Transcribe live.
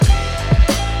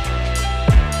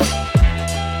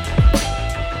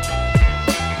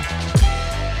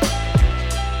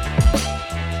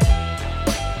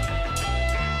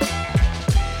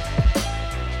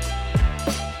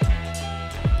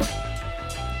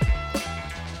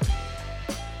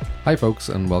Hi folks,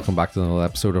 and welcome back to another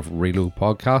episode of Reload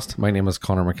Podcast. My name is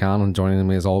Connor McCann, and joining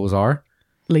me as always are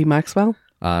Lee Maxwell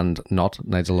and not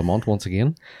Nigel Lamont once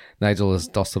again. Nigel has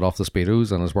dusted off the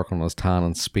Speedos and is working on his tan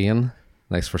in Spain.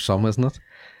 Nice for some, isn't it?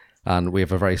 And we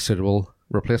have a very suitable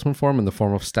replacement for him in the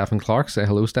form of Stephen Clark. Say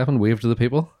hello, Stephen. Wave to the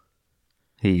people.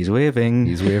 He's waving.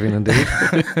 He's waving indeed.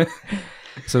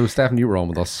 So, Stephen, you were on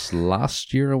with us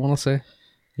last year, I want to say.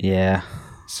 Yeah.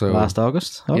 So Last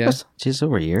August? August? Yeah. Jeez,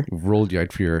 over a year. We've rolled you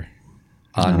out for your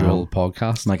annual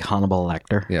podcast. Like Hannibal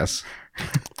Lecter. Yes.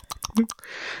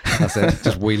 That's it.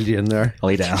 Just wheeled you in there. I'll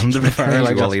eat anything, to be fair.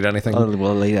 Like, I'll eat anything.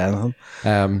 We'll eat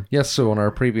anything. Yes, so on our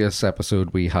previous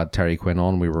episode, we had Terry Quinn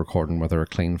on. We were recording with her at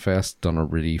Cleanfest, done a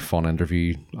really fun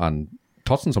interview and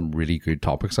touched on some really good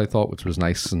topics, I thought, which was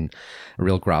nice and a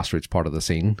real grassroots part of the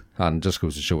scene. And just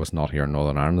goes to show us not here in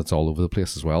Northern Ireland, it's all over the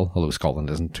place as well, although Scotland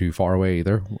isn't too far away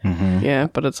either. Mm-hmm. Yeah,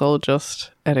 but it's all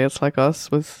just idiots like us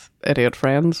with idiot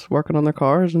friends working on their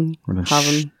cars and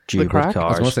having the crack. I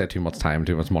was going to say too much time,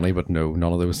 too much money, but no,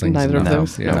 none of those things. Neither of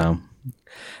those. Yeah. No.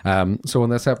 So in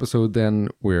this episode then,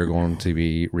 we're going to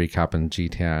be recapping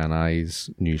GTI and I's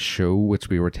new show, which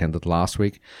we attended last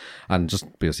week, and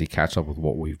just basically catch up with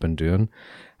what we've been doing.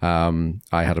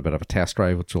 I had a bit of a test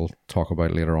drive, which we'll talk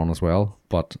about later on as well,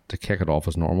 but to kick it off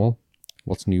as normal,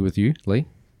 what's new with you, Lee?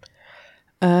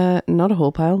 Not a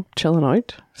whole pile. Chilling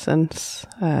out since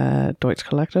Deutsch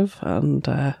Collective, and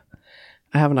I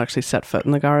haven't actually set foot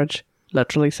in the garage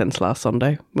literally since last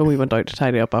Sunday when we went out to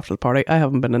tidy up after the party. I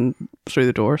haven't been in through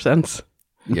the door since.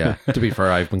 Yeah, to be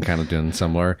fair, I've been kind of doing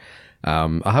similar.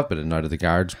 I have been in and out of the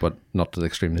garage, but not to the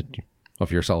extreme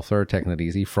of yourself there, taking it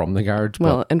easy from the garage.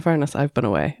 Well, in fairness, I've been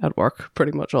away at work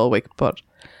pretty much all week, but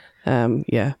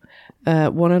yeah.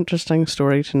 One interesting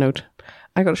story to note.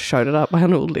 I got shouted at by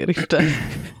an old lady today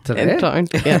in town.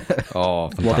 Yeah. Oh,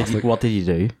 fantastic. What did you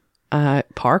do?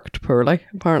 Parked poorly,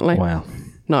 apparently. Wow.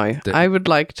 Now, I would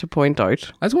like to point out...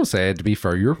 I was going to say, to be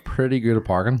fair, you're pretty good at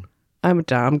parking. I'm a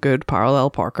damn good parallel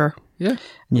parker. Yeah.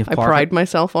 I pride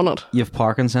myself on it. You have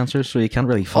parking sensors, so you can't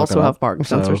really fuck Also it up. have parking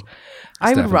sensors.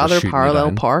 I would rather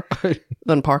parallel park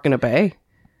than park in a bay.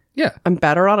 Yeah. I'm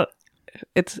better at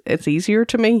it. It's easier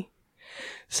to me.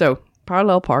 So,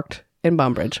 parallel parked in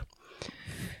Banbridge.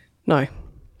 Now,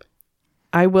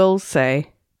 I will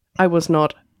say I was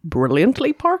not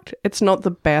brilliantly parked. It's not the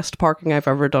best parking I've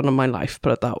ever done in my life,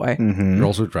 put it that way. Mm-hmm. You're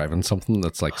also driving something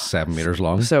that's like 7 meters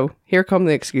long. So, here come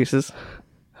the excuses.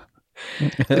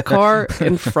 The car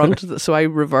in front, so I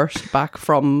reversed back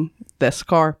from this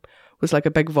car, was like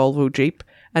a big Volvo Jeep,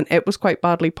 and it was quite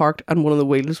badly parked, and one of the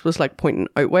wheels was like pointing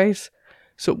outways.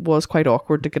 So it was quite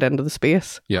awkward to get into the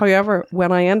space. Yep. However,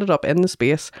 when I ended up in the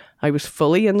space, I was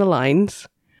fully in the lines,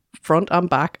 front and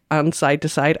back and side to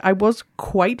side. I was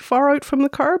quite far out from the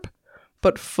curb,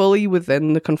 but fully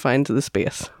within the confines of the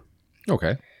space.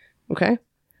 Okay. Okay?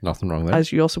 Nothing wrong there.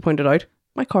 As you also pointed out,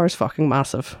 my car is fucking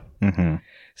massive. Mm-hmm.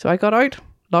 So I got out,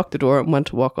 locked the door and went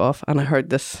to walk off, and I heard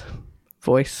this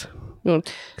voice going,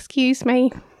 "Excuse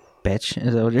me." Bitch,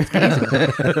 is that what you're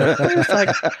I was like,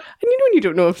 and you know when you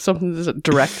don't know if something is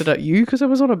directed at you, because I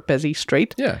was on a busy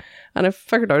street. Yeah. And I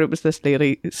figured out it was this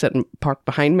lady sitting parked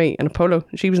behind me in a Polo.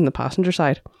 She was in the passenger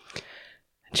side.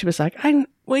 And she was like,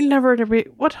 we'll never be,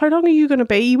 how long are you going to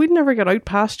be? We'd never get out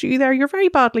past you there. You're very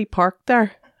badly parked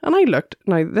there. And I looked.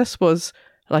 Now, this was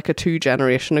like a 2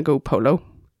 generation ago Polo.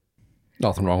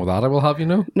 Nothing wrong with that, I will have you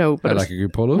know. No, but I like a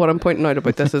good Polo. What I'm pointing out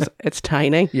about this is it's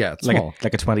tiny. Yeah, it's like small.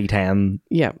 like a 2010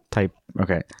 Yeah. type.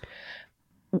 Okay.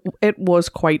 It was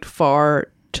quite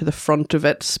far to the front of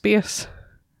its space.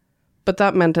 But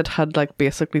that meant it had like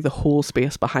basically the whole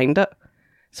space behind it.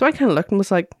 So I kind of looked and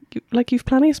was like you've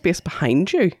plenty of space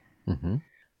behind you. Mm-hmm.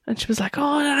 And she was like,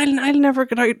 oh, I'll never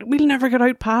get out. We'll never get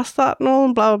out past that and all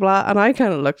and blah, blah, blah. And I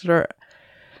kind of looked at her.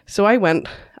 So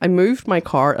I moved my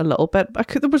car a little bit.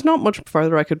 There was not much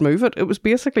further I could move it. It was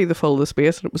basically the full of the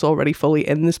space and it was already fully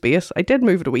in the space. I did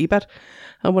move it a wee bit.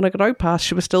 And when I got out past,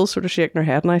 she was still sort of shaking her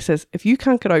head. And I says, if you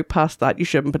can't get out past that, you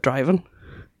shouldn't be driving.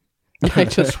 And I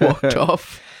just walked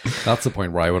off. That's the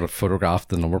point where I would have photographed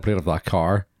the number plate of that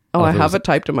car. Oh, I have it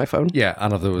typed in my phone. Yeah,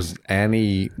 and if there was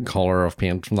any colour of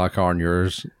paint from that car on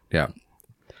yours, yeah.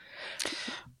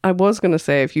 I was going to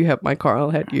say, if you hit my car, I'll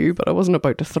hit you, but I wasn't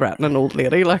about to threaten an old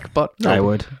lady, but... I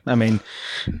would. I mean,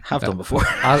 have done before.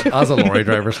 As a lorry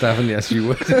driver, Stephen, yes, you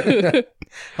would.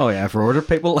 Oh, yeah, for older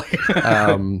people.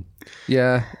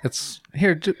 Yeah, it's...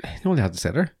 Here, you only had to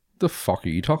say there. The fuck are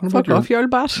you talking about? Fuck off, you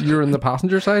old bat. You're in the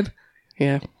passenger side?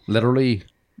 Yeah. Literally,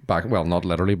 not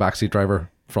literally backseat driver,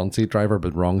 front seat driver,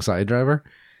 but wrong side driver.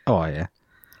 Oh, yeah.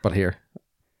 But here,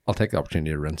 I'll take the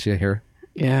opportunity to rinse you here.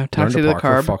 Yeah, taxi to the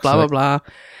curb, blah, blah, blah.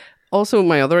 Also,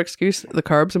 my other excuse, the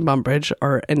curbs in Banbridge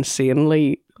are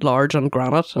insanely large on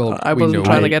granite. Well, I we wasn't know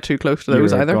trying to that get too close to You're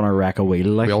those either. going to wreck a wheel.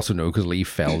 Like, We also know because Lee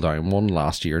fell down one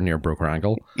last year near broke her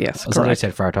ankle. Yes, was that correct.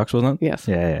 outside Fire Tux, wasn't it? Yes.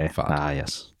 Yeah. Fat. Ah,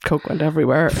 yes. Coke went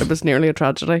everywhere. It was nearly a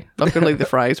tragedy. Luckily, the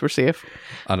fries were safe.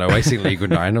 I know, I seen Lee go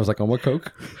down. I was like, oh, my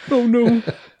Coke. Oh, no.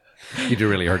 You do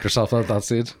really hurt yourself at that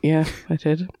stage. Yeah, I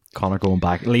did. Connor going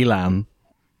back. Leland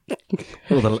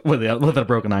with a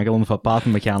broken ankle on the footpath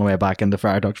and McCanaway back into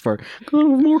Fire Tux for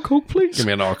more Coke, please. Give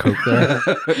me another Coke there.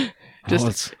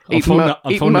 Just I'll eating phone my, the-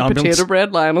 I'll eating phone my the ambulance. potato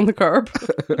bread lying on the curb.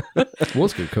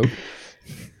 Was good Coke.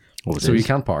 What So you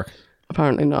can't park.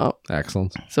 Apparently not.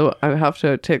 Excellent. So I have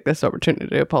to take this opportunity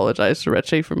to apologise to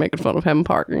Richie for making fun of him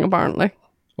parking, apparently.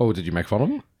 Oh, did you make fun of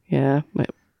him? Yeah.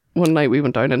 One night we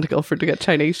went down into Guildford to get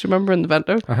Chinese, remember, in the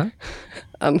Vento? Uh-huh.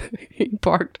 And he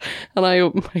parked, and I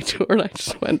opened my door and I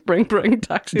just went, bring,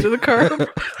 taxi to the curb.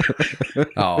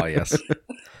 Oh, yes.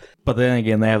 But then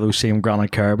again, they have those same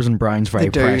granite curbs, and Brian's very They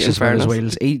do, in precious with his fairness.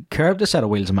 wheels. He curbed a set of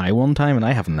wheels in my one time, and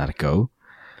I haven't let it go.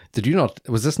 Did you not,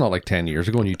 was this not like 10 years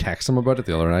ago and you texted him about it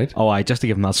the other night? Oh, just to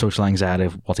give him that social anxiety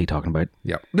of what's he talking about.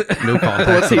 Yep. No What's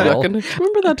context he at all. looking?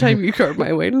 Remember that time you curbed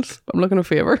my wheels? I'm looking a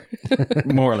favour.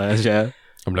 More or less, yeah.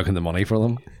 I'm looking the money for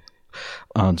them.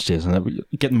 And Jason,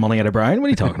 getting money out of Brian? What are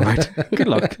you talking about? Good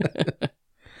luck. So,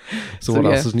 So, what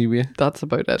yeah. else is new with you? That's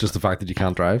about it. Just the fact that you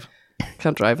can't drive?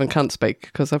 Can't drive and can't speak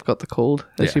because I've got the cold,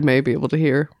 as Yeah. you may be able to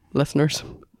hear, listeners.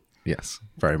 Yes,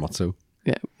 very much so.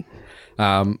 Yeah.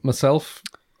 Myself,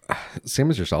 same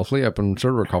as yourself, Lee. I've been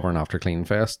sort of recovering after Clean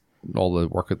Fest, all the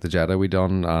work at the Jeddah we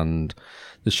done and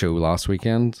the show last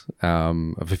weekend.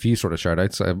 I've a few sort of shout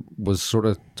outs. I was sort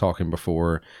of talking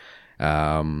before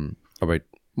about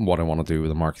what I want to do with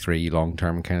the Mark III long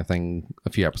term kind of thing. A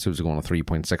few episodes ago on a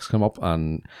 3.6 come up,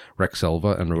 and Rick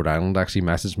Silva in Rhode Island actually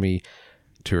messaged me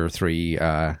 2 or 3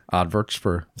 adverts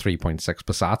for 3.6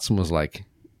 Passats and was like,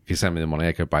 if you send me the money,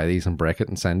 I could buy these and break it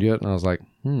and send you it. And I was like,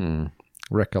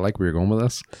 Rick, I like where you're going with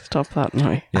this. Stop that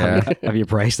now. Yeah. Have you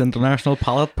priced international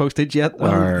pallet postage yet?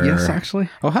 Or- Yes, actually.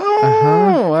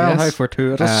 Oh, well, yes. how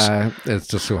fortuitous. It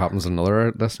just so happens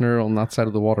another listener on that side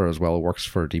of the water as well works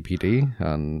for DPD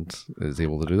and is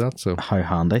able to do that. So How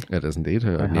handy. it is indeed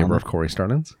a handy. neighbour of Corey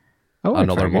Sterling's. Oh,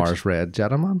 Another very good. Mars Red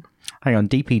Jetta man. Hang on,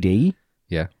 DPD?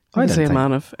 Yeah. I I'd didn't say a think-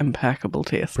 man of impeccable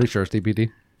taste. Pretty sure it's DPD.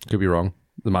 Could be wrong.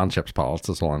 The man ships pallets,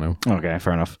 that's all I know. Okay,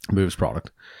 fair enough. Moves product.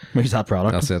 Who's that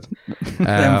product? That's it. Them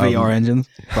VR engines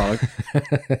product.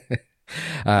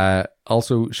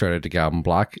 Also, shout out to Gavin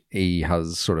Black. He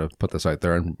has sort of put this out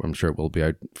there, and I'm sure it will be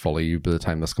out fully by the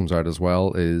time this comes out as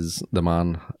well. Is the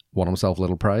man won himself a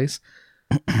little prize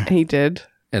He did.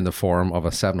 in the form of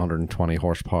a 720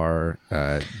 horsepower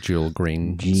dual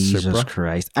green Jesus Supra.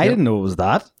 Christ. I didn't know it was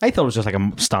that. I thought it was just like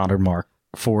a standard Mark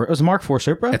IV. It was a Mark IV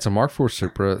Supra? It's a Mark IV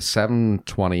Supra,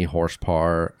 720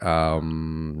 horsepower,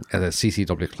 and a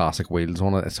CCW Classic wheels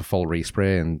on it. It's a full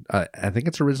respray, and I think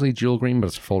it's originally dual green, but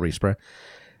it's a full respray.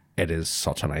 It is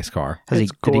such a nice car. Has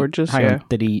It's gorgeous, hang yeah.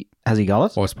 on, has he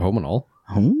got it? Oh, it's home and all.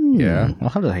 Oh, Yeah. Well,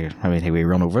 how did have we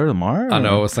run over tomorrow? I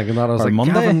know, I was thinking that. I was Or like,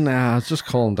 Monday? Gavin, I was just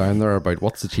calling down there about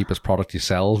what's the cheapest product you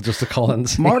sell, just to call in and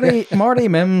see. Marty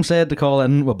Mim said to call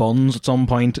in with buns at some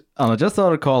point, and I just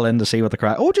thought I'd call in to see what the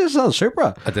crack. Oh, just a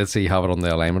Supra. I did see you have it on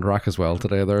the alignment rack as well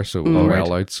today there, so right.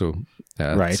 well out. So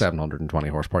Right. 720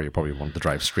 horsepower, you probably want to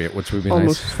drive straight, which would be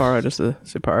Almost nice. as far out as the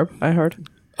Superb, I heard.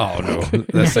 Oh no,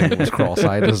 this thing was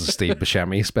cross-eyed. This is a Steve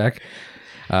Buscemi spec.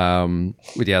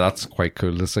 But yeah, that's quite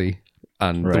cool to see.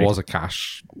 And there Right. was a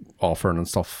cash offer and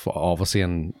stuff, obviously.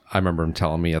 And I remember him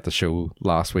telling me at the show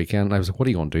last weekend, I was like, what are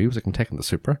you going to do? He was like, I'm taking the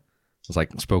Supra. I was like,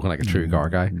 spoken like a true car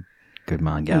guy. Good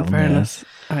man, In Gavin. fairness,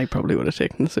 I probably would have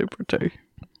taken the Super too.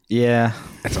 Yeah.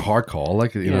 It's a hard call,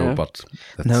 like, you know, Yeah. but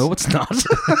it's, No, it's not.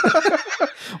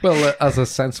 well, as a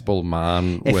sensible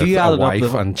man If with you a added up wife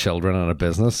the- and children and a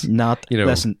business, Not. You know-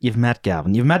 Listen, you've met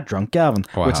Gavin. You've met drunk Gavin,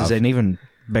 Oh, I which is have. an even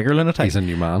bigger lunatic. he's a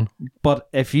new man. But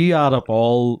if you add up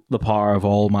all the power of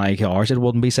all my cars, it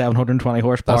wouldn't be 720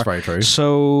 horsepower. That's very true.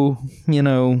 So, you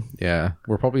know, Yeah,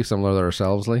 we're probably similar to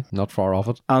ourselves, Lee. Not far off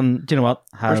it. and do you know what?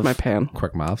 Where's Have my pen?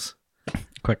 Quick maths.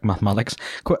 quick mathematics.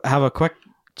 Have a quick,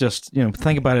 just, you know,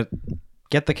 think about it.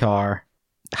 Get the car,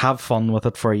 have fun with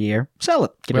it for a year, sell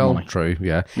it, get your Well, money. true,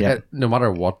 yeah. Yeah. No matter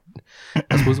what,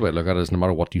 I suppose the way to look at it is no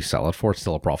matter what you sell it for, it's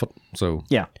still a profit. So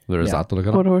Yeah. there is Yeah. that to look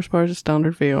at. What horsepower is a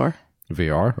standard VR?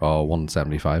 VR,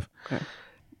 175. Okay.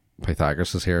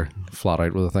 Pythagoras is here, flat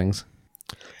out with the things.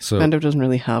 So, Vendo doesn't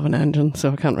really have an engine,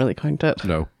 so I can't really count it.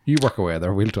 no, you work away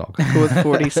there, we'll talk. Go with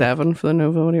 47 for the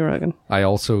Nova, what do you reckon? I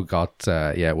also got,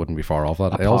 it wouldn't be far off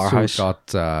that. I powerhouse. also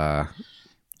got,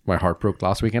 my heart broke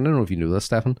last weekend. I don't know if you knew this,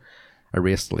 Stefan. I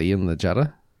raced Lee in the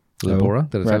Jetta. the Bora.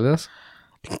 Did I tell you this?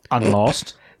 And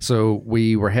lost. So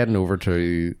we were heading over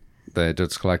to the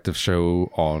Dudes Collective show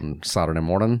on Saturday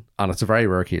morning, and it's a very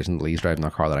rare occasion that Lee's driving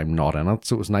a car that I'm not in it,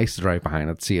 so it was nice to drive behind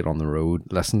it, see it on the road,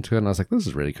 listen to it, and I was like, this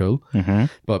is really cool.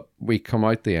 But we come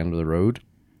out the end of the road,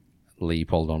 Lee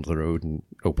pulled onto the road and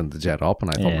opened the jet up,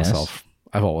 and I thought to myself,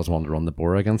 I've always wanted to run the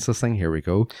Bora against this thing, here we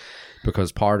go.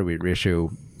 Because power to weight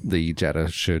ratio, the Jetta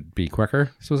should be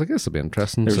quicker, so I was like, this will be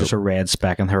interesting. There's just a red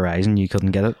speck on the horizon, you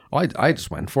couldn't get it. I just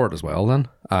went for it as well then,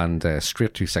 and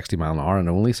straight to 60 mile an hour, and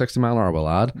only 60 mile an hour will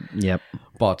add. Yep.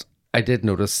 But I did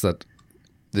notice that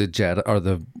the Jetta, or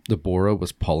the Bora,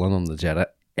 was pulling on the Jetta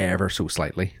ever so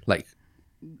slightly. Like,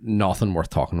 nothing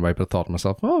worth talking about, but I thought to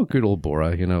myself, oh, good old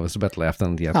Bora, you know, it's a bit left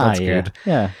in the end. That's good.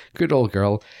 Yeah. Good old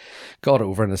girl. Got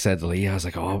over and I said to Lee, I was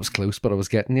like, oh, I was close, but I was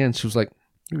getting you. And she was like,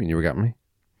 you mean you were getting me?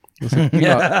 I was like, you're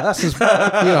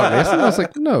not racing? I was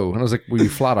like, no. And I was like, were you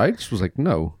flat out? She was like,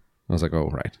 no. I was like, oh,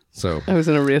 right. So I was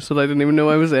in a race that I didn't even know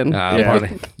I was in.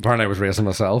 apparently I was racing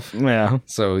myself. Yeah.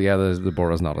 So yeah, the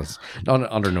Bora's not as,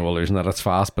 under no illusion that it's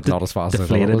fast, but not as fast as I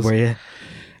thought it Deflated, was. were you?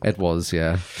 It was,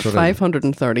 yeah. Sort of,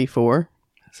 534.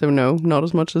 So no, not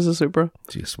as much as a Supra.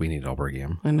 jeez, we need an upper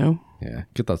game. I know. Yeah,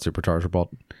 get that supercharger bought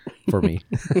for me.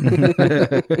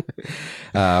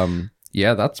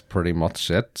 Yeah, that's pretty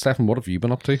much it. Stefan, what have you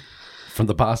been up to from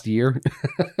the past year?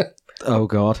 Oh,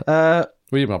 God.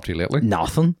 What have you been up to lately?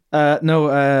 Nothing.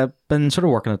 Been sort of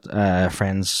working at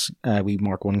friends. We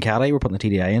Mark 1 Caddy. We're putting the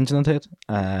TDI engine into it.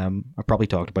 I probably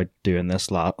talked about doing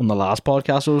this on the last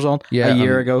podcast I was on a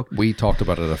year ago. We talked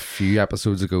about it a few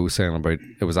episodes ago, saying about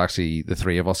it was actually the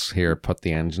three of us here put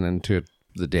the engine into it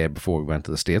the day before we went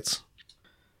to the States.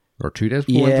 Or 2 days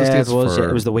before we went to the States. It was.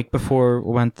 It was the week before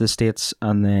we went to the States,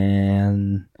 and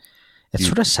then it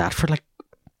sort of sat for like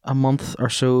a month or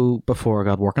so before I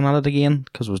got working on it again,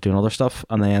 because I was doing other stuff,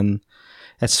 and then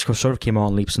it sort of came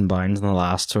on leaps and bounds in the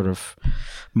last sort of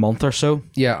month or so.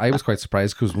 Yeah, I was quite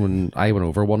surprised because when I went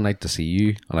over one night to see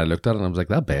you, and I looked at it and I was like,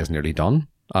 that bay's nearly done.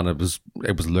 And it was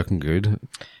looking good.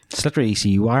 It's literally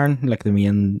ECU wiring, like the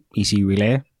main ECU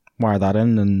relay. Wire that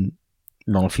in and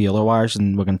run a few other wires,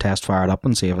 and we can test fire it up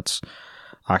and see if it's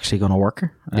actually going to work.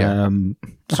 Yeah.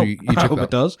 So you I took hope that, it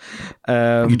does.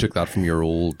 you took that from your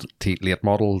old late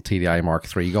model TDI Mark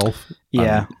III Golf.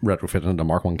 Yeah. And retrofitted into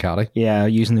Mark 1 Caddy. Yeah,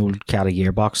 using the old Caddy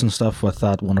gearbox and stuff with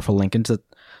that wonderful linkage that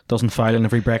doesn't file in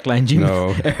every brake line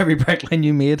every brake line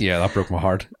you made. Yeah, that broke my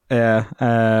heart. Yeah.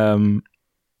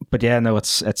 But yeah, no,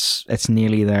 it's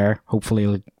nearly there.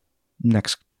 Hopefully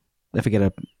next, if we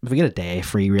get a day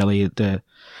free really to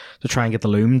try and get the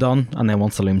loom done, and then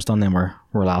once the loom's done, then we're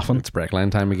laughing. It's brake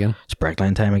line time again. It's brake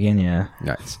line time again, yeah.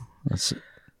 Nice. It's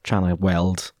trying to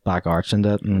weld back arch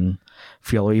into it and a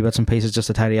few other wee bits and pieces just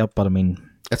to tidy up, but I mean,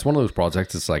 it's one of those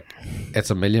projects, it's like,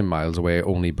 it's a million miles away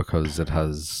only because it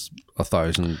has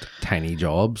 1,000 tiny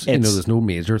jobs. You know, there's no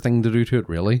major thing to do to it,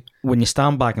 really. When you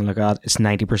stand back and look at it, it's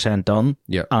 90% done.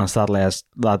 Yeah. And it's that last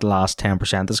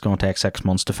 10% that's going to take 6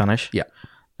 months to finish. Yeah.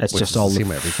 It's Which just is all the the same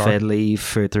with every car. fiddly,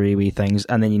 footery wee things.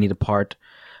 And then you need a part,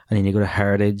 and then you go to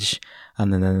Heritage,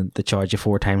 and then they charge you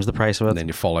 4 times the price of it. And then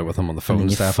you fall out with them on the And phone then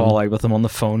you stuff. fall out with them on the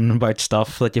phone about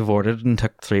stuff that you've ordered and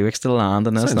took 3 weeks to land,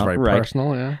 and it's Sounds not very right.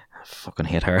 personal, yeah. I fucking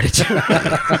hate Heritage.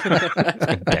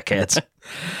 Dickheads.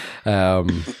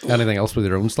 Anything else with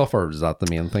your own stuff, or is that the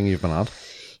main thing you've been at?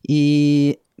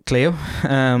 Clio.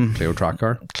 Clio track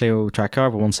car? Clio track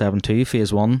car 172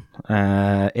 phase 1.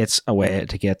 It's a way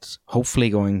to get,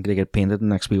 hopefully going to get painted in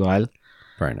the next wee while.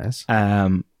 Very nice. I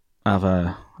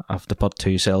have to put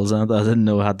 2 cells in it. I didn't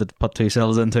know I had to put 2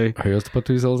 cells into. Who has to put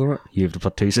 2 cells in it? You have to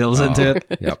put 2 cells into it.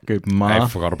 Yep. Good I man.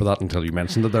 forgot about that until you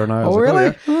mentioned it there now. I Oh, was like,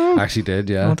 really? yeah. I actually did,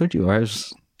 yeah. Oh, don't you worry.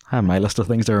 I have my list of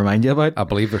things to remind you about. I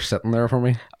believe they're sitting there for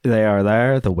me. They are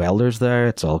there. The welder's there.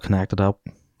 It's all connected up.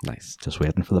 Nice. Just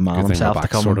waiting for the man Good thing my himself to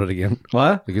back's come. sorted again.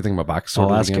 What? The good thing my back's Oh,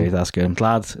 sorted that's again. good. That's good. I'm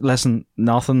glad. Listen,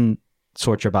 nothing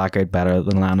sorts your back out better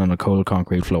than landing on a cold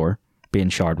concrete floor being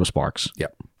shard with sparks.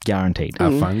 Yep. Guaranteed.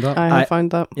 I've found that. I have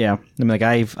found that. Yeah. I mean, like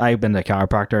I've been to a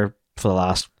chiropractor for the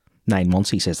last 9 months.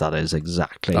 He says that is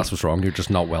exactly. That's what's wrong. You're just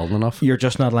not welding enough. You're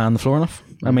just not laying the floor enough.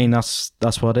 I mean, that's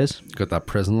what it is. Got that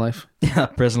prison life. Yeah,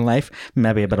 prison life.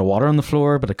 Maybe a bit of water on the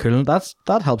floor, a bit of coolant.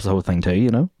 That helps the whole thing too, you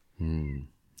know.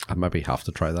 I maybe have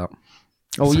to try that.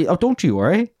 Oh, don't you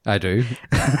worry. I do.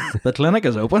 The clinic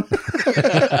is open.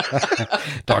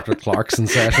 Dr. Clark's in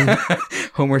session.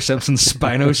 Homer Simpson's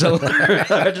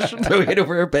Spinocylinder. Just throw it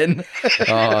over a bin.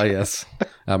 Oh, yes.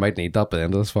 I might need that by the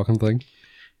end of this fucking thing.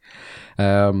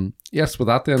 Yes, with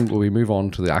that then, will we move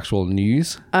on to the actual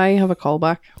news? I have a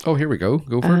callback. Oh, here we go.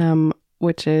 Go for it.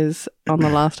 Which is on the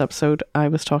last episode, I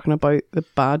was talking about the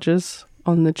badges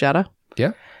on the Jetta.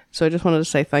 Yeah. So I just wanted to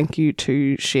say thank you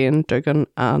to Shane Dugan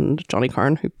and Johnny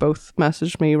Kern, who both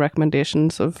messaged me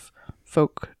recommendations of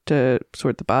folk to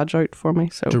sort the badge out for me.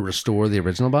 So To restore the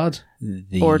original badge?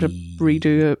 or to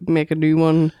redo it, make a new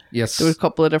one. Yes. There was a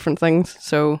couple of different things.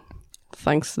 So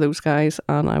thanks to those guys,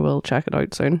 and I will check it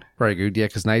out soon. Very good. Yeah,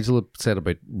 because Nigel had said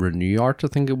about Renew Art, I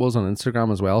think it was, on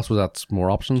Instagram as well. So that's more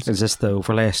options. Is this the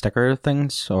overlay sticker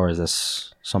things, or is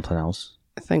this something else?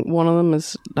 I think one of them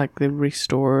is like they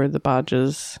restore the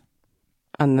badges,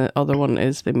 and the other one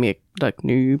is they make like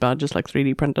new badges, like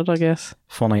 3D printed, I guess.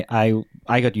 Funny, I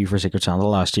got you for Secret Santa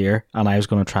last year, and I was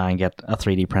going to try and get a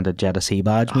 3D printed Jetta C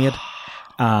badge made,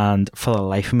 and for the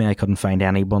life of me, I couldn't find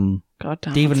anyone God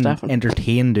damn to it, even Stefan.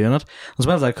 entertain doing it. As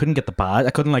well as I couldn't get the badge, I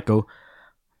couldn't like go,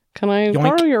 Can I Yoink.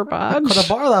 borrow your badge? could I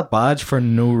borrow that badge for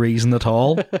no reason at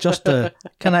all? Just to,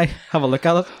 can I have a look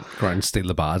at it? Go around and steal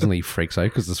the badge and he freaks out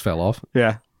because this fell off.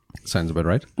 Yeah. Sounds about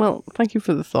right. Well, thank you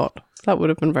for the thought. That would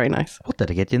have been very nice. What did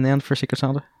I get you in the end for Secret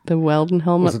Santa? The Weldon Was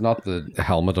helmet. it not the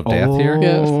helmet of death here?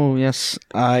 Oh, yes.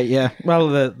 Yeah. Well,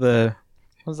 the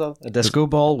what was that? A disco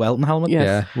ball Welton helmet?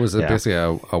 Yes. Yeah. Was it Yeah.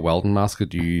 basically a Weldon mask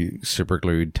that you super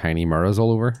glued tiny mirrors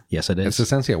all over? Yes, it is. It's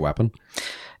essentially a weapon.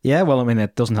 Yeah, well, I mean,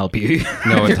 it doesn't help you.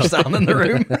 No, it You're doesn't. standing in the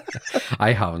room.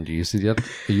 I haven't used it yet.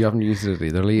 You haven't used it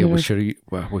either, Lee. We should.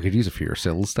 Well, we could use it for your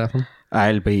sills, Stefan.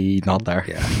 I'll be not there.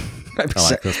 Yeah. I'd be, I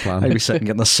like this plan. I'd be sitting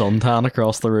getting a suntan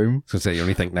across the room. So say you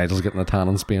only think Nigel's getting a tan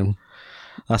in Spain.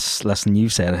 Listen,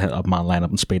 you've said a man line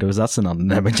up in Speedos. That's an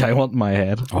image I want in my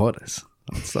head. Oh, it is.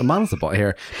 It's, a man's the body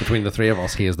here. Between the three of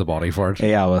us, he is the body for it.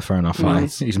 Yeah, well, fair enough.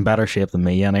 He's in better shape than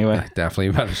me anyway. Definitely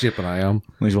in better shape than I am.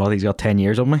 He's got 10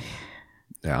 years on me.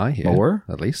 Yeah. More?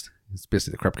 At least. He's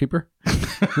basically the crypt keeper.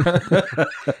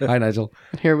 Hi, Nigel.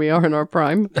 Here we are in our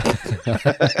prime.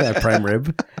 Prime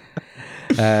rib.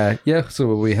 Yeah, so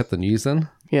will we hit the news then?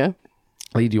 Yeah.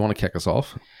 Lee, do you want to kick us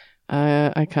off?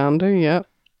 I can do, yeah.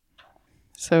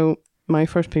 So, my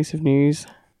first piece of news,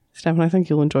 Stefan, I think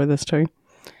you'll enjoy this too.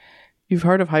 You've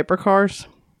heard of hypercars,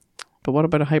 but what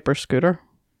about a hyper scooter?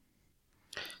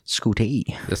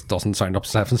 Scooty. This doesn't sound up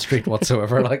 7th Street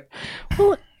whatsoever. Like,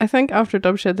 Well, I think after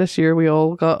Dubshed this year, we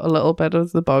all got a little bit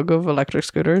of the bug of electric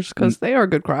scooters because they are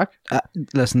good crack.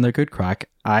 Listen, they're good crack.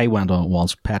 I went on it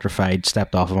once, petrified,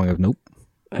 stepped off, and I go, nope.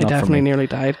 I Not for definitely me. nearly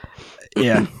died.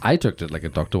 Yeah. I took it like a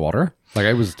duck to water. Like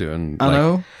I was doing. I like,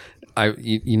 know.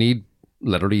 You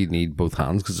need both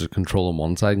hands because there's control on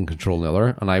one side and control on the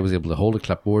other. And I was able to hold a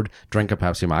clipboard, drink a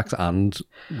Pepsi Max, and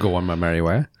go on my merry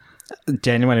way.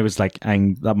 Genuinely, it was like,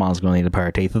 that man's going to need a pair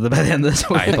of teeth at the end of this.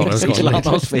 I thought I was gonna on need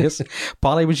his face.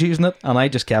 Polly was using it, and I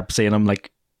just kept seeing him like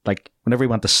whenever he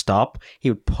went to stop, he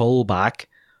would pull back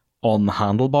on the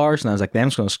handlebars, and I was like,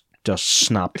 them's going to just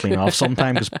snap clean off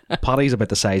sometime because Polly's about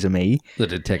the size of me. They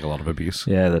did take a lot of abuse.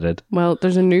 Yeah, they did. Well,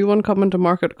 there's a new one coming to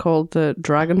market called the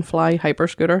Dragonfly Hyper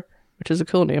Scooter, which is a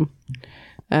cool name.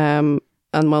 And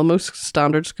while most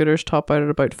standard scooters top out at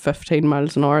about 15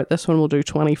 miles an hour, this one will do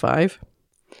 25.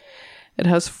 It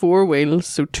has 4 wheels,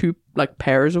 so 2 like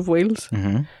pairs of wheels,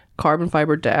 carbon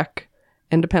fiber deck,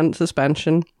 independent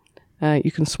suspension.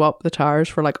 You can swap the tires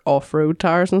for like off-road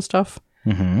tires and stuff.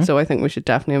 So I think we should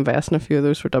definitely invest in a few of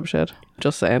those for Dubshed.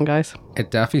 Just saying, guys. It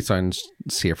definitely sounds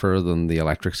safer than the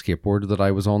electric skateboard that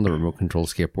I was on, the remote control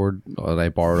skateboard that I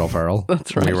borrowed off Earl.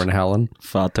 That's when we right. were in Helen.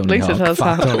 Fat At Tony least it Hawk. has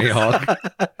Fat that. Tony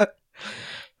Hawk.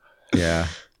 Yeah,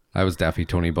 I was definitely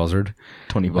Tony Buzzard.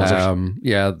 Tony Buzzard.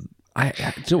 Yeah,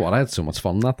 do you know what? I had so much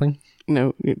fun in that thing.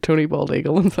 No, Tony Bald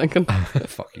Eagle, I'm thinking.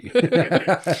 Fuck you.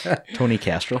 Tony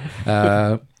Kestrel.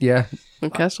 Yeah,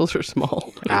 And Kestrels are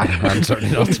small. I'm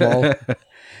certainly not small. Yeah,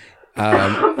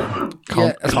 I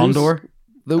suppose Condor.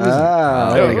 Those,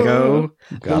 there you go.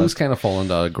 Those kind of fall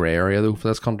into a grey area though for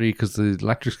this country because the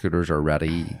electric scooters are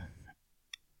already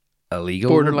illegal.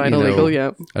 Borderline you know. illegal,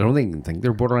 yeah. I don't even think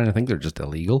they're borderline. I think they're just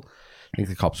illegal. I think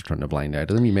the cops are turning a blind eye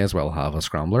to them. You may as well have a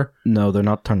scrambler. No, they're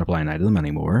not turning a blind eye to them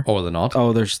anymore. Oh, they're not?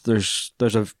 Oh, there's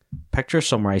a picture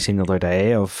somewhere I seen the other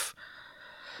day of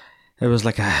it was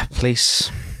like a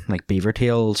police like beaver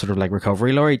tail sort of like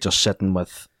recovery lorry just sitting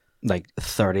with like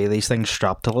 30 of these things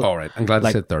strapped to it. All right. I'm glad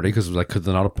Like- they said 30 because it was like, could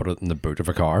they not have put it in the boot of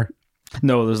a car?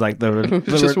 No, there's like they were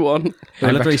Just one.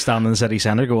 literally standing in the city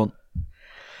centre going,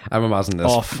 I'm imagining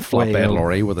this Off flatbed wheel.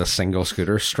 lorry with a single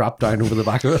scooter strapped down over the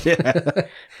back of it.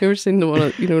 You ever seen the one,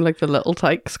 like the little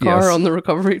Tykes car Yes. on the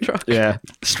recovery truck? yeah.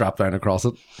 Strapped down across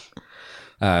it.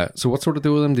 So what sort of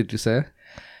deal with them did you say?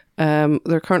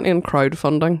 They're currently in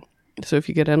crowdfunding. So if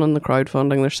you get in on the crowdfunding,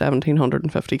 they're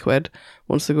 1,750 quid.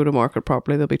 Once they go to market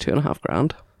properly, they'll be 2.5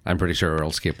 grand. I'm pretty sure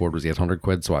Earl's skateboard was 800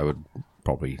 quid, so I would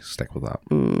probably stick with that.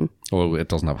 Well, it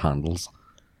doesn't have handles.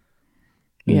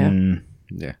 Yeah.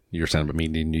 Yeah, you're saying about me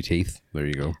needing new teeth. There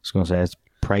you go. I was going to say it's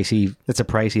pricey. It's a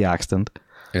pricey accident.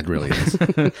 It really is.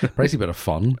 Pricey bit of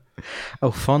fun.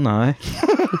 Oh, fun now.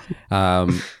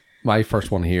 My first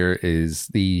one here is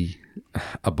the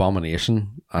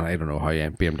abomination, and I don't know how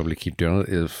BMW keep doing it,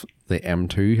 is the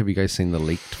M2. Have you guys seen the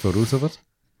leaked photos of it?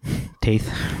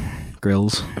 Teeth,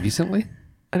 grills. Have you seen it, Lee?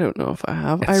 I don't know if I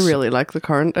have. I really like the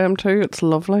current M2. It's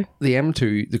lovely. The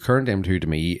M2, the current M2 to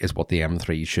me is what the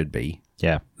M3 should be.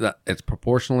 Yeah. That it's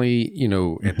proportionally,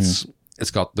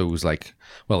 it's got those like,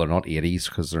 well, they're not 80s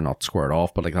because they're not squared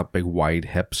off, but like that big wide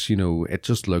hips, it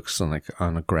just looks like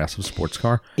an aggressive sports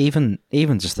car. Even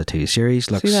just the 2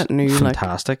 Series looks that new,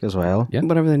 fantastic as well. Yeah.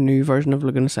 Whatever the new version of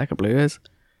Laguna Seca Blue is.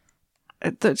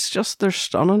 It's just, they're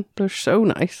stunning. They're so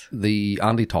nice. The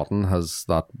Andy Totten has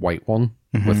that white one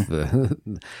with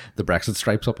the Brexit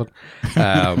stripes up it.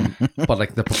 But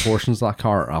like the proportions of that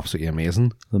car are absolutely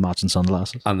amazing. The matching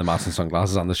sunglasses. And the matching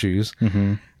sunglasses and the shoes.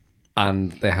 Mm-hmm.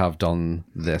 And they have done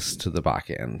this to the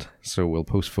back end. So we'll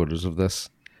post photos of this.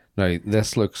 Now,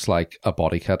 this looks like a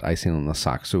body kit I seen on the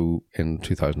Saxo in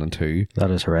 2002. That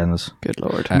is horrendous. Good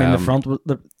Lord. I mean, the front,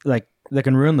 they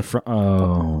can ruin the front.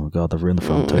 Oh, God, they've ruined the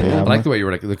front too. I like the way you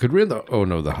were like, they could ruin the... Oh,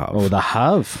 no, they have. Oh, they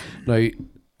have? Now,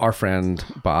 our friend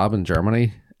Bob in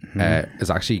Germany is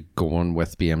actually going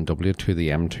with BMW to the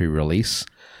M2 release.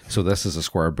 So this is a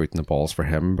square boot in the balls for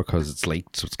him because it's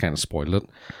leaked, so it's kind of spoiled it.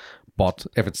 But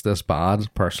if it's this bad,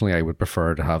 personally, I would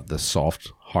prefer to have the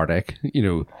soft heartache.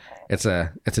 It's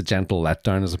a gentle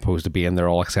letdown as opposed to being there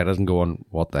all excited and going,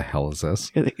 what the hell is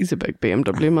this? Yeah, he's a big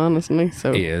BMW man, isn't he?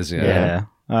 So He is, Yeah.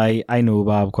 I know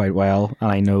Bob quite well,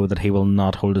 and I know that he will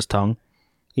not hold his tongue.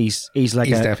 He's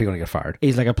definitely going to get fired.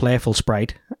 He's like a playful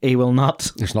sprite. He will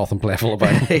not. There's nothing playful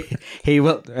about him. He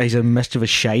will. He's a mischievous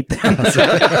shite.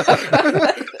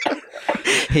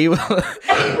 He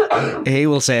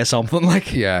will say something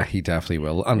like, Yeah, he definitely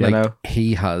will. And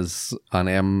he has an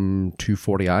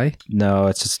M240i. no,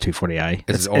 it's just a 240i.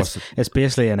 It's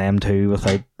basically an M2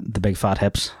 without the big fat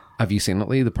hips, Have you seen it,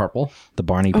 Lee? The purple? the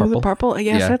Barney Oh, purple. the purple.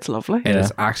 Yes, Yeah. that's lovely. It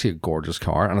is actually a gorgeous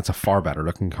car, and it's a far better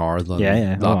looking car than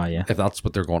Yeah. that. Oh, yeah. If that's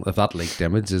what they're going, if that leaked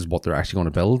image is what they're actually going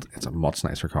to build, it's a much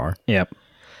nicer car. Yep.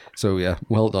 So yeah,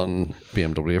 well done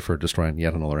BMW for destroying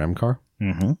yet another M car.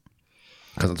 Mm-hmm.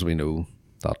 Because as we know,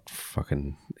 that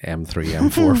fucking M3,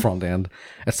 M4 front end,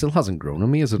 it still hasn't grown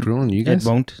on me. Has it grown on you guys? It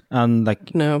won't. And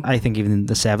No. I think even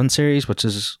the 7 Series, which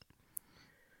is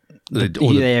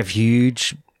They have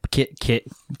huge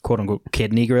quote unquote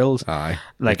kidney grills. Aye,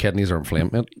 like kidneys are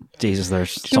inflamed, mate. Jesus,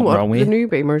 there's Do you know something what? wrong with The you. new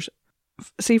Beamers,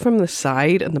 see from the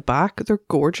side and the back, they're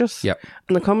gorgeous. Yep.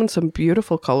 And they come in some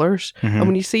beautiful colours. Mm-hmm. And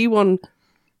when you see one,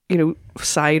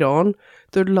 side on,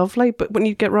 they're lovely. But when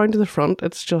you get round to the front,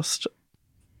 it's just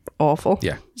awful.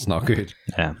 Yeah, it's not good.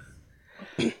 Yeah.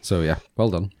 So yeah, well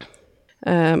done.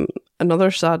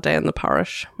 Another sad day in the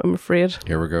parish, I'm afraid.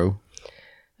 Here we go.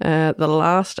 The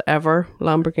last ever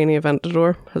Lamborghini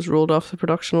Aventador has rolled off the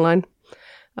production line,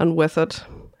 and with it,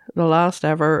 the last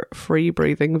ever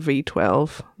free-breathing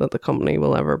V12 that the company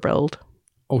will ever build.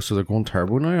 Oh, so they're going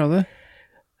turbo now, are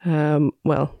they?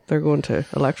 Well, they're going to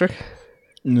electric.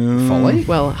 No. Fully?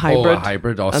 Well, hybrid. Oh, a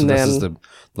hybrid. Oh, so and this is then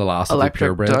the last of the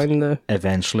electric purebred. down the...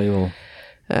 Eventually will.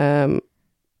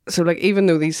 So, even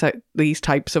though these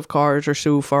types of cars are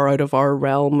so far out of our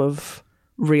realm of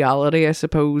reality, I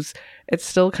suppose, it's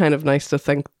still kind of nice to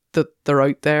think that they're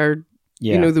out there.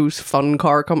 Yeah. Those fun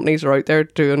car companies are out there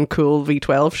doing cool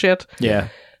V12 shit. Yeah.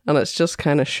 And it's just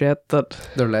kind of shit that...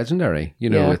 They're legendary.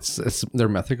 Yeah. It's they're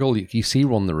mythical. You see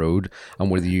one on the road, and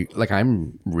whether you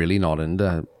I'm really not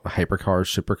into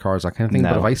hypercars, supercars, that kind of thing. No.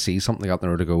 But if I see something out on the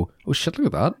road, I go, oh shit,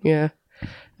 look at that. Yeah.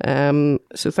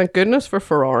 So thank goodness for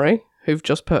Ferrari, who've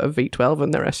just put a V12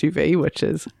 in their SUV, which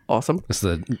is awesome. It's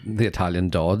the Italian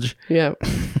Dodge. Yeah.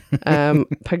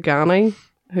 Pagani,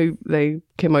 who they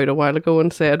came out a while ago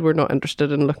and said, we're not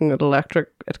interested in looking at electric.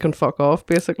 It can fuck off,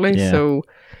 basically. Yeah. So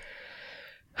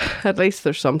at least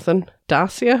there's something.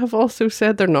 Dacia have also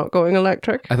said they're not going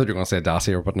electric. I thought you were going to say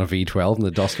Dacia were putting a V12 in the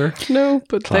Duster. No,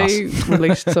 but Class. they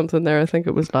released something there. I think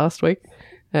it was last week.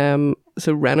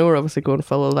 So Renault are obviously going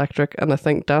full electric, and I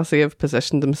think Dacia have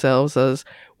positioned themselves as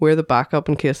we're the backup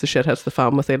in case the shit hits the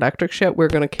fan with the electric shit. We're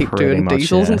going to keep Pretty doing much,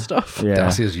 diesels yeah. and stuff. Yeah.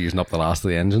 Dacia's using up the last of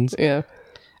the engines. Yeah.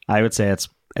 I would say it's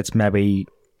maybe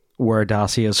where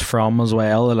Dacia is from as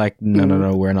well. They're like,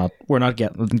 no, we're not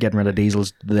getting rid of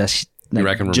diesels. This You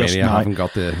reckon just Romania now. haven't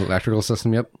got the electrical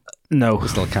system yet? No,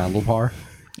 It's still candle power.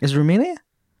 is Romania?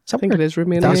 I think it is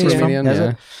Romania. Dacia's yeah. from- Romanian, is yeah.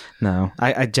 it? No,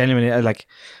 I genuinely like.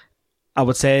 I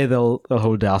would say they'll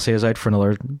hold dossiers out for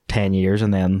another 10 years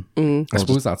and then I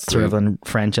suppose that's throw the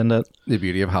French into it. the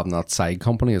beauty of having that side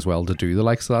company as well to do the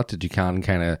likes of that. That you can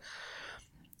kind of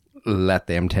let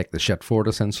them take the shit for it,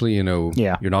 essentially. You know,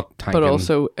 Yeah. you're not tanking. But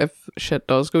also, if shit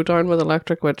does go down with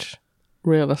electric, which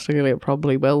realistically it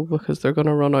probably will, because they're going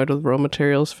to run out of raw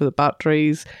materials for the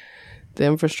batteries, the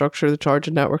infrastructure, the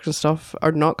charging networks and stuff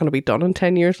are not going to be done in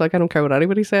 10 years. Like, I don't care what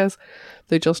anybody says.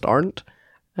 They just aren't.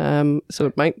 So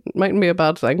it mightn't be a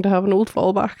bad thing to have an old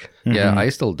fallback. Yeah, I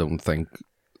still don't think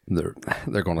they're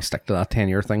going to stick to that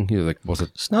 10-year thing. You know, like, was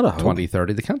it It's not a hope.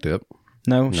 2030? They can't do it.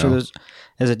 No. So is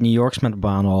it New York's meant to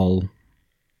ban all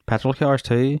petrol cars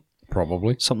too?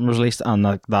 Probably. Something was released,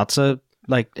 and that's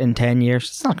in 10 years.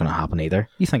 It's not going to happen either.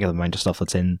 You think of the amount of stuff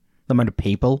that's in, the amount of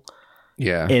people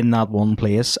Yeah. in that one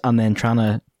place, and then trying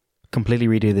to completely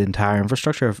redo the entire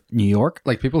infrastructure of New York.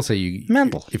 Like, people say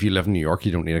Mental. if you live in New York,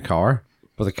 you don't need a car.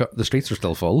 But the streets are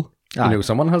still full. Aye. You know,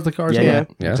 someone has the cars. Yeah, in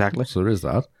it. exactly. So there is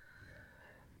that.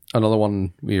 Another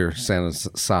one we were saying is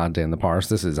sad day in the parish.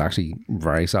 This is actually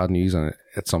very sad news, and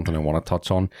it's something I want to touch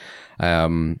on.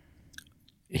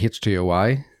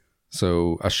 H2OI.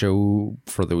 So a show,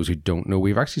 for those who don't know,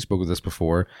 we've actually spoken of this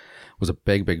before, was a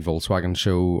big Volkswagen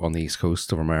show on the east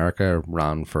coast of America,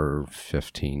 ran for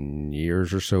 15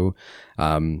 years or so.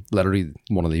 Literally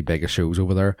one of the biggest shows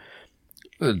over there.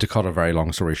 To cut a very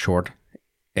long story short,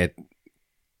 it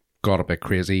got a bit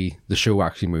crazy. The show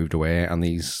actually moved away, and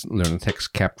these lunatics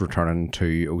kept returning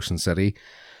to Ocean City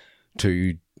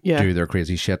to do their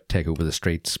crazy shit, take over the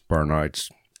streets, burn out,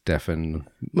 deafen.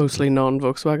 Mostly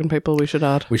non-Volkswagen people, we should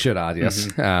add. We should add, yes.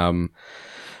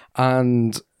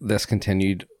 And this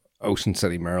continued. Ocean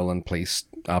City, Maryland police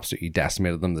absolutely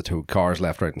decimated them. They towed cars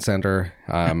left, right and centre.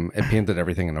 It painted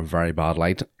everything in a very bad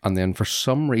light. And then for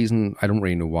some reason, I don't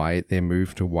really know why, they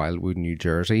moved to Wildwood, New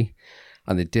Jersey.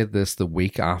 And they did this the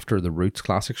week after the Roots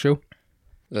Classic show.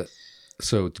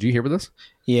 So did you hear about this?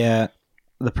 Yeah,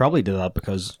 they probably did that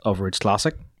because of Roots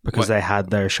Classic, because they had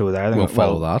their show there. They We'll went,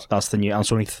 follow that. That's the new, and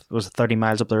it's only was it 30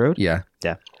 miles up the road? Yeah.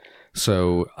 Yeah.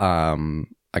 So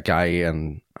a guy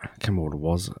in, I can't remember what it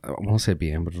was. I want to say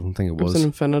BM, but I don't think it It was was. an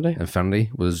Infinity. Infinity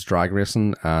was drag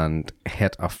racing and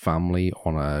hit a family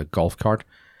on a golf cart,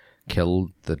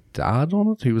 killed the dad on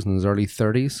it, who was in his early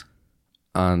 30s,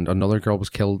 and another girl was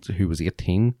killed who was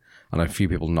 18, and a few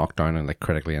people knocked down and like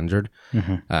critically injured.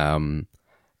 And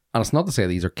it's not to say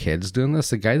these are kids doing this.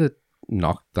 The guy that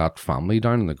knocked that family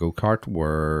down in the go-kart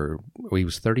he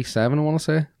was 37, I want to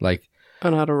say. Like,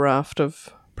 And had a raft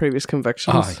of previous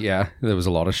convictions. oh, yeah, there was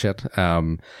a lot of shit.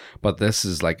 But this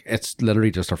is like, it's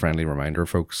literally just a friendly reminder,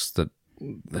 folks, that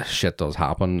the shit does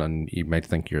happen, and you might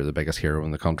think you're the biggest hero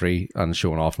in the country and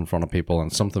showing off in front of people,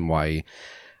 and something why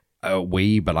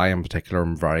but I in particular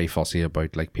am very fussy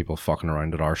about like people fucking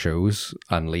around at our shows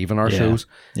and leaving our shows.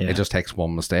 Yeah. It just takes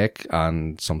one mistake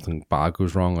and something bad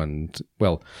goes wrong, and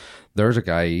well, there's a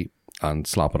guy, and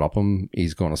slap it up him,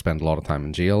 he's going to spend a lot of time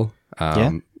in jail.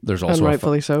 There's also And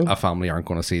rightfully so. a family aren't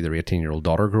going to see their 18-year-old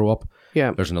daughter grow up. Yeah.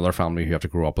 There's another family who have to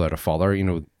grow up without a father, you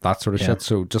know, that sort of shit.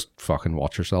 So just fucking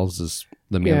watch yourselves is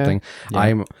the main Yeah. thing.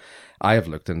 I have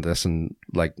looked into this, and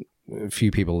like a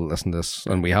few people listen to this,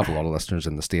 and we have a lot of listeners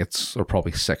in the States are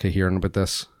probably sick of hearing about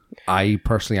this. I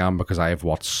personally am, because I have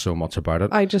watched so much about it.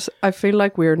 I feel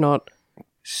like we're not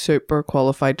super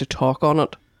qualified to talk on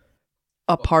it,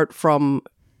 apart from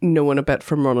knowing a bit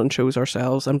from running shows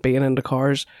ourselves and being into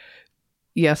cars.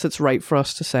 Yes, it's right for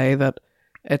us to say that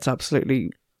it's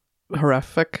absolutely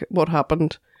horrific what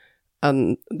happened,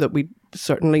 and that we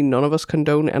certainly, none of us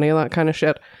condone any of that kind of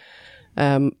shit.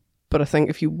 But I think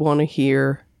if you want to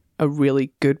hear a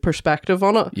really good perspective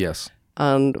on it, Yes.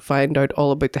 and find out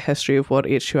all about the history of what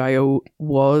H2IO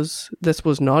was, this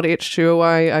was not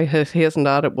H2OI. I hasten to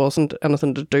add, it wasn't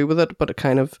anything to do with it, but it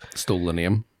kind of, Stole the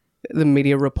name. the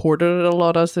media reported it a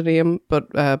lot as the name.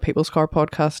 But People's Car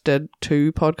Podcast did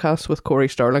 2 podcasts with Corey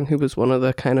Sterling, who was one of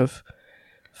the kind of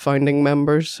founding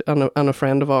members and a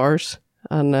friend of ours.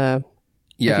 And if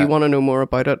you want to know more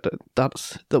about it,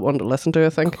 that's the one to listen to, I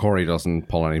think. Corey doesn't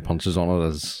pull any punches on it,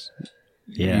 as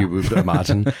Yeah. you would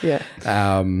imagine. Yeah.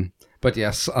 But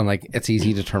yes, and like, it's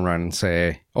easy to turn around and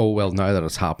say, oh, well, now that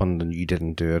it's happened and you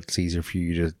didn't do it, it's easier for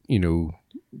you to, you know,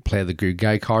 play the good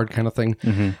guy card kind of thing.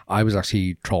 I was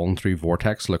actually trawling through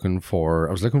Vortex looking for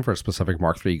a specific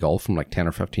Mark III Golf from like 10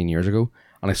 or 15 years ago,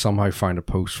 and I somehow found a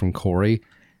post from Corey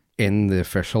in the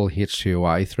official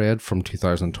H2OI thread from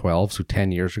 2012, so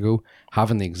 10 years ago,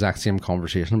 having the exact same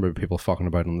conversation about people fucking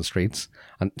about on the streets.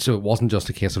 And so it wasn't just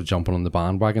a case of jumping on the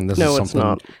bandwagon. This No, is it's something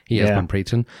not. he has Yeah. been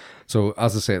preaching. So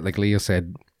as I said, like Leah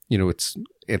said, you know,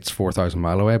 it's 4,000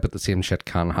 mile away, but the same shit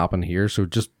can happen here. So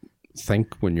just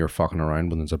think when you're fucking around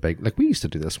when there's a big, like we used to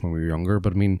do this when we were younger,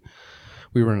 but I mean,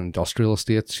 we were in industrial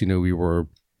estates, you know, we were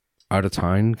out of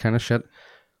town kind of shit.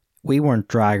 We weren't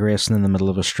drag racing in the middle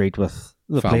of a street with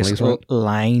the Families, place right?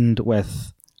 lined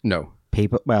with No,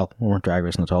 people. Well, we weren't drag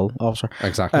racing at all, officer.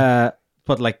 exactly.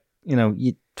 But like, you know,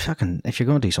 you fucking, if you're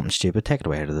going to do something stupid, take it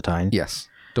away out of the town. Yes,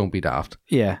 don't be daft.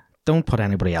 Yeah. Don't put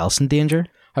anybody else in danger.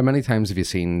 How many times have you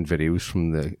seen videos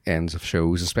from the ends of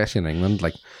shows, especially in England,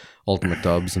 like Ultimate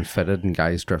Dubs and Fitted and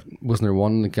guys drift? Wasn't there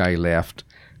one guy left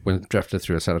when drifted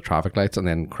through a set of traffic lights and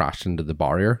then crashed into the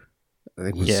barrier? I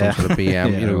think it was some sort of BM, Yeah,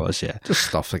 you know, it was, yeah. just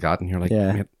stuff like that, and you're like,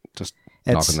 Yeah. mate, just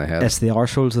knocking the head. It's the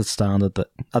arseholes that stand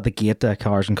at the gate to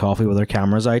Cars and Coffee with their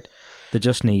cameras out. They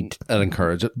just need I'd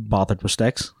encourage it, bothered with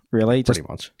sticks, really. Just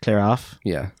pretty much. clear off.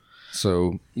 Yeah.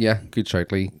 So, yeah, good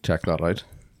shout, Lee. Check that out.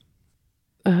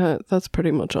 That's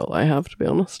pretty much all I have, to be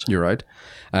honest. You're right.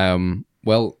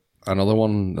 Well, another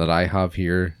one that I have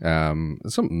here,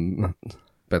 something a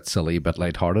bit silly, a bit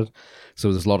lighthearted.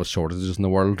 So there's a lot of shortages in the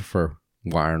world for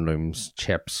wiring looms,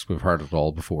 chips. We've heard it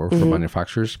all before for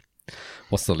manufacturers.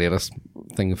 What's the latest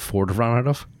thing Ford have ran out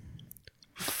of?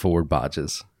 Ford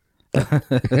badges.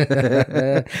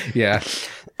 Yeah.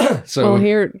 So Well,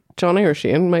 here, Johnny or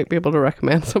Shane might be able to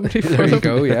recommend somebody for there you them.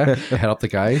 go. Yeah, head up the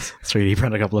guys. 3D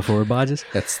print a couple of Ford badges.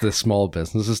 It's the small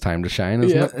business's time to shine,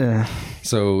 isn't Yeah. it?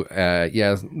 So,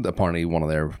 yeah, apparently one of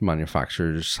their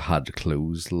manufacturers had to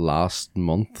close last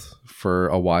month for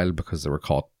a while because they were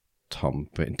caught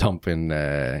dumping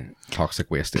toxic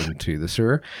waste into the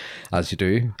sewer, as you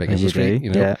do, big As you industry, do.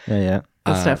 you know. Yeah.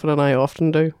 As Stefan and I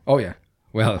often do. Oh yeah,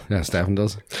 well, yeah, Stefan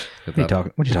does. Get, What are you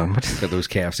talking about? get those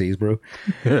KFCs, bro.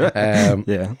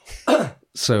 Yeah.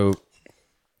 So,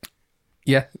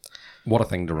 yeah, what a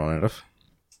thing to run out of.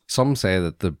 Some say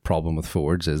that the problem with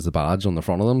Fords is the badge on the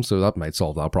front of them, so that might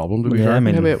solve that problem, to be Yeah, fair. I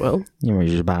mean, Maybe it will. you know, you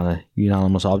just ban a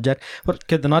unanimous object. But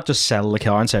could they not just sell the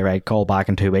car and say, right, call back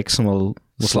in 2 weeks and we'll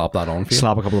Slap that on for you.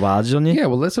 slap a couple of badges on you? Yeah,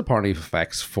 well, this apparently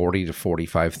affects 40 to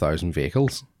 45,000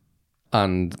 vehicles.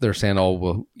 And they're saying, oh,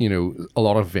 well, you know, a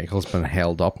lot of vehicles been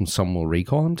held up and some will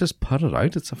recall them. Just put it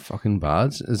out. It's a fucking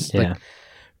badge. It's Yeah. like,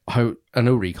 how, I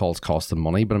know recalls cost them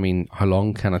money, but I mean, how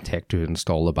long can it take to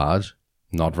install the badge?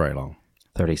 Not very long.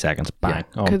 30 seconds, bang.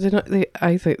 Oh, Could they not?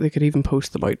 I think they could even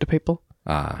post them out to people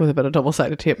with a bit of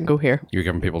double-sided tape and go, here, You're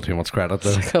giving people too much credit,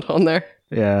 though. stick that on there.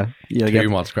 yeah. You Too get,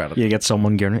 much credit. you get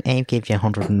someone going, I give you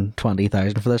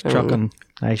 120,000 for this truck and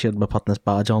I should be putting this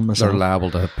badge on They're myself.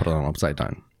 liable to put it on upside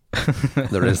down.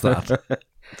 There is that.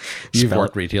 You've Spell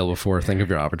worked retail before. Think of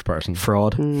your average person.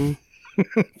 Fraud.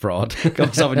 Fraud. Got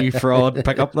myself a new fraud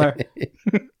pick up there.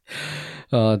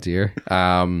 Oh dear.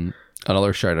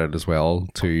 Another shout out as well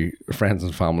to friends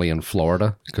and family in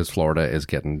Florida, because Florida is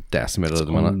getting decimated at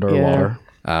the minute. Underwater.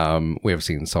 We have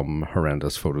seen some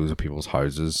horrendous photos of people's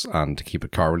houses, and to keep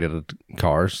it car related,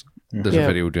 cars. There's a Yeah.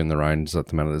 video doing the rounds at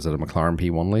the minute. Is it a McLaren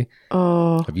P1?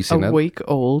 Oh, Have you seen a it? week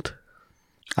old.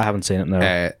 I haven't seen it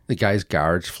now. The guy's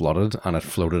garage flooded, and it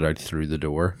floated out through the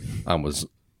door and was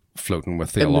floating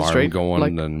with the In the alarm street, going,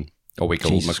 like- and a week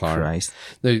old Jesus McLaren. Christ.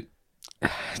 Now,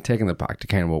 taking it back to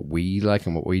kind of what we like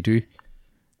and what we do,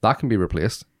 that can be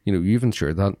replaced. You know, you've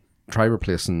insured that. Try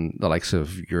replacing the likes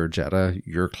of your Jetta,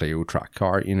 your Clio track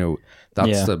car. You know, that's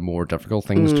Yeah. the more difficult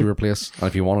things to replace. And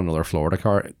if you want another Florida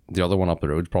car, the other one up the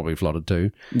road's probably flooded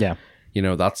too. Yeah. You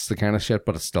know, that's the kind of shit,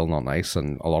 but it's still not nice.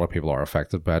 And a lot of people are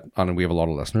affected by it. And we have a lot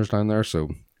of listeners down there, so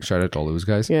shout out to all those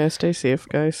guys. Yeah, stay safe,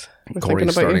 guys. We're Corey thinking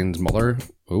about you. Sterling's mother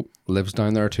lives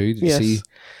down there too. Did Yes. you see?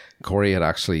 Corey had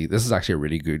actually, this is actually a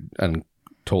really good and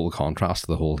total contrast to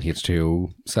the whole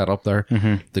H2O setup there.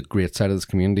 The great side of this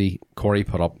community. Corey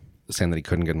put up saying that he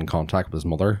couldn't get in contact with his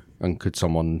mother and could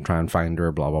someone try and find her,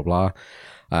 blah, blah, blah.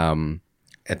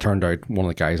 It turned out one of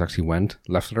the guys actually went,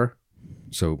 lifted her.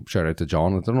 So shout out to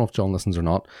John. I don't know if John listens or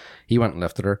not. He went and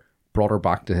lifted her, brought her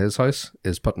back to his house,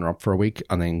 is putting her up for a week,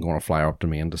 and then going to fly her up to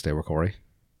Maine to stay with Corey.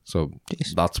 So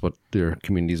that's what their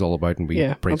community is all about, and we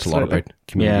Yeah, preach a lot absolutely. about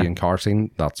community Yeah. and car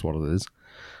scene. That's what it is.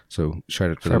 So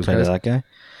shout out to Fair those play to guys. that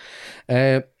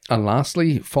guy. And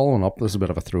lastly, following up, this is a bit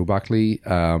of a throwback, Lee.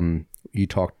 You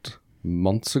talked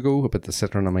months ago about the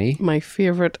Citroen AMI My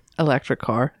favourite electric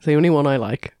car. It's the only one I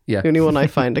like. Yeah. The only one I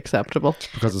find acceptable.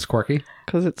 because it's quirky.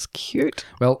 Because it's cute.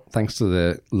 Well, thanks to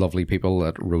the lovely people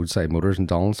at Roadside Motors in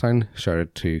Donaldstown. Shout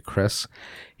out to Chris.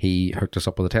 He hooked us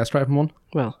up with a test drive in one.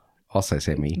 Well, Us, I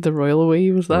say me. the Royal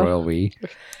Wii was that. Royal Wii.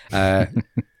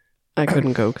 I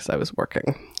couldn't go because I was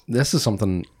working. This is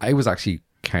something I was actually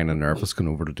kind of nervous going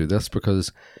over to do this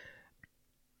because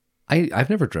I've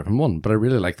never driven one, but I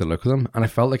really like the look of them, and I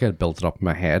felt like I'd built it up in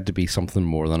my head to be something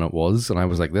more than it was, and I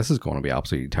was like, this is going to be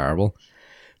absolutely terrible.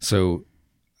 So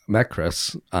met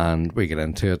Chris and we get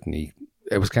into it, and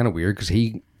it was kind of weird because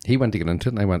he went to get into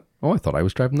it and I went, oh, I thought I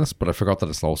was driving this, but I forgot that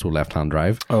it's also left-hand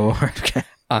drive. Oh, okay.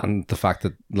 And the fact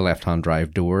that the left-hand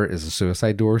drive door is a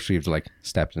suicide door, so you have to like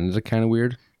step into it kind of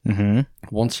weird. Mm-hmm.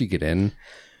 Once you get in,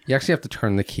 you actually have to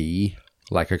turn the key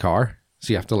like a car.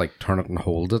 So you have to like turn it and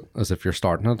hold it as if you're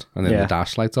starting it, and then the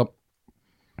dash lights up,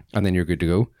 and then you're good to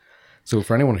go. So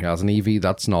for anyone who has an EV,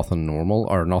 that's nothing normal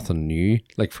or nothing new.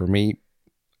 Like for me,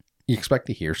 you expect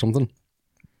to hear something.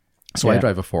 So I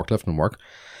drive a forklift in work.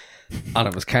 And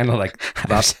it was kind of like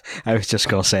that. I was just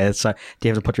going to say, do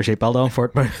you have to put your seatbelt on for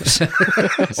it moves?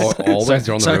 Always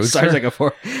you're on the road. Sounds like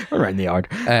around the yard.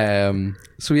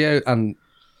 So yeah, and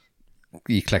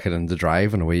you click it into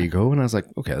drive and away you go. And I was like,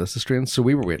 okay, this is strange. So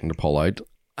we were waiting to pull out.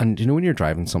 And you know when you're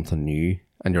driving something new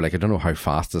and you're like, I don't know how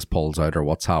fast this pulls out or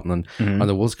what's happening. And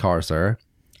there was cars there.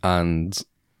 And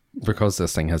because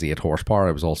this thing has 8 horsepower,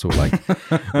 I was also like,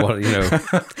 what, you know,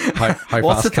 how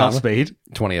What's fast the top speed?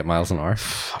 28 miles an hour.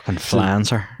 Fucking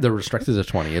flancer. They're restricted to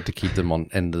 28 to keep them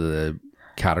into the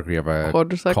category of a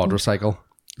quadricycle,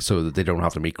 so that they don't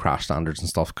have to meet crash standards and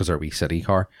stuff because they're a wee city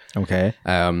car. Okay.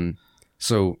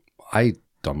 So I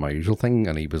done my usual thing,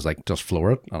 and he was like, just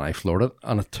floor it, and I floored it,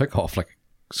 and it took off like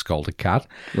a scalded cat.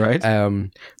 Right.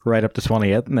 Right up to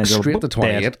 28, and then straight to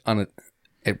 28, dead. And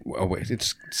it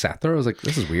just sat there. I was like,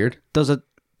 this is weird. Does it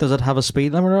have a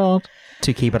speed limit on it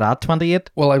to keep it at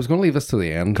 28? Well, I was going to leave this to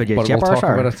the end, but we'll talk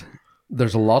about it.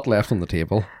 There's a lot left on the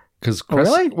table because Chris.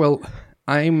 Oh, really? Well,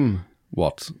 I'm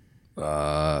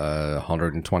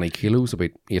 120 kilos,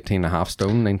 about 18 and a half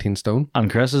stone, 19 stone.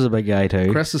 And Chris is a big guy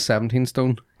too. Chris is 17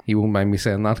 stone. He won't mind me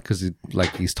saying that because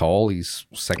he's tall. He's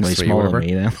 6'3", well, whatever.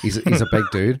 Me, then. He's a big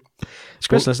dude. Does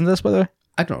Chris listen to this, by the way?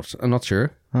 I'm not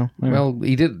sure. Oh, yeah. Well,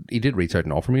 he did reach out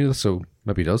and offer me this, so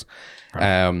maybe he does.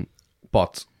 Right.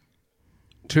 But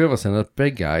 2 of us in it,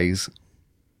 big guys,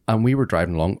 and we were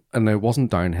driving along, and it wasn't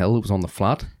downhill; it was on the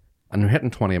flat, and we're hitting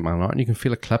 28 mile an hour, and you can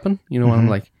feel it clipping, you know. And I'm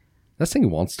like, this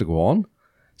thing wants to go on.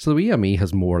 So the wee ME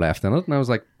has more left in it, and I was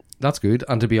like, that's good.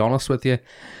 And to be honest with you,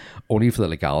 only for the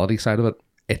legality side of it,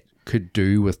 it could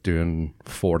do with doing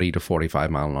 40 to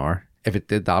 45 mile an hour. If it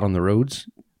did that on the roads,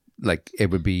 like it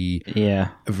would be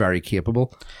very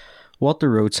capable. What do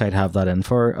Roadside have that in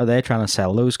for? Are they trying to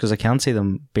sell those? Because I can't see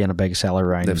them being a big seller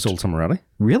around. They've sold some already.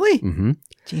 Really? Mm-hmm.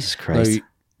 Jesus Christ. Now,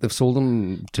 they've sold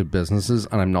them to businesses,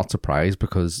 and I'm not surprised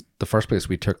because the first place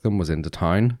we took them was into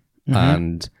town,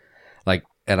 and like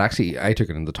it actually, I took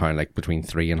it into town like between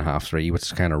 3 and half 3, which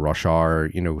is kind of rush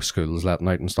hour, you know, schools letting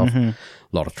out and stuff. A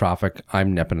lot of traffic.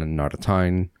 I'm nipping in and out of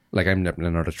town. Like I'm nipping in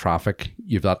and out of traffic.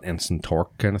 You've that instant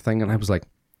torque kind of thing, and I was like,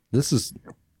 this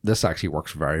actually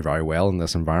works very, very well in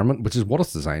this environment, which is what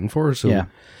it's designed for. So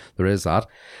there is that.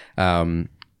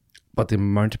 But the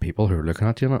amount of people who are looking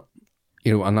at you in it,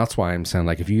 you know, and that's why I'm saying,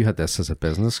 like, if you had this as a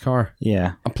business car,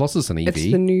 and plus it's an EV. It's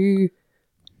the new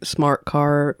smart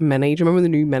car Mini. Do you remember the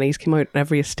new Minis came out? And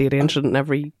every estate agent and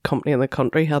every company in the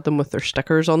country had them with their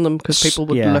stickers on them because people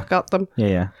would look at them.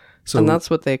 So, and that's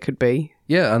what they could be.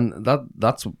 Yeah, and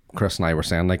that's what Chris and I were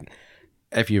saying, like,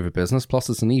 if you have a business, plus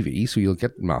it's an EV, so you'll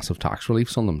get massive tax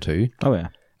reliefs on them too. Oh yeah.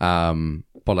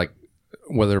 But like,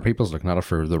 whether people's looking at it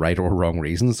for the right or wrong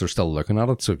reasons, they're still looking at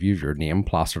it. So if you have your name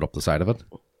plastered up the side of it,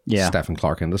 Stephen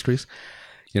Clark Industries,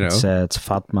 you know, it's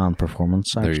Fat Man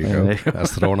Performance. Actually. There you go.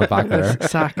 That's throwing it back there.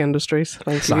 Sack Industries.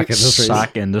 Thank you.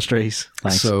 Sack Industries.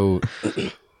 Thanks. So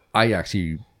I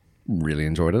actually really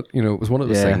enjoyed it. You know, it was one of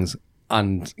those things,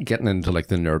 and getting into like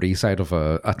the nerdy side of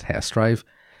a test drive.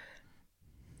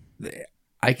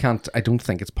 I don't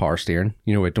think it's power steering.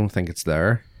 You know, I don't think it's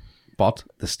there. But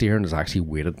the steering is actually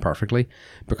weighted perfectly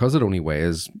because it only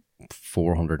weighs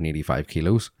 485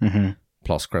 kilos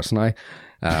plus Chris and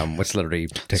I, which literally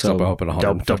takes up about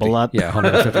 150. Double that. Yeah,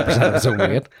 150% of its own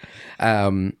weight.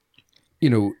 You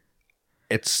know,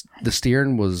 it's the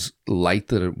steering was light,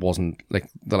 that it wasn't like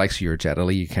the likes of your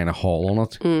Jetta, you kind of haul on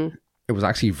it. It was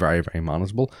actually very, very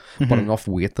manageable, but enough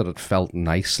weight that it felt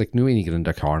nice. Like, when you get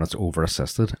into a car and it's over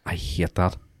assisted, I hate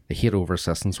that. I hate over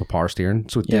assistance with power steering.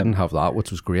 So it didn't have that,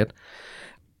 which was great.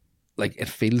 Like, it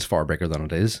feels far bigger than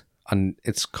it is. And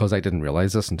it's because I didn't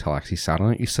realize this until I actually sat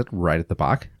on it. You sit right at the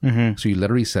back. So you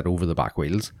literally sit over the back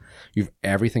wheels. You've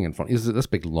everything in front. Is this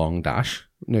big long dash?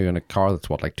 Now, in a car that's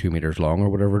 2 meters long or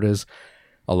whatever it is,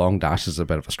 a long dash is a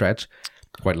bit of a stretch.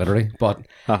 Quite literally, but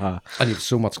and you have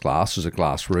so much glass. There's a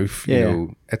glass roof. You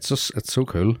know, it's so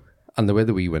cool. And the way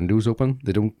the wee windows open,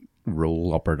 they don't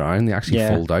roll up or down. They actually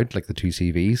fold out like the 2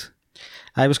 CVs.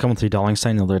 I was coming through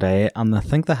Dollingstown the other day, and I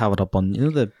think they have it up on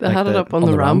they had it up on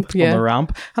the ramp, on the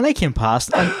ramp, and I came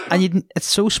past, and it's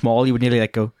so small you would nearly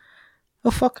like go,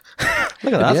 oh fuck.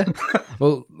 Look at that. Yeah.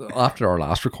 Well, after our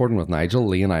last recording with Nigel,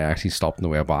 Lee and I actually stopped on the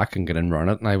way back and got in around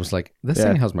it, and I was like, this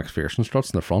thing has McPherson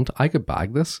struts in the front. I could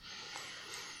bag this.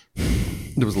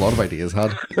 There was a lot of ideas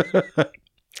had.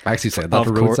 I actually said that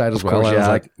to roadside as well. I was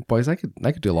like, boys, I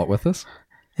could do a lot with this.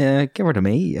 Yeah, give her to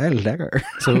me. I'll take her.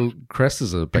 So Chris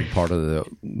is a big part of the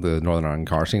Northern Ireland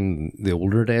car scene. The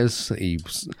older days,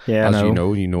 as you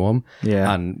know him,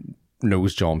 and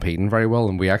knows John Peden very well.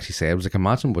 And we actually said, I was like,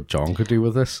 imagine what John could do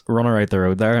with this. Run her out the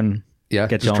road there and get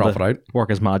just John drop to it out. Work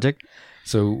his magic.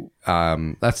 So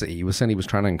that's what he was saying. He was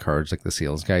trying to encourage like the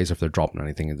sales guys, if they're dropping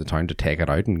anything in the town, to take it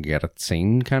out and get it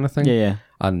seen, kind of thing. Yeah.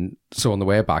 And so on the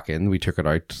way back in, we took it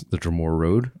out the Dromore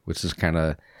Road, which is kind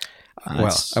of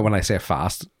when I say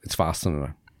fast, it's fast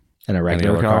in a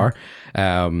regular car.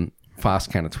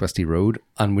 Fast, kind of twisty road.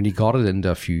 And when you got it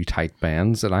into a few tight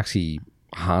bends, it actually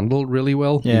handled really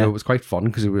well. Yeah. It was quite fun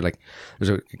because we were like, there's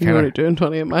a kind you're only doing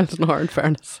 28 miles an hour in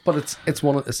fairness. But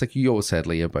it's like you always said,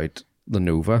 Lee, about the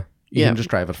Nova. You can just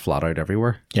drive it flat out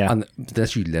everywhere. Yeah. And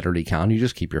this you literally can. You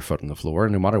just keep your foot on the floor,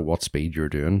 and no matter what speed you're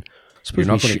doing, you're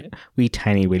not going to... We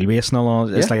tiny wheelbase and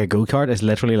all. It's like a go-kart. It's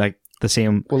literally like the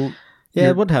same... Well,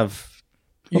 it would have...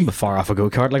 Wouldn't be far off a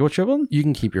go-kart like what you're doing. You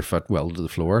can keep your foot well to the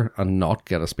floor and not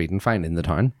get a speeding fine in the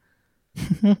town.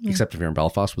 Except if you're in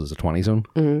Belfast, where there's a 20 zone.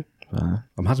 Mm-hmm.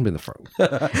 Imagine being the first.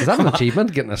 Is that an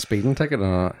achievement, getting a speeding ticket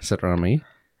and a sitter on me?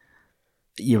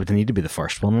 You would need to be the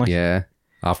first one. Like. Yeah.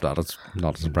 After that, it's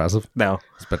not as impressive. No.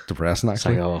 It's a bit depressing,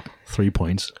 actually. It's like, 3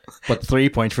 points. But 3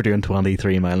 points for doing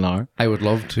 23 mile an hour. I would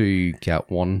love to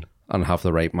get one and have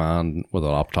the right man with a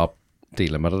laptop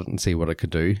delimit it and see what it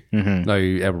could do. Mm-hmm. Now,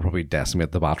 it would probably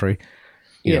decimate the battery.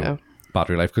 You know,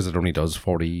 battery life, because it only does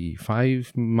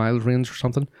 45 mile range or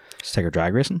something. Just take her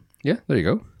drag racing. Yeah, there you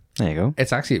go. There you go.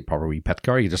 It's actually a proper wee pit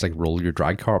car. You just like roll your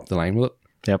drag car up the line with it.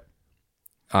 Yep.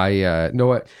 I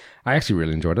actually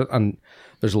really enjoyed it, and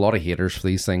there's a lot of haters for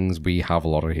these things. We have a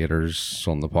lot of haters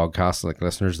on the podcast, like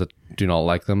listeners that do not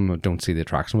like them, don't see the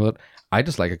attraction with it. I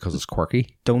just like it because it's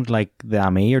quirky. Don't like the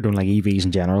AME or don't like EVs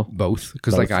in general? Both,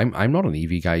 because like I'm not an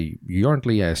EV guy. You aren't,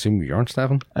 Lee. I assume you aren't,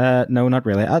 Stephen. No, not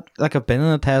really. I've been in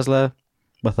a Tesla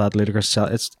with that ludicrous cell.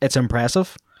 It's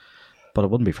impressive, but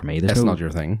it wouldn't be for me. It's not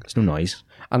your thing. There's no noise.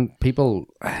 And people,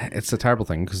 it's a terrible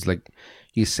thing because like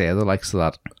you say the likes of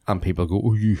that, and people go,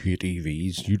 "Oh, you hate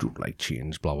EVs. You don't like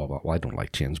change." Blah blah blah. Well, I don't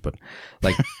like change, but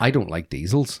like I don't like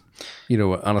diesels. You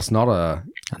know, and it's not a.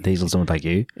 And diesels don't like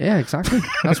you. Yeah, exactly.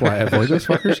 That's why I avoid those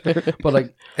fuckers. But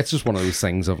like, it's just one of those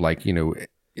things of like, you know,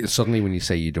 suddenly when you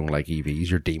say you don't like EVs,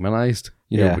 you're demonized.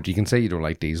 You know, but you can say you don't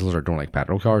like diesels or don't like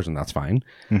petrol cars, and that's fine.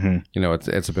 Mm-hmm. You know,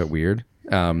 it's a bit weird.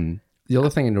 The other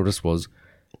thing I noticed was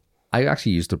I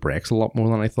actually used the brakes a lot more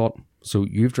than I thought. So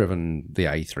you've driven the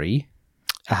i3.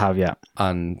 I have, yeah.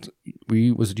 And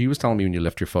you was telling me when you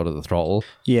lift your foot at the throttle?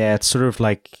 Yeah, it's sort of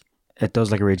like it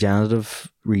does like a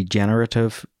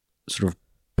regenerative sort of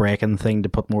braking thing to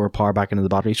put more power back into the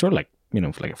battery. Sort of like, you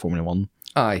know, for like a Formula 1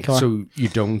 Aye, car. So you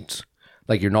don't,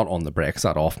 like you're not on the brakes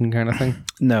that often kind of thing?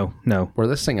 No. Where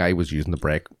this thing I was using the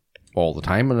brake all the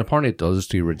time, and apparently it does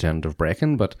do regenerative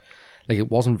braking, but like it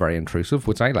wasn't very intrusive,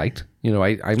 which I liked. You know,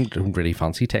 I don't really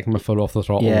fancy taking my foot off the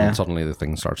throttle and suddenly the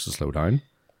thing starts to slow down.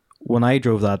 When I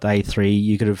drove that i3,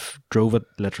 you could have drove it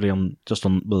literally on with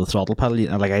the throttle pedal.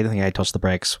 Like I think I touched the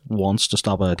brakes once to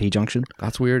stop at a T-junction.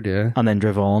 That's weird, yeah. And then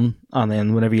drove on, and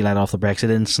then whenever you let off the brakes, it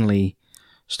instantly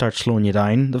starts slowing you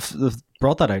down. They've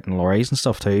brought that out in lorries and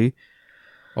stuff too.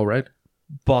 All right.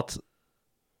 But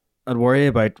I'd worry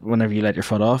about whenever you let your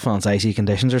foot off and it's icy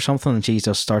conditions or something, and she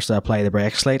just starts to apply the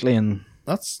brakes slightly and...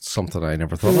 That's something I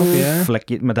never thought of, yeah.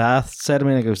 My dad said to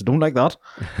me, he goes, "Don't like that."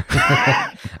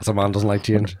 As a man doesn't like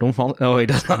change. Don't fall. No, he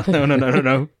does not.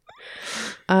 No.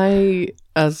 I,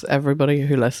 as everybody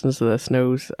who listens to this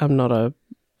knows, I'm not a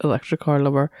electric car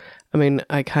lover. I mean,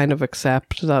 I kind of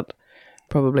accept that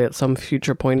probably at some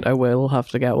future point I will have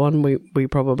to get one. We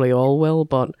probably all will,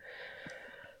 but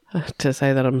to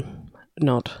say that I'm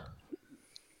not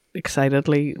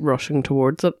excitedly rushing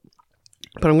towards it.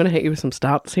 But I'm going to hit you with some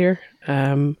stats here.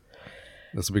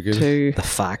 This will be good. The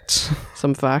facts.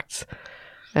 Some facts.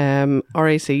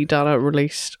 RAC data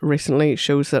released recently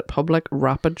shows that public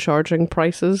rapid charging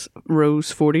prices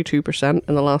rose 42%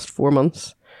 in the last 4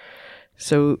 months.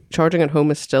 So charging at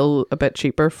home is still a bit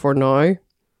cheaper for now.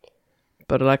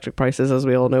 But electric prices, as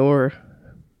we all know, are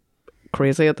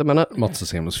crazy at the minute. Much the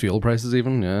same as fuel prices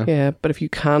even, yeah. Yeah, but if you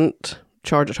can't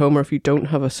charge at home, or if you don't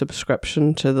have a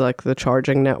subscription to the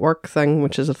charging network thing,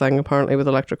 which is a thing apparently with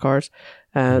electric cars,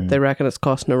 they reckon it's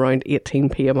costing around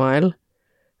 18p a mile,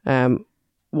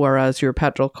 whereas your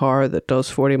petrol car that does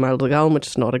 40 miles a gallon, which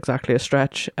is not exactly a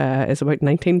stretch, is about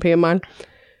 19p a mile.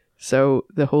 So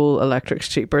the whole electric's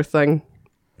cheaper thing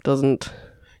doesn't.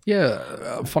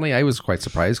 Yeah, funny, I was quite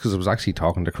surprised because I was actually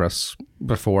talking to Chris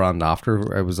before and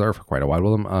after. I was there for quite a while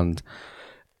with him, and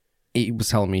he was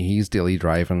telling me he's daily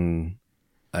driving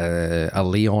a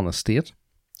Leon Estate,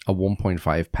 a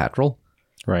 1.5 petrol,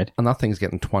 Right. and that thing's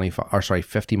getting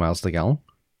 50 miles to the gallon.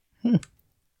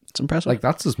 It's impressive. Like,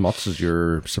 that's as much as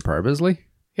your Superb is, Lee.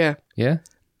 Yeah. Yeah.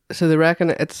 So they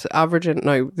reckon it's averaging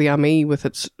now. The AMI with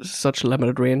its such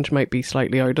limited range might be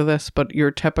slightly out of this, but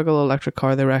your typical electric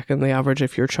car, they reckon the average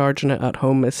if you're charging it at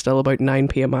home is still about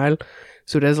 9p a mile.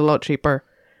 So it is a lot cheaper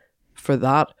for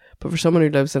that. But for someone who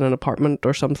lives in an apartment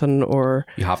or something, or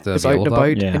You have to is be out able and to.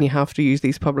 about, Yeah. and you have to use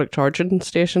these public charging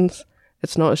stations,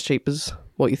 it's not as cheap as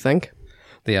what you think.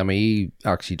 The ME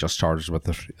actually just charges with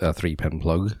a 3-pin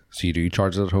plug, so you do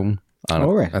charge it at home. And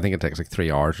Oh, right. I think it takes like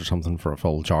 3 hours or something for a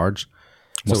full charge.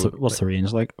 What's the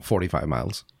range like? 45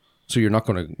 miles. So you're not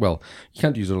going to, well, you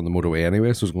can't use it on the motorway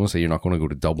anyway, so I was going to say you're not going to go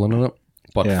to Dublin in it.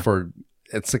 But Yeah.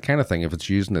 it's the kind of thing, if it's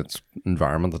using its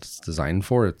environment that it's designed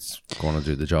for, it's going to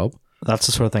do the job. That's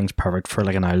the sort of thing's perfect for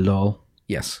like an outlaw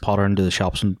Yes. potter into the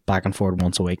shops and back and forth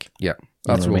once a week. Yeah.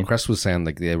 That's what I what mean? Chris was saying,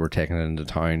 like they were taking it into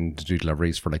town to do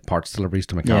deliveries for like parts deliveries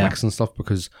to mechanics and stuff,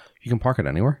 because you can park it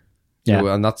anywhere. So,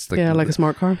 Yeah. and that's the, Yeah, like a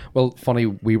smart car. well, funny,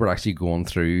 we were actually going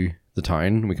through the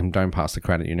town. We come down past the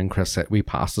credit union. Chris said, we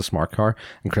passed the smart car,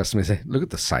 and Chris and me say, look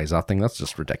at the size of that thing. That's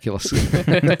just ridiculous.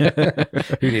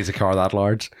 Who needs a car that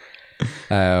large?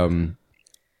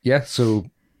 Yeah, so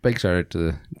big shout out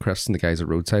to Chris and the guys at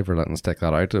Roadside for letting us take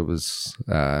that out. It was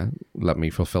let me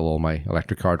fulfill all my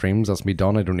electric car dreams. That's me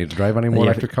done. I don't need to drive any more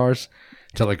Yeah. electric cars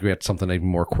till I create something even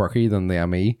more quirky than the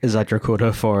ME. Is that your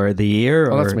quota for the year?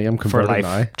 Oh, or that's me. I'm for converted life.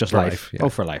 now. Just For life. life, yeah. Oh,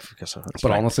 for life. Guess that's But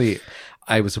fine. honestly,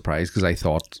 I was surprised because I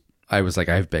thought, I was like,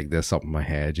 I've bigged this up in my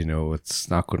head, you know, it's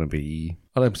not going to be,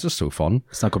 well, it was just so fun.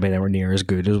 It's not going to be anywhere near as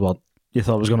good as what you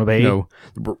thought it was going to be. No,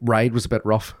 the ride was a bit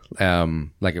rough.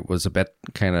 Like it was a bit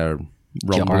kind of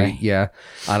rumbly, Jarring. yeah.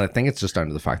 And I think it's just down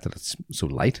to the fact that it's so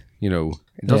light, you know,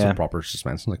 it does Yeah. have proper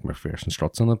suspension, like McPherson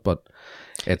struts in it, but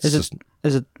it's Is it- just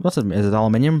Is it what's it? Is it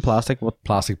aluminium, plastic? What?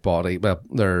 plastic body. Well,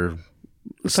 they're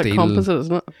It's steel. like composite,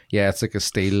 isn't it? Yeah, it's like a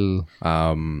steel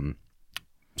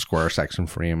square section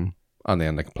frame and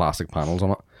then like plastic panels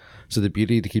on it. So the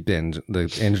beauty to keep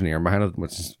the engineering behind it,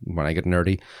 which is when I get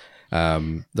nerdy,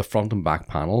 the front and back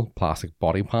panel, plastic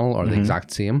body panel, are the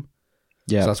exact same.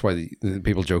 Yeah. So that's why the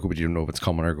people joke about you don't know if it's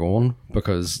coming or going,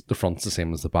 because the front's the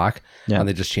same as the back. Yeah. And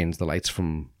they just change the lights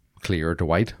from clear to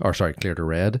white, or sorry, clear to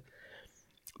red.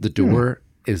 The door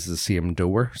is the same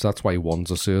door, so that's why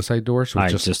one's a suicide door. So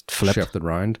it's Just just flipped. shifted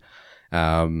around.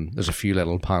 There's a few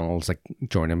little panels like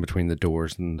joining between the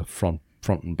doors and the front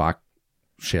and back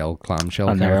clamshell. And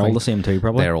kind they're of all thing. the same too,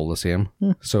 probably. They're all the same.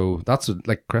 So that's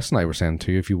like Chris and I were saying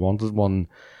too. If you wanted one,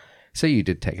 say you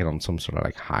did take it on some sort of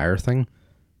like higher thing,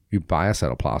 you buy a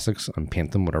set of plastics and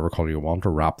paint them whatever color you want,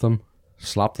 or wrap them,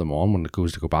 slap them on when it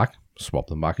goes to go back, swap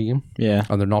them back again. Yeah.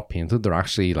 And they're not painted. They're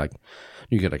actually like,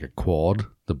 you get like a quad.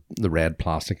 The red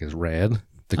plastic is red.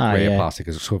 The grey yeah. plastic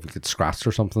is, so if it gets scratched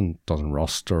or something, it doesn't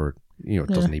rust, or you know, it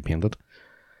doesn't need painted.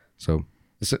 So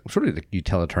it's sort of like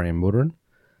utilitarian motoring.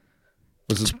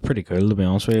 It's pretty cool, to be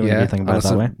honest with you, when you think and about it it's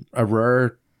that way. a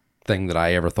rare thing that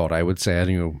I ever thought I would say. And,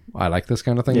 you know, I like this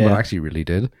kind of thing, but Yeah. I actually really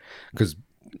did, because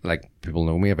like people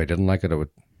know me. If I didn't like it, I would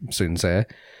soon say.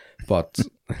 But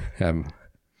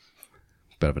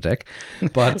bit of a dick.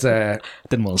 But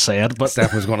Didn't want to say it, but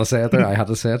Steph was going to say it there. I had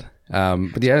to say it.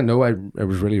 But yeah, no, it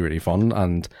was really, really fun.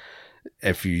 And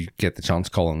if you get the chance,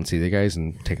 call and see the guys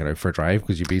and take it out for a drive,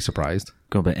 because you'd be surprised.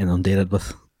 going to be inundated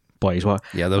with boys. What?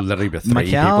 Yeah, there'll literally be 3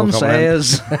 McCallum people coming in.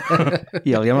 says,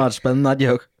 "Yeah, you're not spinning that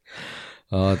joke."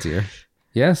 Oh dear.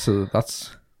 Yeah, so that's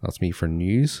me for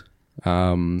news.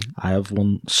 I have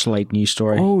one slight news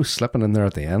story. Oh, slipping in there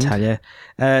at the end. Tell you,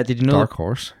 did you know Dark that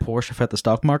horse. Porsche have hit the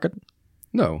stock market?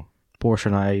 No. Porsche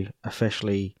now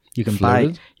officially you can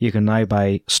Floated? now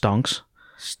buy stonks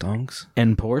Stonks.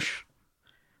 in Porsche.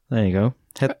 There you go.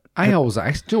 Hit, Do you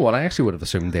know what? I actually would have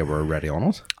assumed they were already on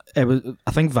it. it was,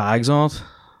 I think VAG's on it,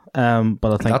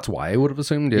 but I think That's why I would have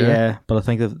assumed, yeah, but I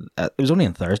think that it was only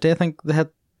on Thursday. I think they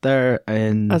hit there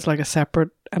in As like a separate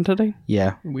entity.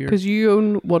 yeah. Weird. Because you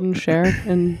own one share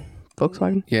in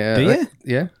Volkswagen. Yeah. Do you?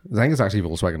 Yeah. I think it's actually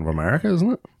Volkswagen of America,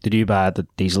 isn't it? Did you buy the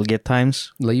Dieselgate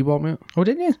times? Lee bought me it. Oh,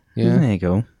 did you? Yeah. There you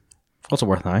go. What's it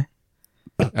worth now?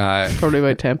 Probably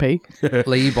about 10p.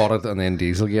 Lee bought it, and then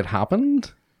Dieselgate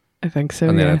happened, I think so,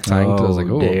 and then yeah. it tanked. I was Oh,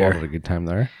 like, oh, dear. what a good time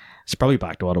there. It's probably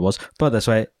back to what it was. But this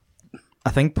way,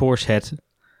 I think Porsche hit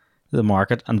the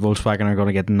market and Volkswagen are going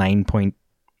to get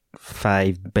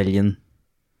 9.5 billion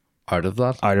out of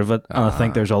that. out of it. And I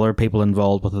think there's other people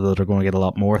involved with it that are going to get a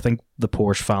lot more. I think the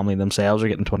Porsche family themselves are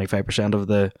getting 25% of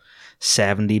the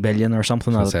 70 billion or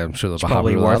something. I That say, I'm sure they'll it's be happy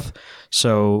probably with worth. that.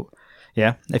 So,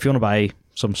 yeah, if you want to buy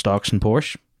some stocks in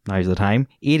Porsche, now's the time.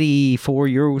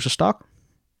 €84 a stock.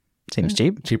 Seems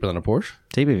cheap. Cheaper than a Porsche.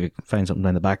 Cheap if you can find something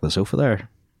down the back of the sofa there.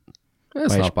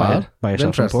 It's Buy- not buy- bad. buy I'm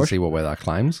yourself some interested to Porsche. see what way that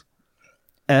climbs.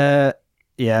 Yeah.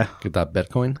 Get that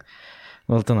Bitcoin.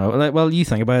 Well, I don't know. Well, you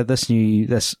think about it,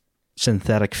 this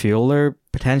synthetic fuel they're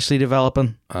potentially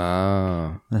developing.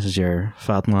 This is your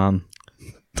fat man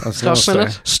I was gonna Stock say-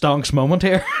 minute. stonks moment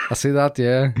here. I see that,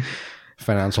 yeah.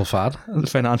 Financial fad.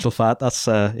 Financial fat. That's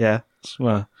yeah. It's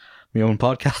my own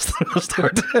podcast. I'll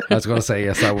start. I was going to say,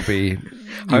 yes, that would be...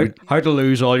 How to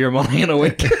lose all your money in a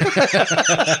week.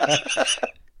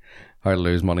 How to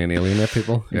lose money and alienate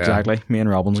people. Yeah. Exactly. Me and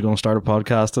Robin's going to start a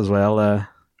podcast as well.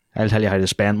 I'll tell you how to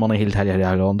spend money. He'll tell you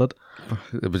how to hold it.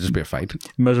 It would just be a fight.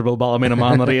 Miserable Ballymena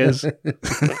man that he is.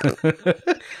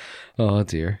 Oh,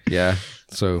 dear. Yeah.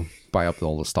 So, buy up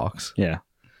all the stocks. Yeah.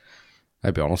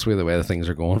 I'd be honest with you, the way the things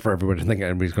are going for everybody, I think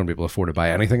everybody's going to be able to afford to buy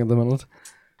anything at the minute.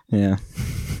 Yeah.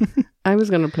 I was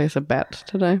going to place a bet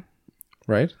today.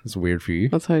 Right? It's weird for you.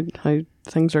 That's how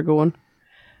things are going.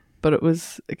 But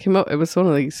it came up, it was one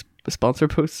of these sponsor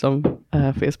posts on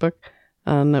Facebook,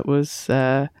 and it was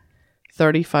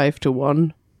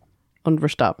 35-1 on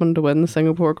Verstappen to win the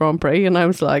Singapore Grand Prix, and I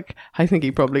was like, I think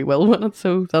he probably will win it,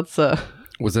 so that's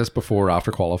Was this before or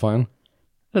after qualifying? I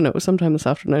don't know, it was sometime this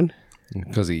afternoon.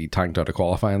 Because he tanked out of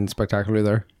qualifying spectacularly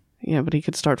there. Yeah, but he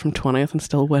could start from 20th and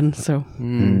still win, so.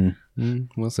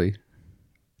 We'll see.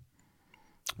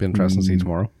 Be interesting to see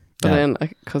tomorrow. But Yeah. then,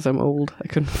 because I'm old, I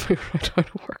couldn't figure out how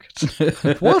to work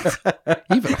it. What?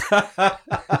 Even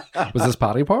was this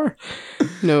Paddy Power?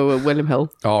 No, William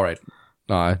Hill. All right.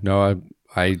 No.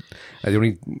 I the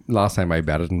only last time I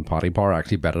betted in Paddy Power, I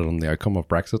actually betted on the outcome of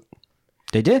Brexit.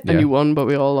 Did you? Yeah. And you won, but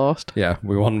we all lost. Yeah,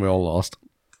 we won. We all lost.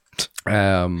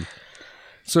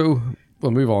 So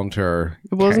we'll move on to our.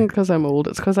 It wasn't because I'm old,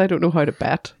 it's because I don't know how to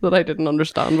bet that I didn't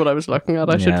understand what I was looking at.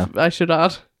 I should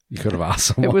add. You could have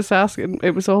asked someone.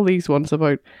 It was all these ones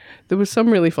about, there was some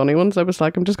really funny ones. I was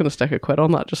like, I'm just going to stick a quid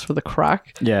on that just for the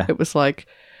crack. Yeah. It was like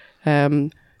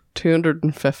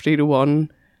 250-1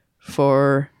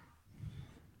 for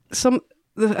some,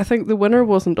 I think the winner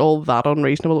wasn't all that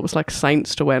unreasonable. It was like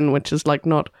Sainz to win, which is like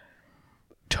not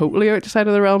totally outside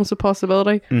of the realms of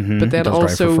possibility. But then Does drive for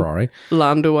also Ferrari.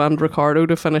 Lando and Ricardo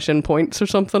to finish in points or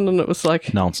something. And it was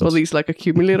like, Nonsense. all these like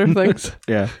accumulator things.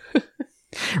 Yeah.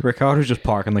 Ricardo's just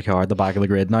parking the car at the back of the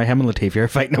grid. Now him and Latifi are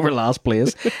fighting over last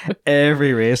place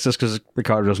every race just because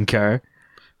Ricardo doesn't care.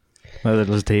 Whether it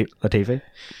was Latifi.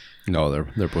 No,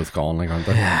 they're both gone, like, aren't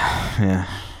they? Yeah.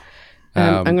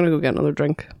 I'm going to go get another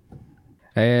drink.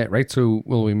 Right, so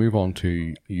will we move on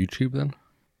to YouTube then?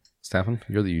 Stefan,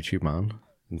 you're the YouTube man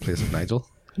in place of Nigel.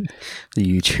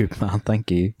 The YouTube man, thank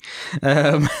you.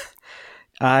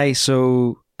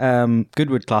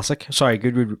 Goodwood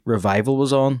Revival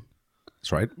was on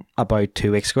That's right. about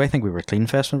 2 weeks ago. I think we were Clean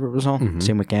Fest when it was on,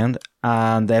 same weekend.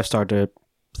 And they've started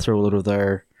to throw a lot of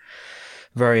their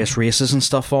various races and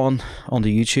stuff onto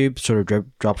YouTube, sort of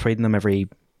drop feeding them every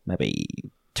maybe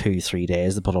 2-3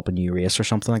 days. They put up a new race or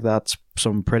something like that. It's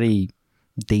some pretty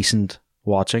decent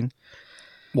watching.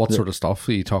 What sort of stuff?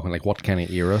 Are you talking like what kind of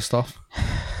era stuff?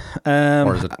 Or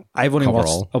Or is it I've only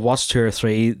coverall? watched 2 or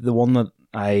 3. The one that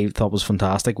I thought was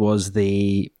fantastic was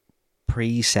the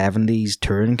pre-70s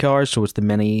touring cars. So it's the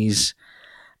Minis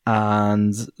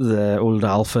and the old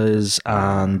Alphas,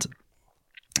 and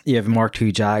you have Mark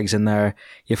II Jags in there.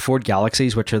 You have Ford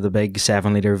Galaxies, which are the big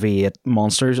 7-litre V8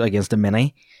 monsters against the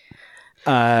Mini.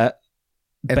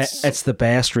 It's the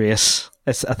best race.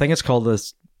 I think it's called the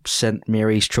St.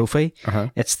 Mary's Trophy. Uh-huh.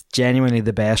 It's genuinely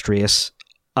the best race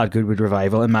at Goodwood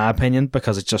Revival, in my opinion,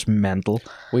 because it's just mental.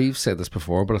 We've said this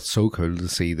before, but it's so cool to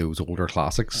see those older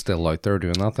classics still out there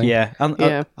doing that thing. Yeah, and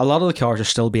Yeah. a lot of the cars are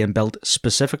still being built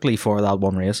specifically for that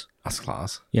one race. That's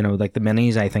class. You know, like the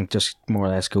Minis, I think, just more or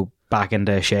less go back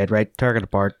into a shed, right? Tear it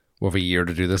apart, We have a year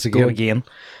to do this go again.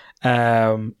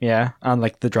 again. Yeah, and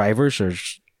like the drivers are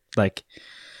like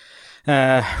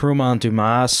Romain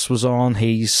Dumas was on.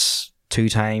 He's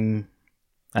 2-time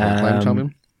Time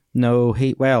champion. No,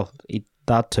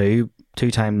 that too.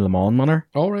 2-time Le Mans winner.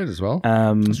 All right, as well.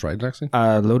 Um, That's right, actually.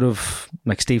 a load of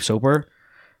like Steve Soper,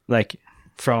 like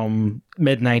from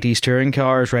mid-90s touring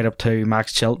cars right up to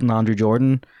Max Chilton, Andrew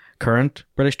Jordan, current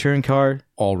British touring car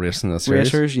All racing this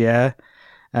series. racers, yeah.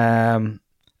 And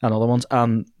other ones.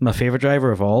 And my favourite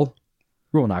driver of all,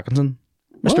 Rowan Atkinson.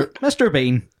 Mr.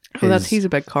 Bean. Oh, he's a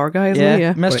big car guy, isn't Yeah, he?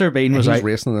 Yeah. Mr. Bean was He's out.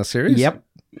 racing in this series. Yep.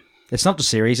 It's not the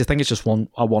series. I think it's just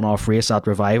a one-off race at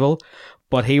Revival.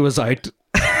 But he was out.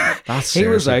 That's He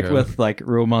was seriously out good. with like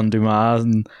Roman Dumas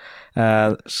and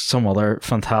some other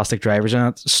fantastic drivers in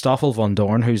it. Stoffel Van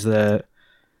Dorn, who's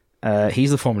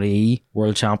he's the Formula E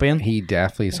world champion. He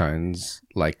definitely sounds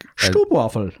like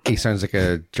Stroopwafel. he sounds like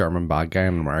a German bad guy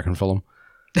in an American film.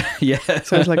 Yeah.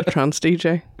 Sounds like a trance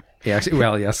DJ. He actually,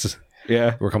 well, yes,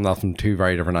 Yeah. we're coming at from two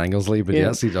very different angles, Lee, but Yeah.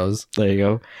 yes, he does. There you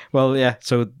go. Well, yeah.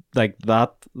 So like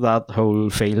that whole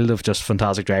field of just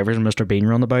fantastic drivers and Mr. Bean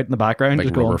run about in the background. Big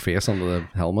just rubber going, face under the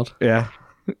helmet. yeah.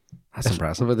 That's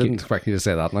impressive. I didn't expect you to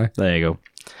say that now. There you go.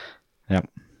 Yep.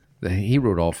 He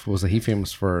wrote off, was he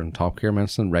famous for in Top Gear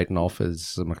mentioned writing off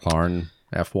his McLaren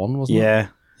F1, wasn't it? Yeah.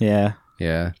 Yeah.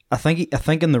 Yeah. I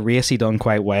think in the race he done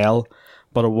quite well,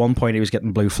 but at one point he was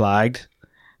getting blue flagged,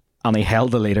 and he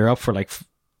held the leader up for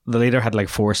the leader had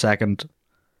 4 second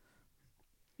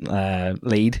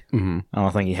lead, Mm-hmm. and I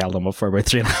think he held him up for about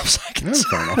 3.5 seconds.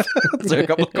 Fair enough. Through a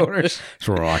couple of corners.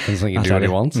 So Atkins, he can I'll do tell what he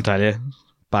you, wants. I'll tell you,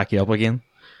 back you up again.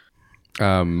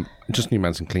 Just you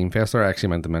mentioned Cleanfest there. I actually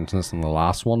meant to mention this in the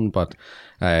last one, but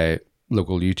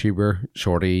local YouTuber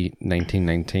Shorty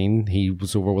 1919, he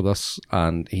was over with us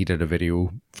and he did a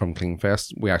video from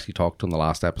Cleanfest. We actually talked on the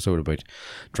last episode about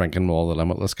drinking with all the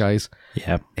Limitless guys.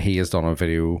 Yeah. He has done a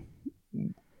video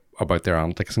about their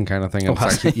antics and kind of thing. And Oh, it's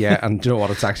has actually, he? yeah, and do you know what?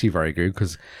 It's actually very good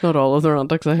because Not all of their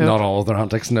antics, I hope. not all of their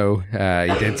antics, no.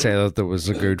 He did say that there was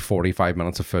a good 45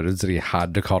 minutes of footage that he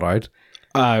had to cut out.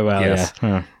 Oh, well, Yes.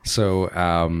 yeah. So,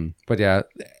 but yeah,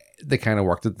 they kind of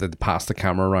worked it. They passed the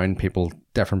camera around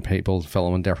different people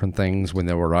filming different things when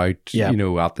they were out, Yeah.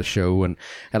 at the show. And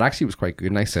it actually was quite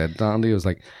good. And I said, to Andy, I was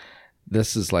like,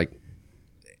 this is like,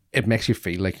 it makes you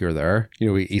feel like you're there.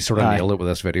 He sort of Aye. nailed it with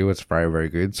this video. It's very, very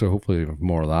good. So hopefully we have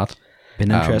more of that.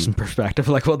 Been an interesting perspective,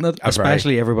 wasn't it?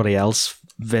 Especially everybody else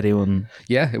videoing.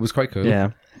 Yeah, it was quite cool.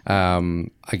 Yeah.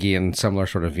 Again, similar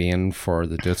sort of vein for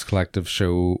the Dudes Collective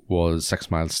show was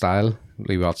 6 Mile Style.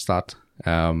 We watched that.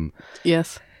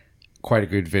 Yes. Quite a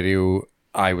good video.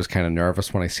 I was kind of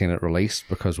nervous when I seen it released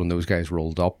because when those guys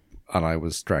rolled up and I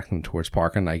was directing them towards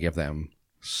parking, I gave them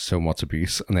so much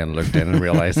abuse and then looked in and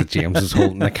realized that James was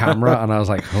holding the camera and I was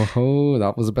like, ho,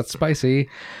 that was a bit spicy.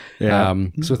 Yeah.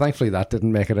 So thankfully that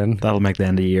didn't make it in. That'll make the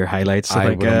end of year highlights. I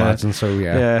think, would imagine so,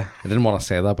 yeah. yeah. I didn't want to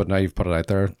say that, but now you've put it out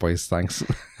there, boys, thanks.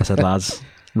 I said, lads,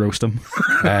 roast them.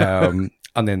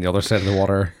 And then the other side of the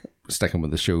water, sticking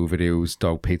with the show videos,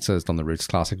 Dog Pizza has done the Roots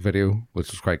Classic video,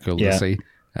 which was quite cool Yeah. to see.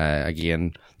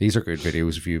 Again, these are good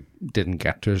videos. If you didn't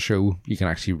get to a show, you can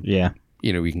actually, Yeah.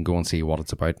 you can go and see what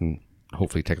it's about and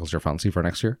hopefully tickles your fancy for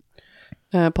next year.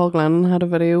 Paul Glennon had a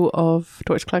video of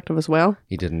Torch Collective as well.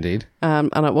 He did indeed. And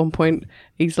at one point,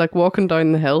 he's like walking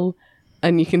down the hill,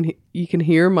 and you can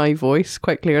hear my voice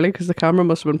quite clearly because the camera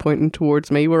must have been pointing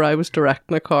towards me where I was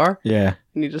directing a car, Yeah.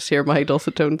 and you just hear my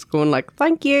dulcet tones going like,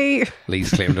 "Thank you."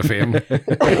 Lee's claim to fame.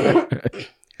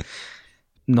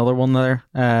 Another one there.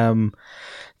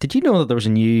 Did you know that there was a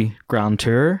new Grand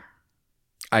Tour?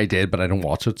 I did, but I don't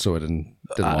watch it, so I didn't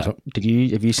watch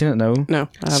it. Have you seen it? No. No,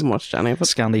 I haven't watched any of it.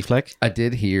 Scandi Flick. I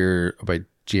did hear about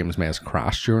James May's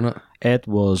crash during it. It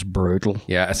was brutal.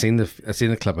 Yeah, I seen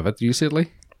the clip of it. Did you see it,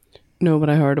 Lee? No, but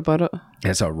I heard about it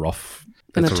It's a rough.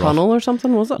 in a it's rough- tunnel or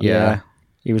something. Was it? Yeah.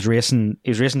 He was racing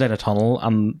down a tunnel,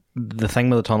 and the thing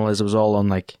with the tunnel is it was all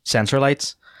on sensor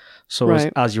lights. So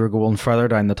Right. as you were going further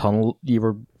down the tunnel, you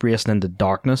were racing into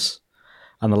darkness,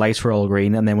 and the lights were all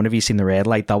green. And then whenever you seen the red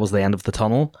light, that was the end of the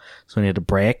tunnel. So he had to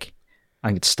brake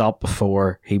and get stopped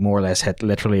before he more or less hit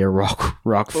literally a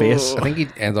rock face. I think he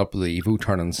ended up with the Evo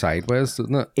turning sideways,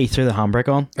 didn't it? He threw the handbrake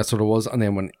on. That's what it was. And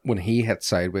then when he hit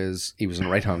sideways, he was in a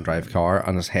right-hand drive car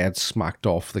and his head smacked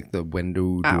off the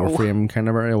window door Ow. frame kind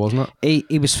of area, wasn't it?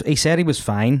 He said he was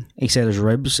fine. He said his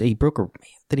ribs.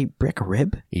 Did he break a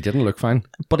rib? He didn't look fine.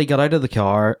 But he got out of the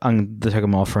car and they took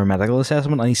him off for a medical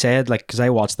assessment. And he said, because I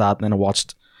watched that and then I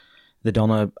watched, they done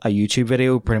a YouTube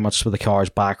video pretty much with the cars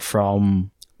back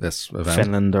from This event.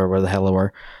 Finland or where the hell they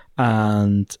were.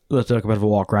 And they took a bit of a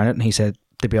walk around it. And he said,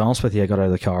 to be honest with you, I got out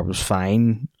of the car, it was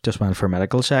fine. Just went for a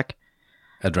medical check.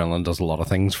 Adrenaline does a lot of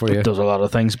things for you. It does a lot of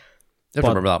things. You have to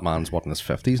remember that man's what, in his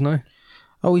 50s now?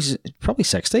 Oh, he's probably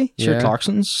 60. Sure, Yeah.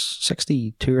 Clarkson's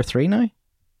 62 or 3 now.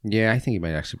 Yeah, I think he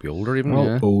might actually be older even. Well,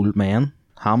 yeah. old man.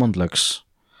 Hammond looks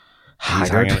He's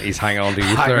haggard. hanging on to youth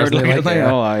there, Haggard isn't he? looking Like, thing.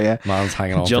 yeah. Oh, yeah. Man's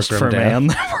hanging on Just for for grim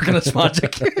death. men working its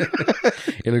magic.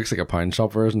 He looks like a pound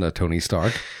shop version of Tony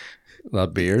Stark.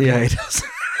 That beard. Yeah, he does.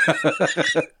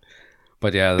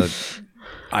 But yeah,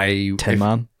 Tin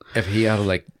Man. if he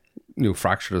had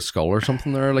fractured his skull or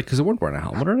something there, because he weren't wearing a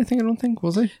helmet or anything, I don't think,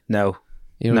 was he? No.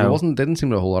 You know, No. didn't seem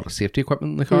to be a whole lot of safety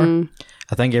equipment in the car.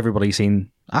 I think everybody's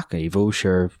seen Evo,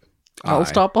 sure. I'll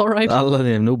stop all right.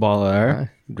 No ball there. Aye.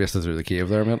 Raced through the cave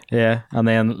there, mate. Yeah, and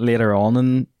then later on,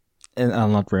 and I'll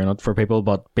not ruin it for people,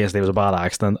 but basically it was a bad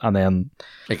accident, and then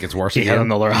It gets worse he had again.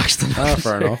 another accident. Ah,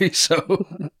 fair enough. So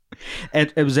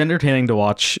it was entertaining to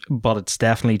watch, but it's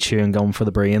definitely chewing gum for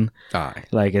the brain. Aye.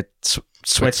 Like it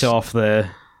switch off the.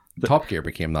 Top Gear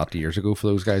became that years ago for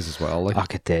those guys as well. Like, Oh,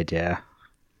 it did, yeah.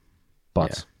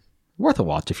 But worth a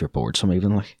watch if you're bored some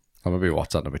evening. Like. I'll maybe watch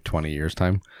that in about 20 years'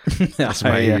 time. That's That's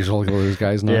my usual go with those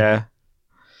guys now. Yeah.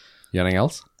 You anything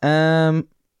else?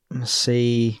 Let's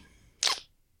see.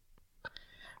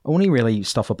 Only really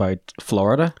stuff about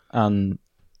Florida and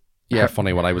Yeah,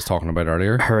 funny what I was talking about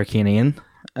earlier. Hurricane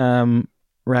Ian.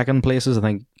 Wrecking places. I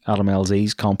think Adam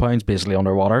LZ's compound's basically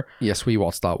underwater. Yes, we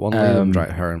watched that one. Him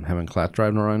and Clet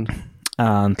driving around.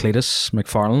 And Cletus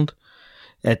McFarland.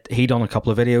 He done a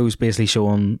couple of videos basically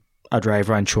showing a drive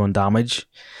around showing damage.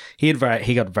 He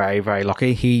got very, very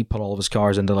lucky. He put all of his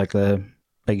cars into like the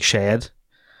big shed,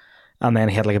 and then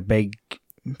he had like a big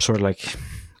sort of like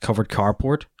covered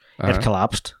carport. It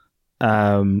collapsed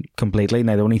completely.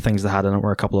 Now the only things they had in it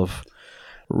were a couple of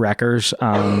wreckers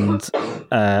and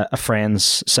a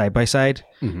friend's side by side.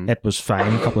 It was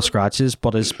fine, a couple of scratches,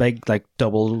 but his big like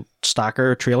double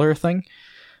stacker trailer thing,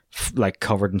 like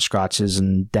covered in scratches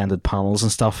and dented panels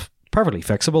and stuff, perfectly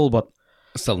fixable, but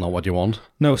Still not what you want.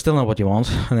 no, still not what you want.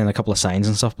 And then a couple of signs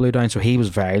and stuff blew down. So he was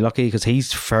very lucky because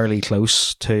he's fairly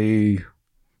close to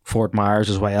Fort Myers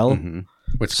as well.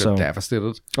 Which So- got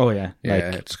devastated. Oh yeah, Yeah, like,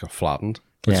 it just got flattened.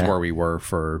 Which is Yeah. where we were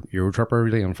for Eurotrip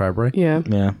early in February. Yeah.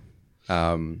 yeah.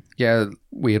 Yeah,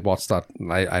 we had watched that.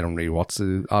 I don't really watch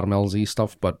the Adam LZ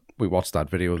stuff, but we watched that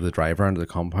video of the drive around the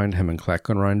compound, him and Clet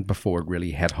going around before it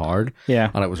really hit hard. Yeah.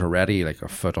 And it was already like a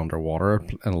foot underwater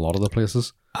in a lot of the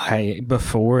places.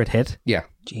 Before it hit. Yeah,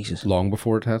 Jesus. long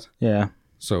before it hit. Yeah.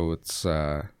 So it's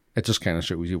it just kind of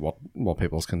shows you what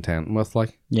people's content with,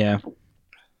 like. Yeah.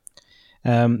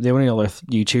 The only other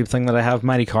YouTube thing that I have,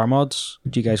 Mighty Car Mods.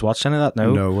 Do you guys watch any of that?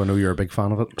 No, I know you're a big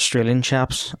fan of it. Australian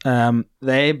chaps.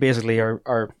 They basically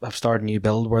have started a new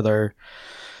build where they're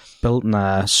building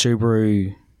a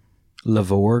Subaru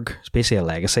Levorg. It's basically a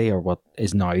Legacy, or what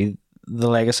is now the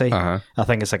Legacy. Uh-huh. I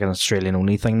think it's like an Australian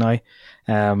only thing now.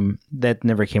 That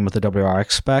never came with the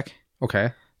WRX spec,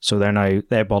 Okay. so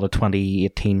they bought a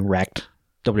 2018 wrecked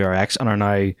WRX and are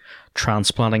now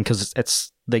transplanting because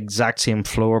it's the exact same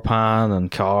floor pan and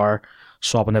car,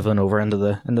 swapping everything over into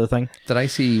the thing. Did I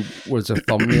see, was it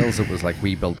thumbnails? It was like,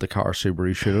 we built the car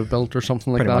Subaru should have built or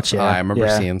something like Pretty that. much, yeah. I remember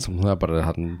Yeah. seeing something like that, but it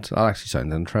hadn't. That actually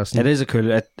sounded interesting. It is a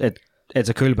cool. It's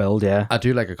a cool build, yeah. I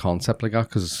do like a concept like that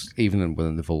because even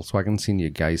within the Volkswagen scene, you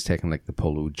guys taking like the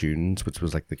Polo Dunes, which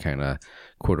was like the kind of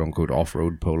quote unquote off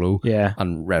road Polo, Yeah.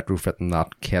 and retrofitting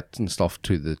that kit and stuff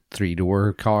to the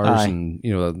 3-door cars, Aye. and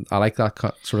you know, I like that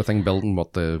sort of thing, building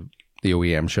what the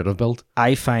OEM should have built.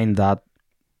 I find that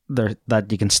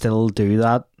that you can still do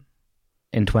that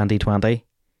in 2020.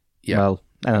 Yeah. Well,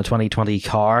 in a 2020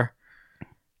 car,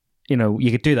 you know,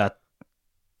 you could do that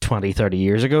 20, 30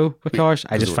 years ago with cars.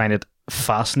 I just find it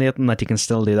fascinating that you can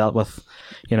still do that with,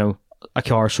 you know, a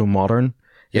car so modern.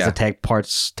 Is Yeah. to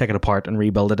take it apart and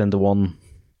rebuild it into one.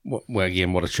 Well,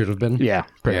 again, what it should have been. Yeah,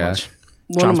 pretty Yeah. much.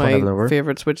 One of Transplant it my over.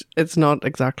 favorites, which it's not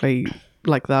exactly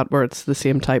like that, where it's the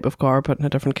same type of car, putting a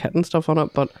different kit and stuff on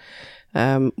it, but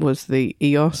was the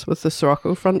EOS with the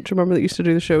Sirocco front. Do you remember that used to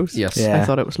do the shows? Yes. Yeah. I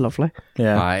thought it was lovely.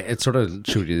 Yeah, It sort of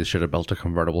showed you they should have built a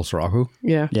convertible Sirocco.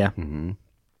 Yeah. yeah. And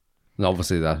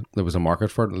obviously that there was a market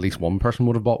for it. At least one person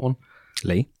would have bought one.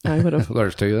 Lee. I would have.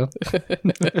 There's two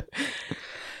then.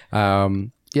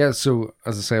 Yeah, so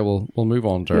as I say, we'll move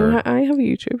on to No, I have a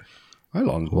YouTube. how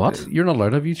long? What? You're not allowed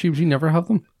to have YouTubes. You never have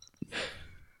them.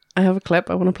 I have a clip.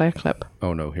 I want to play a clip.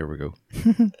 Oh no, here we go.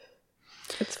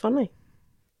 It's funny.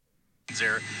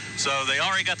 There. So they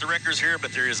already got the wreckers here,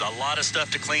 but there is a lot of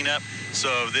stuff to clean up.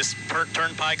 So this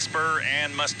Turnpike Spur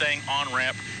and Mustang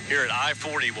on-ramp here at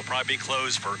I-40 will probably be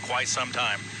closed for quite some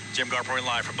time. Jim Garpoint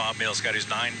live for Bob Mills, Scott News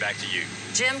 9, back to you.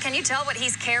 Jim, can you tell what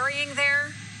he's carrying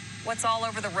there? What's all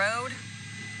over the road?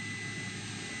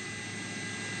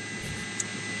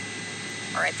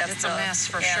 All right, that's It's a mess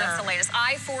for yeah, sure. That's the latest.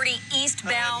 I-40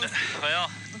 eastbound.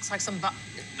 Well, Looks like some.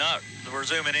 we're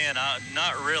zooming in.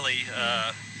 Not really.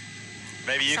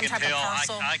 Maybe you Some can type of tell.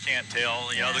 parcel. I can't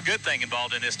tell. You know, Yeah. the good thing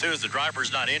involved in this too is the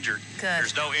driver's not injured. Good.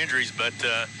 There's no injuries, but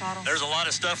Bottles. there's a lot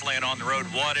of stuff laying on the road.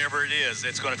 Whatever it is,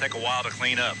 it's going to take a while to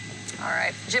clean up. All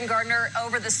right. Jim Gardner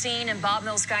over the scene, and Bob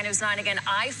Mills, Sky News 9 again.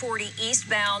 I-40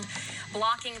 eastbound,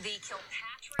 blocking the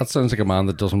Kilpatrick. That sounds like a man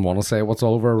that doesn't want to say what's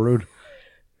all over a road.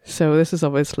 So this is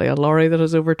obviously a lorry that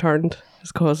is overturned,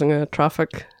 is causing a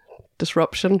traffic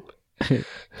disruption.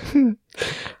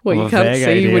 What you can't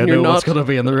see when you're not going to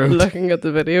be in the road. looking at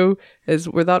the video is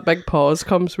where that big pause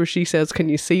comes where she says, "Can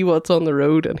you see what's on the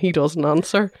road?" and he doesn't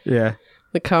answer. Yeah.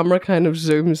 The camera kind of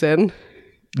zooms in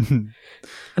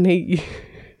and he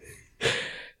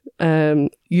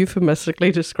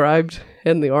euphemistically described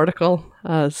in the article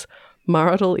as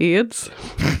marital AIDS.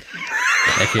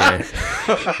 Okay.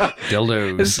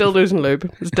 Dildos. It's dildos and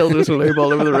lube. It's dildos and lube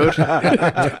all over the road.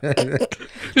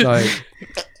 Now,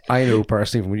 I know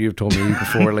personally from what you've told me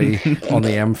before, Lee, on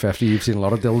the M50 you've seen a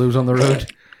lot of dildos on the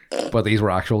road, but these were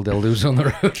actual dildos on the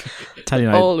road. Tell you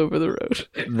now, All over the road.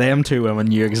 them two women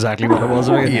knew exactly what it was.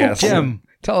 Yes. Jim,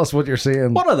 Tell us what you're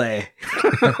seeing. what are they?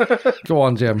 Go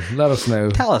on, Jim. Let us know.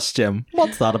 Tell us, Jim.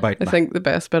 What's that about? I think the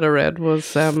best bit I read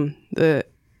was the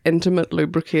intimate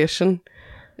lubrication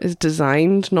is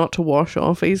designed not to wash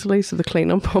off easily, so the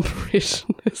cleanup operation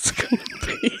is going to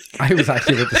be... I was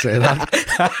actually about to say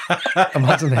that.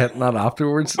 Imagine hitting that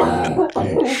afterwards.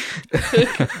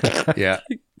 Yeah.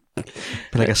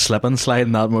 Be like a slip and slide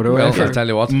in that motorway Well, for I'll tell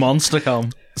you what. months to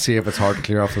come. See if it's hard to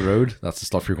clear off the road. That's the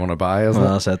stuff you're going to buy, isn't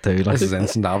Well, it? that's it too. Like, This is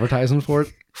instant advertising for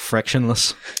it.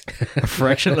 frictionless. A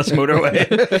frictionless motorway.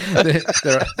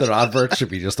 Their adverts should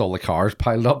be just all the cars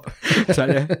piled up.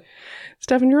 Tell you.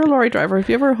 Stephen, you're a lorry driver. Have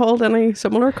you ever hauled any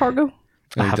similar cargo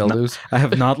Any have dildos. I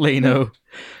have not, Lee, no.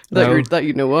 that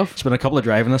you know of? It's been a couple of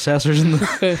driving assessors in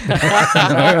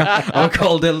the... I'll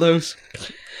call dildos.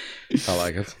 I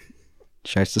like it.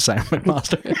 Shouts to Simon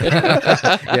McMaster.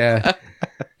 Yeah.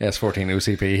 S14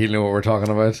 OCP. He'll know what we're talking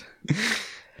about.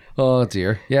 Oh,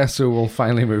 dear. Yeah, so we'll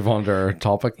finally move on to our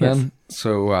topic then.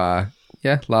 So,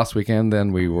 last weekend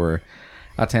then we were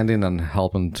attending and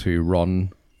helping to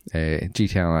run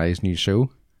GTNI's new show.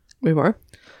 We were.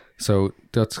 So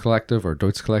Deutz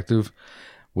Collective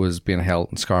was being held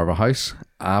in Scarborough House.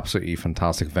 Absolutely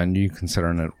fantastic venue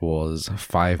considering it was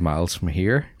 5 miles from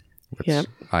here. Which Yep.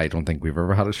 I don't think we've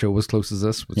ever had a show as close as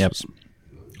this, which was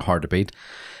hard to beat.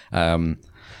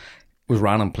 Was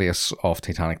ran in place of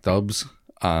Titanic Dubs,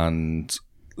 and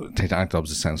Titanic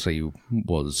Dubs essentially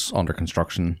was under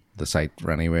construction. The site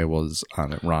anyway was,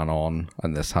 and it ran on,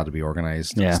 and this had to be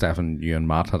organised. Yeah. Stefan, you and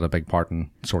Matt had a big part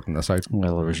in sorting this out.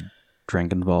 Well, there was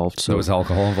drink involved. So There was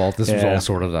alcohol involved. This was Yeah. all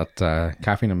sort of that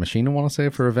Caffeine and Machine, I want to say,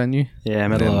 for a venue. yeah,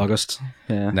 middle of Then August.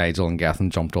 Yeah. Nigel and Gethin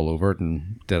jumped all over it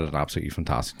and did an absolutely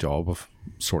fantastic job of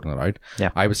sorting it out. Yeah.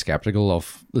 I was skeptical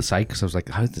of the site because I was like,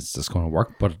 how is this going to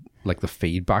work? But like the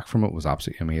feedback from it was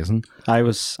absolutely amazing. I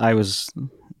was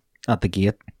at the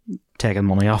gate taking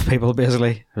money off people,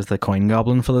 basically. I was the coin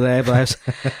goblin for the day, but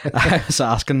I was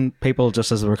asking people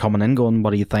just as they were coming in, going,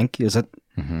 what do you think? Is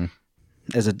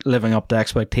it living up to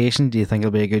expectation? Do you think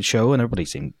it'll be a good show? And everybody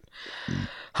seemed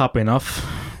happy enough,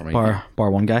 mean- bar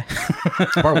one guy.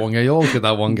 Bar one guy, you'll always get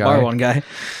that one guy. Bar one guy.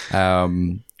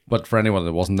 But for anyone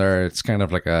that wasn't there, it's kind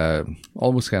of like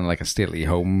almost kind of like a stately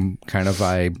home kind of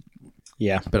vibe.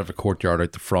 Yeah. Bit of a courtyard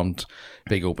out the front,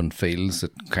 big open fields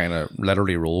that kind of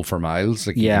literally roll for miles.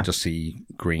 Like you Yeah. can just see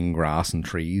green grass and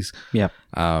trees. Yeah.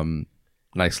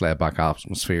 Nice laid back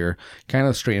atmosphere. Kind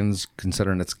of strange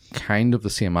considering it's kind of the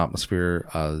same atmosphere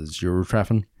as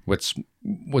Eurotreffin, which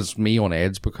was me on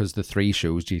edge because the three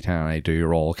shows GTN and I do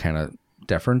are all kind of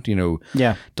different. You know,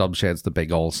 Yeah. Dubshed's the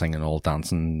big all singing, all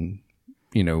dancing,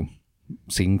 you know,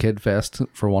 scene kid fest,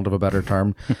 for want of a better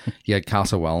term. You had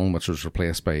Castlewellan, which was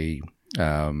replaced by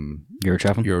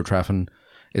Eurotreffin,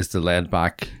 is the laid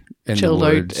back in Chilled the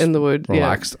out woods, in the wood, yeah.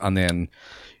 relaxed, and then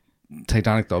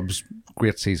Titanic Dubs,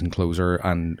 great season closer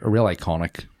and a real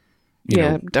iconic, you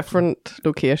know, Different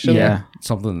location. Yeah.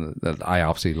 something that I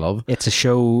absolutely love. It's a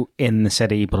show in the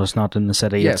city, but it's not in the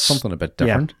city. Yeah, It's something a bit yeah.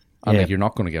 different. And Yeah. like, you're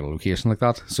not going to get a location like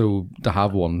that. So to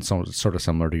have one sort of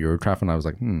similar to Eurotreffin, I was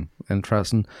like,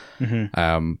 interesting.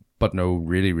 But no,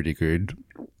 really, really good.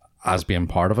 As being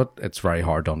part of it, it's very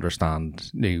hard to understand.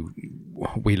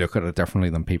 We look at it differently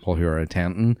than people who are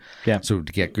attending. Yeah. So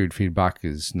to get good feedback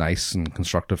is nice, and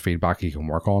constructive feedback you can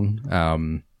work on.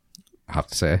 I have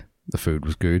to say, the food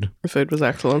was good. The food was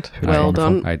excellent. Well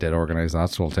done. I did organise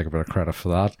that, so I'll take a bit of credit for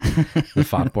that. The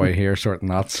fat boy here sorting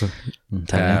that. So,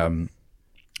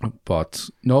 but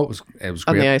no, it was And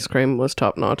great. the ice cream was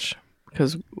top notch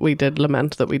because we did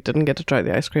lament that we didn't get to try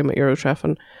the ice cream at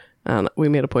Eurotreffin, and we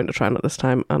made a point of trying it this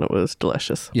time, and it was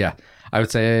delicious. Yeah, I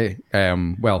would say, I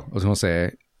was going to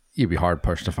say, you'd be hard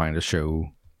pushed to find a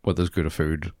show with as good a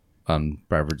food and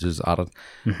beverages at it.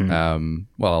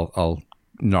 I'll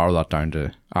narrow that down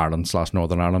to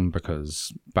Ireland/Northern Ireland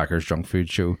because Becker's Junk Food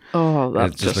Show. Oh,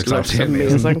 that It just looks looks absolutely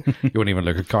amazing. You won't even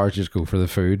look at cars, just go for the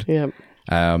food. Yeah.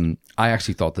 I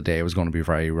actually thought the day was going to be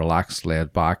very relaxed,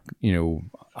 laid back. You know,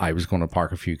 I was going to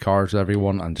park a few cars with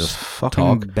everyone and just Fucking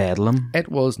talk. bedlam. It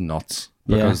was nuts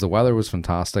because the weather was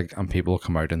fantastic and people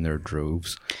come out in their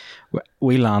droves.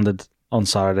 We landed on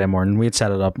Saturday morning. We had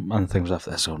set it up and things like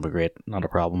this is going to be great. Not a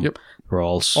problem. Yep. We're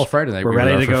all Friday night we're we were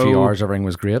ready there to for a few go. hours. Everything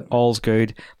was great. All's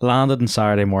good. Landed on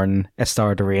Saturday morning. It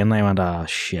started to rain. I went,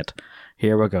 shit.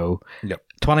 Here we go. Yep.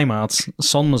 20 minutes.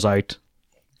 Sun was out.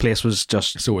 Place was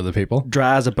just So were the people.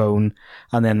 dry as a bone.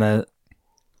 And then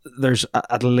there's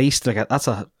at least that's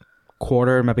a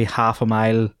quarter, maybe half a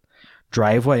mile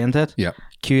driveway into it. Yeah.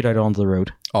 Queued out onto the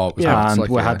road. Oh, it was Yeah. nuts, And like,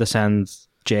 we yeah, had to send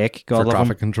Jake, God for love him,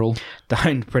 traffic control.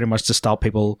 down pretty much to stop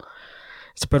people.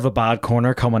 It's a bit of a bad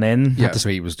corner coming in. Yeah, Had to so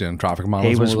he was doing traffic He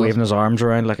management. was with waving us. his arms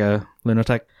around like a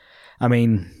lunatic. I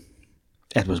mean,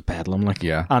 it was bedlam. Like,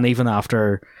 Yeah. And even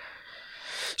after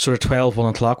sort of 12, 1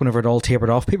 o'clock, whenever it all tapered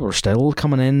off, people were still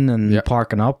coming in and Yeah.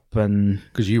 parking up. And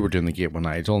Because you were doing the gate with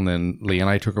Nigel, and then Lee and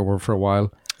I took over for a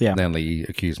while. yeah, Then Lee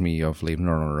accused me of leaving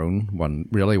her on her own when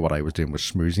really what I was doing was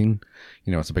schmoozing.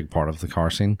 You know, it's a big part of the car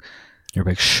scene. you're a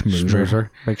big schmoozer. Schmoozer.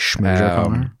 Big schmoozer.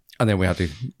 Connor. And then we had to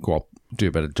go up, do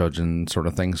a bit of judging sort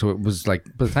of thing. So it was like,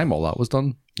 by the time all that was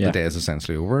done, Yeah. the day is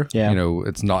essentially over. Yeah. You know,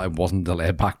 it wasn't the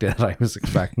laid back day that I was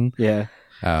expecting. Yeah.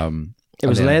 It And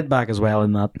was then- laid back as well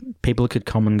in that people could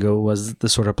come and go as the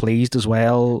sort of pleased as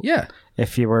well. Yeah.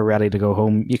 If you were ready to go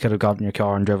home, you could have gotten your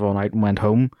car and driven out and went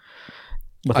home.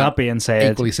 With that being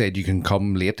said, Equally said you can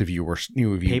come late if you were, you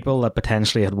know, if you, people that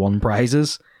potentially had won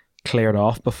prizes cleared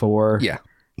off before yeah.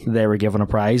 they were given a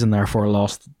prize and therefore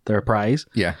lost their prize.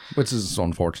 Yeah. Which is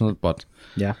unfortunate, but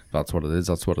Yeah. that's what it is.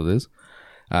 That's what it is.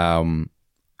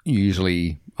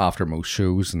 Usually after most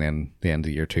shows and then the end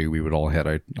of year 2, we would all head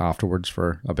out afterwards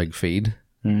for a big feed.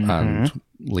 And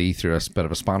Lee threw us a bit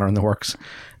of a spanner in the works,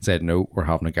 said, no, we're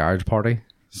having a garage party.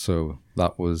 So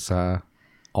that was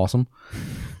awesome.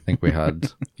 I think we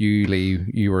had you, Lee,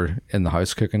 you were in the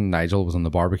house cooking. Nigel was on the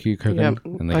barbecue cooking Yeah,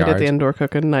 in the I garage. did the indoor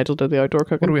cooking. Nigel did the outdoor What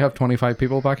do cooking. we have, 25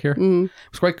 people back here? It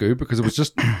was quite good because it was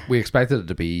just, we expected it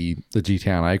to be the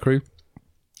GTNI crew.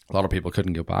 A lot of people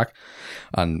couldn't go back,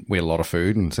 and we had a lot of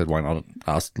food and said, why not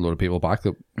ask a lot of people back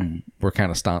that were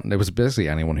kind of standing. It was basically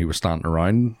anyone who was standing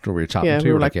around or we were chatting Yeah, to.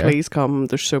 we were like, yeah, please come.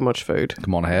 There's so much food.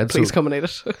 come on ahead. Please So come and eat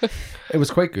it. it was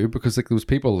quite good because like, there was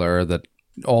people there that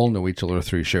all know each other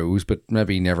through shows, but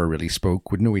maybe never really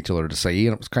spoke, would know each other to see,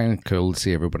 and it was kind of cool to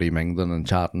see everybody mingling and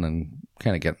chatting and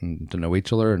kind of getting to know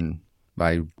each other, and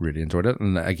I really enjoyed it.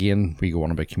 And again, we go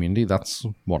on a big community. That's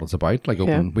what it's about. Like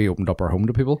we opened up our home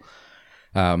to people.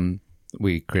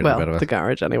 We created a bit Well, of the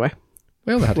garage anyway.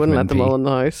 well, they had to Wouldn't come let in them tea. all in the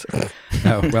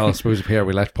house. Well, I suppose here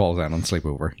we let Paul down and sleep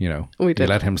over. You know, We You did.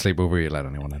 let him sleep over. You let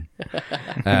anyone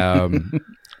in.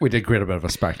 We did create a bit of a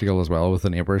spectacle as well with the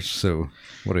neighbours. So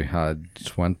what we had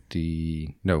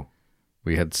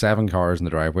we had 7 cars in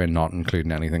the driveway, not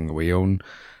including anything that we own,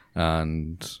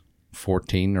 and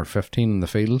 14 or 15 in the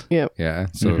field. Yep. Yeah.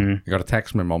 So I got a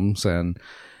text from my mum saying,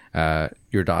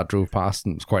 your dad drove past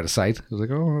and it was quite a sight. I was like,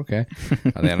 oh, okay.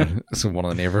 And then so one of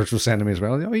the neighbours was sending me as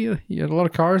well, oh, you had a lot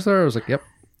of cars there? I was like, yep.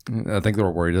 I think they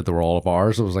were worried that they were all of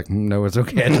ours. I was like, no, it's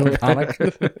okay. Don't panic.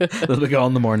 They'll be gone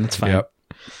in the morning. It's fine.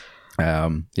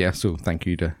 Yep. So thank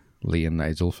you to Lee and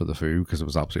Nigel for the food because it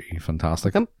was absolutely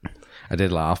fantastic. Welcome. I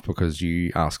did laugh because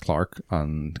you asked Clark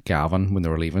and Gavin when they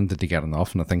were leaving, did they get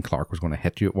enough? And I think Clark was going to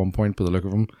hit you at one point by the look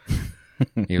of him.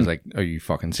 He was like, are you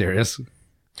fucking serious?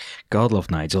 God love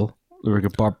Nigel. We were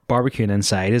barbecuing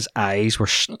inside. His eyes were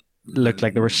looked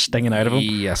like they were stinging out of him.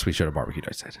 Yes, we should have barbecued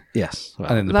outside. Yes. Well,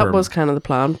 And then the That was kind of the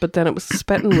plan, but then it was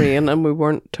spitting rain and we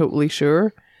weren't totally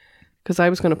sure because I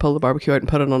was going to pull the barbecue out and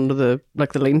put it under the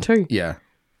lean-to, yeah.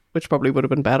 which probably would have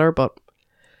been better, but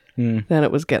then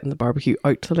it was getting the barbecue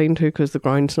out to the lean-to because the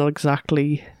ground's not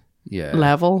exactly Yeah.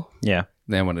 level. yeah.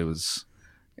 Then when it was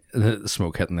the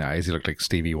smoke hitting the eyes, he looked like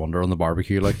Stevie Wonder on the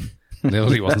barbecue. Like,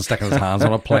 literally wasn't sticking his hands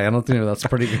on it, playing it. You know, that's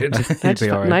pretty good.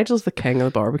 Nigel's the king of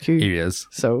the barbecue, He is.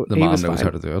 so The he man was knows fine.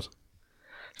 how to do it.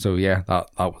 So yeah, that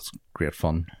was great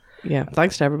fun. Yeah,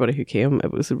 thanks to everybody who came.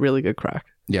 It was a really good crack.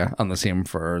 Yeah, and the same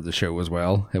for the show as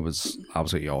well. It was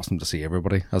absolutely awesome to see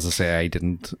everybody. As I say, I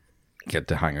didn't get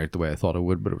to hang out the way I thought I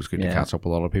would, but it was good to Yeah. catch up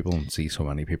with a lot of people and see so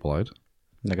many people out.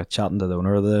 I got chatting to the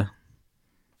owner of the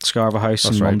Scarva House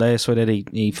That's on right. Monday, so I did.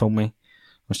 He phoned me. I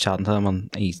was chatting to him, and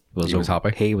he was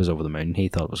happy. He was over the moon. He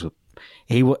thought it was.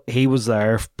 He was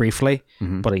there briefly,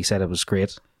 but he said it was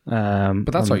great. But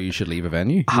that's how you should leave a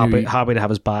venue. happy You- happy to have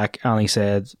his back, and he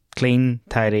said clean,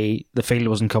 tidy. The field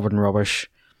wasn't covered in rubbish.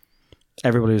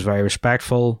 Everybody was very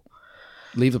respectful.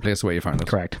 leave the place the way you found it.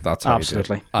 Correct. That's how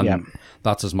Absolutely. You do it. And Yeah.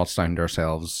 that's as much down to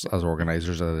ourselves as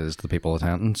organisers as it is to the people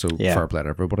attending. So Yeah. fair play to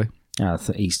everybody.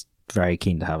 He's very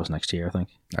keen to have us next year, I think.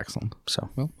 Excellent. So,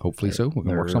 Well, hopefully so. We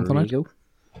can work there something you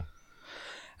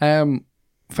out. go.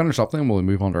 Finish up then. We'll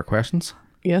move on to our questions.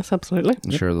 Yes, absolutely.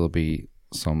 I'm sure there'll be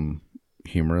some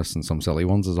humorous and some silly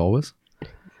ones as always.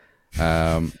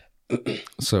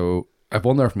 So I've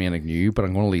one there for me and new, but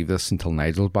I'm going to leave this until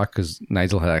Nigel's back because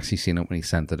Nigel had actually seen it when he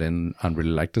sent it in and really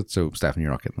liked it. So Stefan,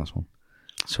 you're not getting this one.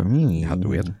 So you had to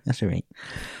wait. That's all right.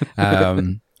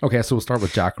 Okay, so we'll start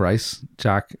with Jack Rice.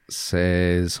 Jack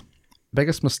says,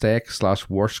 biggest mistake /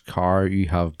 worst car you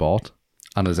have bought?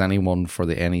 And is anyone for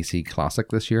the NEC Classic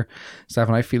this year?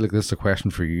 Stefan, I feel like this is a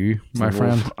question for you, my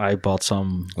friend. I bought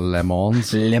some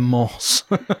Lemons. lemons.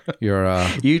 You're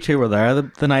You two were there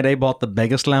the night I bought the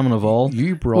biggest lemon of all.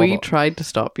 you brought We tried to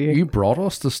stop you. you brought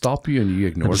us to stop you and you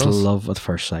It ignored was us. love at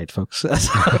first sight, folks. That's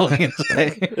all I can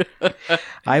say.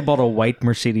 I bought a white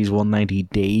Mercedes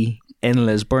 190D in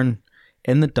Lisburn,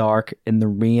 in the dark, in the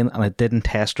rain, and I didn't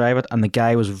test drive it. And the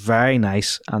guy was very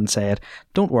nice and said,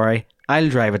 "Don't worry, I'll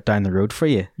drive it down the road for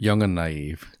you." Young and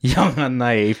naive. Young and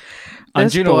naive. And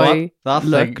This do you know boy what? That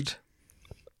looked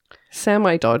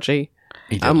semi-dodgy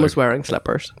He did and look- was wearing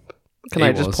slippers. Can He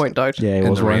I just was. point out? Yeah, he in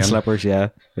was the wearing rain. slippers. Yeah.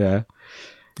 Yeah.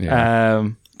 Do Do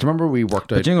you remember we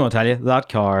worked out? you know what I tell you? That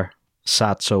car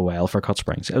sat so well for Cut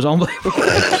Springs. It was unbelievable.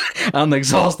 And the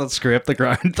exhaust that scraped the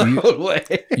ground the whole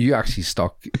way. You actually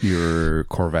stuck your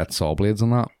Corvette saw blades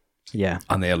on that, Yeah.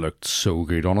 and they looked so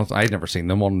good on it. I'd never seen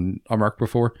them on a Merc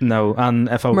before. No, and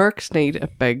if I... Mercs need a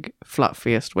big,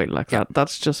 flat-faced wheel like that.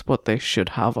 That's just what they should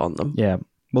have on them. Yeah.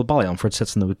 Well, Ballymford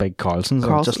sits in those big Carlsons and it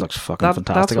Carlson- just looks fucking That's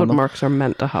fantastic what on them. Mercs are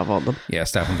meant to have on them. Yeah,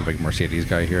 Stefan's a big Mercedes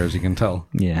guy here, as you can tell.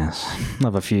 Yes. I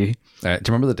have a few. Do you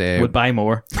remember the day? Would buy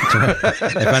more.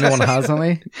 If anyone has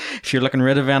any If you're looking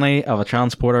rid of any, of a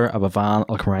transporter, of a van,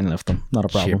 I'll come around and lift them. Not a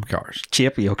problem. cheap cars.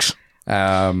 Cheap yokes. Do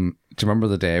you remember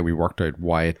the day we worked out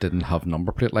why it didn't have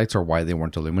number plate lights or why they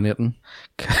weren't illuminating?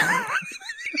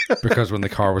 Because when the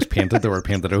car was painted, they were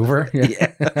painted over.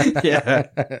 Yeah.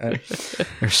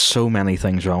 There's so many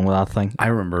things wrong with that thing. I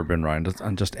remember being around it,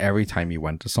 and just every time you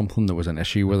went to something, there was an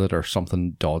issue with it or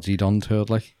something dodgy done to it.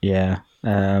 Like, Yeah.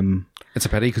 it's a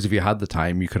pity because if you had the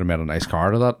time, you could have made a nice car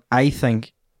out of that. I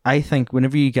think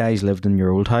whenever you guys lived in your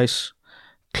old house,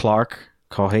 Clark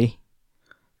Cohey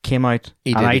came out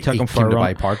and I took him for a to buy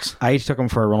run. parts. I took him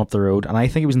for a run up the road, and I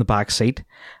think he was in the back seat.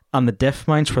 And the diff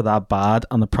mounts were that bad,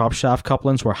 and the prop shaft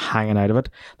couplings were hanging out of it,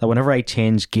 that whenever I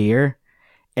changed gear,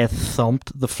 it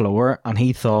thumped the floor, and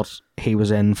he thought he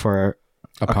was in for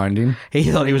A pounding. he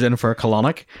thought he was in for a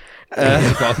colonic. He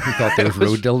thought those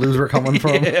road dildos were coming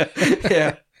from.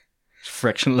 Yeah.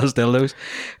 Frictionless dildos.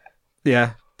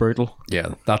 Yeah, brutal.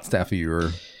 Yeah, that's definitely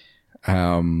your.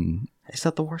 Is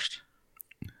that the worst?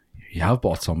 You have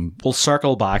bought some. We'll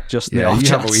circle back just in the Yeah, off you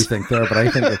have a chance. wee think there, but I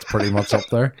think it's pretty much up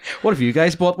there. What have you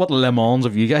guys bought? What lemons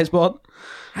have you guys bought?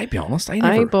 I'd be honest, I I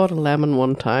never. bought a lemon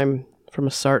one time from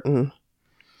a certain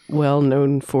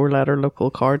well-known 4-letter local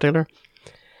car dealer.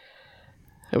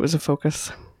 It was a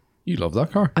Focus. You love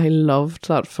that car. I loved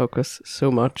that Focus so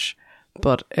much,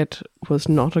 but it was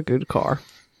not a good car.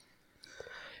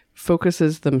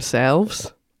 Focuses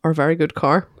themselves are a very good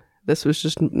car. This was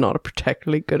just not a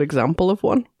particularly good example of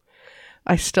one.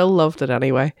 I still loved it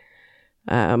anyway,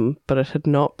 but it had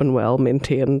not been well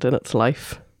maintained in its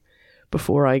life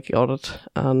before I got it,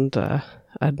 and I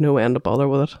had no end of bother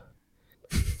with it.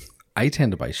 I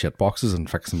tend to buy shit boxes and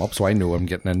fix them up, so I know what I'm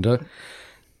getting into.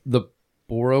 The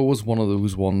Bora was one of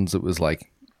those ones that was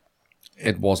like,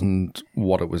 it wasn't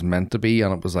what it was meant to be,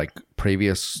 and it was like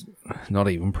previous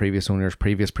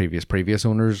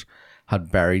owners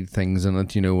had buried things in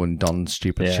it, and done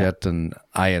stupid Yeah. shit, and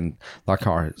that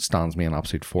car stands me an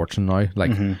absolute fortune now.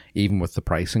 Like, even with the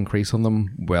price increase on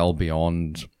them, well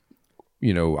beyond,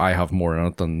 I have more in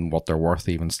it than what they're worth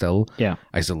even still. Yeah.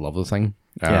 I still love the thing.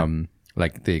 Yeah.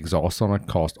 Like, the exhaust on it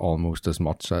cost almost as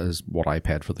much as what I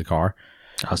paid for the car.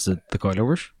 As the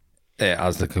coilovers?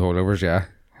 As the coilovers, yeah,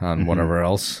 and whatever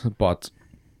else. But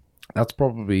that's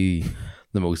probably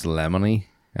the most lemony.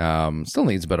 Still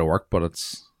needs a bit of work, but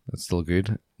it's still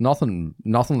good. Nothing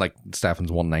like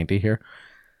Stefan's 190 here.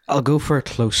 I'll go for a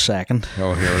close second.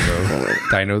 Oh, here we go.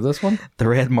 Do I know this one? The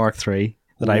Red Mark III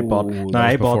that I bought. Ooh, No, that was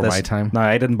I bought before this. my time. No,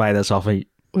 I didn't buy this off of...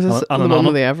 Was this On the an one on-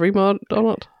 with the every mod on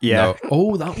it? Yeah. No.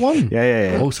 Oh, that one.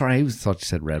 Yeah. Oh, sorry. I thought you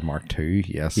said Red Mark 2.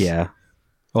 Yes. Yeah.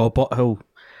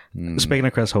 Speaking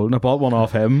of Chris Holden, I bought one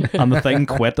off him, and the thing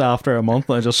quit after a month,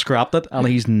 and I just scrapped it, and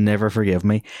he's never forgive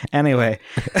me. Anyway,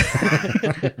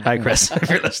 hi Chris, if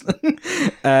you're listening.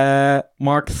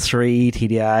 Mark III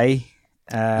TDI.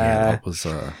 Yeah, that was.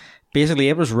 Basically,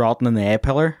 it was rotten in the A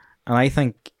pillar, and I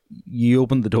think you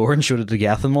opened the door and showed it to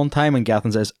Gethin one time, and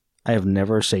Gethin says, I have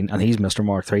never seen, and he's Mr.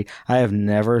 Mark III, I have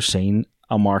never seen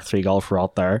a Mark III Golf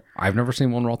rot there. I've never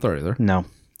seen one rot there either. No.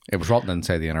 It was rotting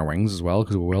inside the inner wings as well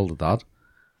because we welded that.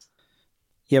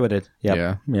 Yeah, we did. Yep.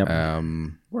 Yeah. Yep.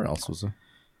 Where else was there?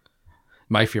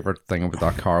 My favourite thing about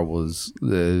that car was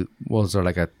there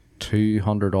like a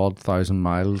 200,000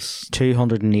 miles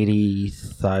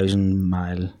 280,000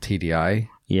 mile. TDI,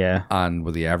 Yeah. and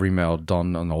with the every mile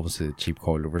done, and obviously the cheap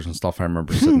coilovers and stuff. I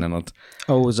remember sitting in it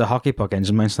Oh, it was a hockey puck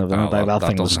engine mounted. That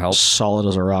thing was doesn't help. solid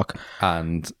as a rock.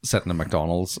 and sitting in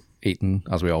McDonald's eating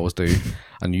as we always do,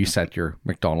 and you set your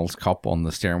McDonald's cup on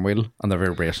the steering wheel, and the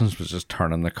vibrations was just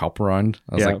turning the cup around.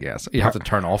 I was Yeah. like, yes, you have to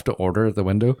turn off to order at the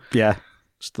window. Yeah.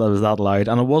 That was that loud.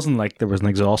 And it wasn't like there was an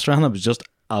exhaust on it. It was just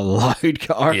a loud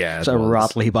car. Yeah, It's it a was.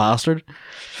 rattly bastard.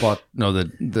 But no,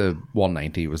 the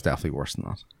 190 was definitely worse than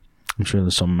that. I'm sure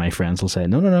there's some of my friends will say,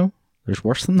 no. There's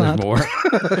worse than There's that. more.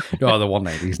 No, the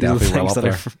 190 is These are the definitely well things up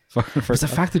that there. are It's the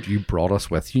fact that you brought us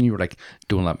with you and you were like,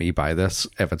 don't let me buy this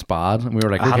if it's bad. And we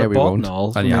were like, I had okay, a we bot won't. and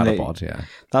all. And you I mean, had a they- bot, yeah.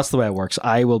 That's the way it works.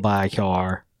 I will buy a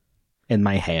car in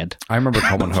my head. I remember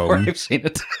coming Before home. I've seen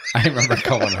it. I remember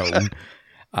coming home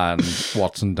and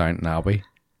watching Downton Abbey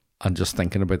and just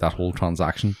thinking about that whole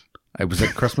transaction. It was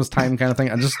at Christmas time kind of thing.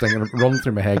 And just thinking, running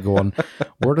through my head going,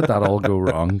 where did that all go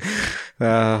wrong?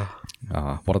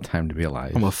 What a time to be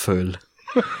alive. I'm a fool.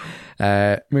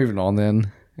 Moving on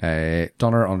then.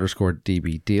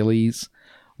 Dunner_DB Dailies.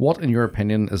 What, in your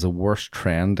opinion, is the worst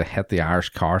trend to hit the Irish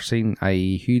car scene,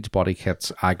 i.e. huge body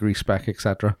kits, agri-spec,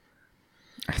 etc.?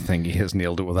 I think he has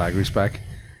nailed it with agri-spec.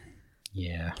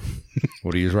 Yeah.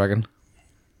 What do you reckon?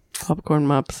 Popcorn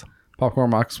maps.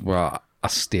 Popcorn Max, well, a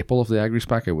staple of the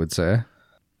agri-spec, I would say.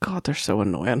 God, they're so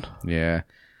annoying. Yeah.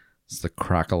 It's the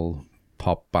crackle,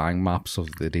 pop, bang maps of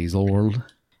the diesel world.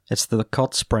 It's the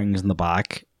cut springs in the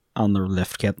back and the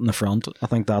lift kit in the front. I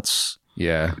think that's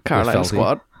Yeah. Caroline the felty.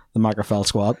 Squad. the Macrofell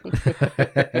squad.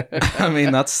 I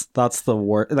mean, that's the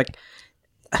word. Like,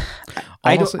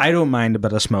 Honestly- I don't mind a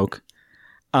bit of smoke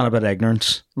and a bit of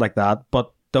ignorance like that,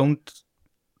 but don't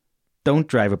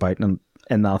drive about in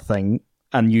that thing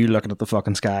and you looking at the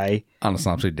fucking sky. And it's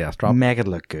an absolute death drop. Make it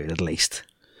look good at least.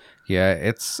 Yeah,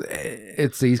 it's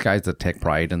these guys that take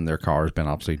pride in their cars being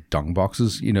absolute dung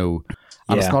boxes, you know.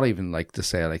 And Yeah. it's not even like to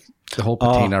say like the whole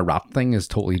patina wrap thing is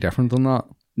totally different than that.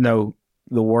 No,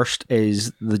 the worst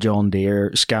is the John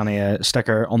Deere Scania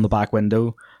sticker on the back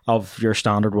window of your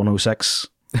standard 106.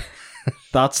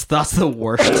 That's the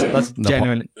worst. That's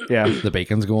genuine. Yeah, The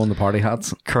bacons go on the party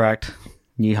hats. correct.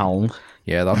 New Holland.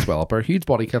 Yeah, that's well up. Huge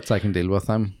body kits I can deal with.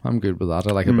 I'm good with that.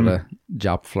 I like a bit of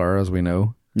Jap flair, as we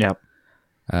know. Yep.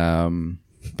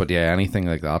 But yeah, anything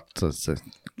like that,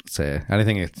 say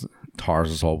anything that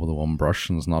tars us all with a one brush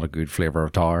and is not a good flavour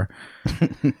of tar.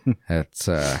 It's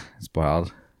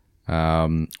bad.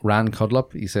 Ran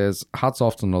Cuddlup, he says, hats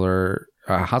off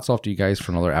to you guys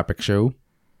for another epic show.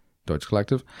 Deutsch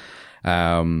Collective.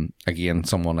 Again,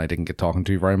 someone I didn't get talking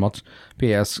to very much.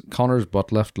 P.S. Connor's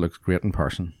butt lift looks great in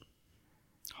person.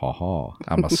 Ha ha.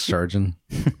 I'm a surgeon.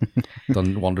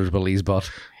 Done wonders with Lee's butt.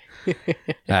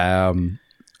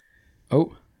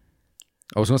 Oh,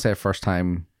 I was going to say first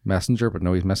time messenger, but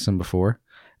no, he's missed him before.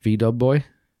 V-Dub Boy,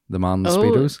 the man in the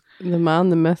Speedos. The man,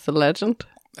 the myth, the legend.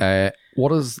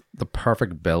 What is the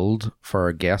perfect build for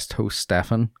a guest host,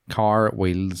 Stefan? Car,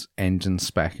 wheels, engine,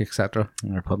 spec, etc.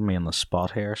 You're putting me on the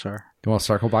spot here, sir. Do you want to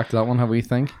circle back to that one? How do you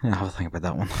think? Yeah, have a think about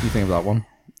that one. You think of that one?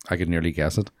 I could nearly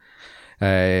guess it.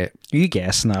 You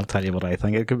guess, and I'll tell you what I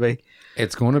think it could be.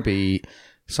 It's going to be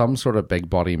some sort of big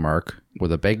body Merc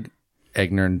with a big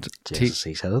ignorant... Jesus,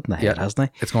 he said it in the head, Yeah.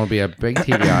 hasn't he? It's going to be a big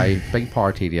TDI, big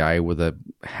power TDI with a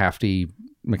hefty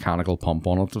mechanical pump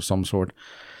on it of some sort.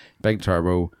 Big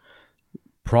turbo.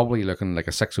 Probably looking like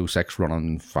a 606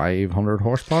 running 500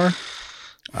 horsepower.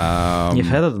 You've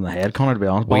hit it in the head, Connor, to be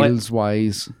honest. Wheels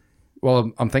wise,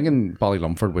 well, I'm thinking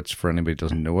Ballylumford, which for anybody who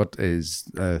doesn't know it, is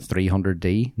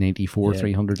 300D, 94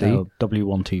 300D.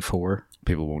 W124.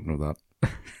 People won't know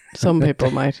that. Some people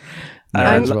might.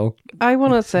 Nerds will. I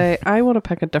want to say, I want to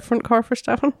pick a different car for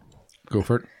Stefan. Go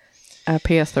for it. A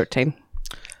PS13.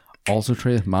 Also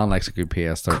true. Man likes a good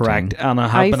PS13. Correct. And I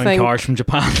have I been in think- cars from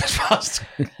Japan this past.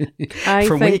 I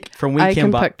From think we I came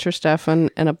can back. picture Stefan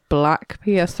in a black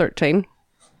PS13.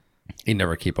 He'd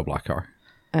never keep a black car.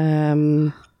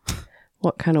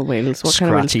 What kind of wheels? What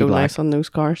kind of wheels Scratchy go black. nice on those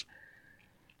cars?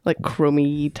 Like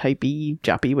chromey, typey,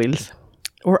 jappy wheels.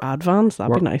 Or Advans,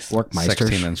 that'd be nice. Workmeisters.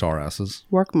 16-inch RSs.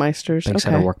 Workmeisters. Big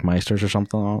set of Okay. Workmeisters or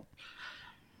something like that.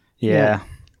 Yeah. Yeah.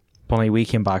 Funny, we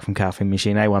came back from Cafe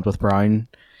Machine. I went with Brown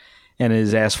in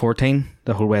his S14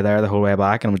 the whole way there, the whole way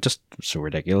back, and it was just so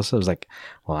ridiculous. I was like,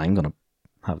 well, I'm going to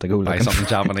have to go Buy looking something for-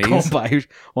 Japanese. Go and buy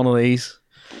one of these.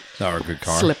 Or a good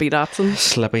car. Slippy Datsun.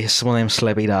 Some of them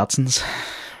slippy Datsuns.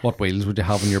 What wheels would you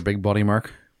have in your big body,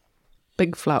 Mark?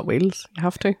 Big flat wheels. You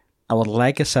have to. I would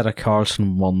like a set of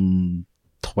Carlson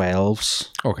 112s.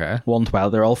 Okay.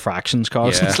 112, they're all fractions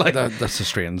Carlsons. Yeah, Like, that's a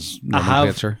strange I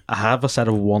nomenclature. have a set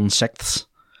of 1/6s,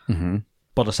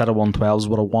 but a set of 112s,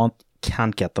 what I want,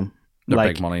 can't get them. They're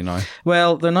like, big money now.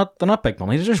 Well, they're not big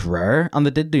money, they're just rare, and they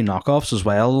did do knockoffs as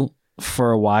well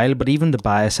for a while, but even to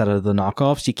buy a set of the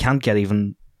knockoffs, you can't get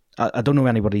even... I don't know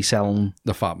anybody selling...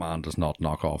 The fat man does not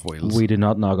knock off wheels. We do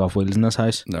not knock off wheels in this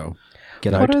house. No.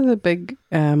 Get What out. are the big...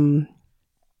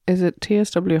 is it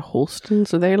TSW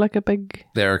Holstons? Are they like a big...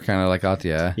 They're kind of like that,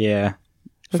 yeah. Yeah.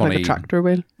 With like Funny. a tractor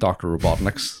wheel? Dr.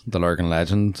 Robotnik's, the Lurgan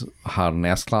legend, had an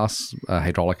S-Class, a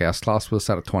hydraulic S-Class with a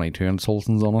set of 22-inch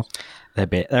Solstons on it.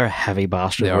 They're a heavy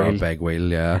bastard They are a wheel. big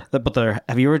wheel, yeah. But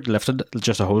have you ever lifted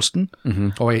just a Holston?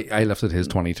 Oh, I lifted his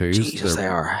 22s. Jesus, they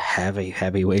are heavy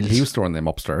wheels. He was storing them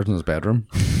upstairs in his bedroom.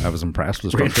 I was impressed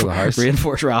with the structure of the house.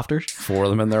 Reinforced rafters. 4 of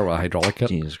them in there with a hydraulic kit.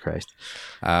 Jesus Christ.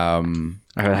 Um,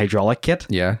 A hydraulic kit?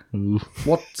 yeah.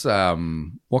 What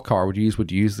car would you use? Would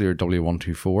you use their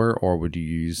W124 or would you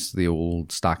use the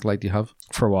old stack light you have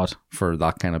For what? for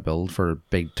that kind of build, for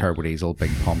big turbo diesel,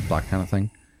 big pump, that kind of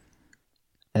thing?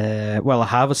 Well, I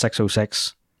have a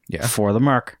 606 Yeah. for the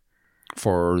Merc.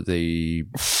 For the,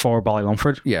 For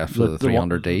Ballylumford. yeah, for the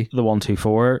 300D. The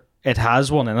 124. It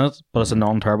has one in it, but it's a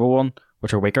non-turbo one,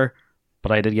 which are weaker.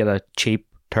 But I did get a cheap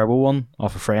turbo one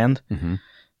off a friend. Mm-hmm.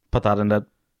 Put that in the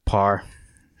power.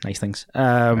 Nice things.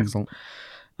 Excellent.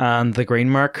 And the Green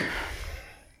Merc.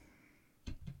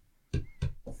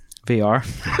 VR.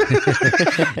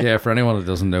 Yeah, for anyone that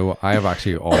doesn't know, I have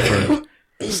actually offered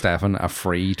Stefan a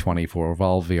free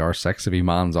 24-valve VR6 if he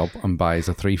mans up and buys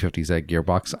a 350Z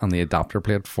gearbox and the adapter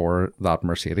plate for that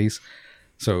Mercedes.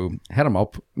 So hit him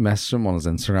up, message him on his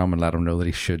Instagram and let him know that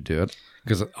he should do it.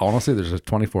 Because honestly, there's a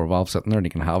 24-valve sitting there and he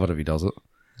can have it if he does it.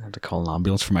 I had to call an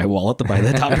ambulance for my wallet to buy the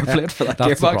adapter plate for that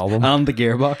That's the gearbox. problem. And the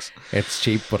gearbox. It's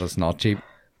cheap, but it's not cheap.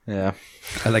 Yeah,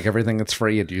 I like everything that's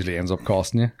free, it usually ends up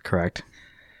costing you. correct.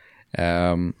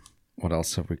 What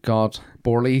else have we got?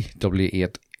 Borley,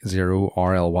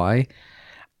 W80RLY.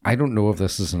 I don't know if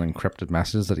this is an encrypted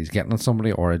message that he's getting at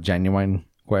somebody or a genuine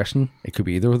question. It could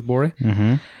be either with Borley.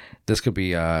 Mm-hmm. This could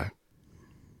be a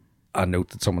note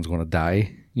that someone's going to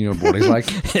die. You know, Borley's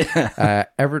like.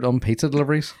 Ever done pizza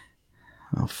deliveries?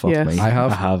 Oh, fuck Yes. me. I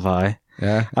have. I.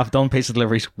 Yeah. I've done pizza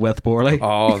deliveries with Borley.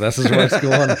 Oh, this is where it's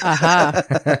going. Aha.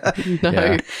 No.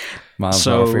 Yeah. Man's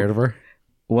So- not afraid of her.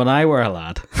 When I were a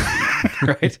lad,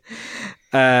 right?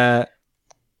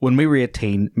 When we were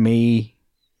 18, me,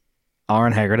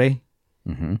 Aaron Hegarty,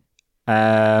 Mm-hmm.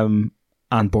 and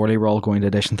Borley were all going to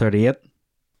Edition 38.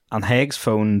 And Higgs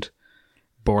phoned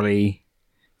Borley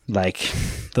like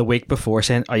the week before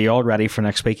saying, "Are you all ready for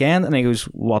next weekend?" And he goes,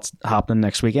 "What's happening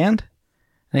next weekend?"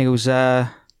 And he goes, "Oh,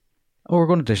 we're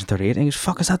going to Edition 38." And he goes,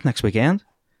 "Fuck, is that next weekend?"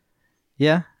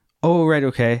 "Yeah." "Oh, right,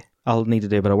 okay. I'll need to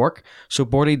do a bit of work." So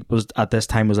Borley was at this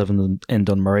time was living in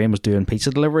Dunmurry and was doing pizza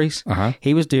deliveries. Uh-huh.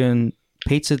 He was doing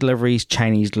pizza deliveries,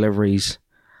 Chinese deliveries,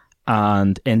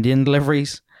 and Indian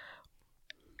deliveries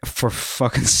for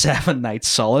fucking 7 nights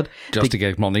solid. Just to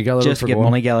get money gathered Just for to get going.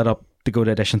 money gathered up to go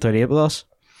to Edition 38 with us.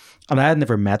 And I had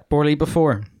never met Borley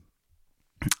before.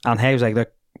 And he was like,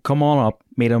 "Look, come on up,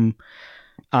 meet him,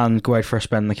 and go out for a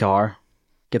spin in the car,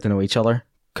 get to know each other."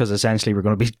 Because essentially we're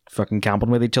going to be fucking camping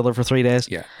with each other for 3 days.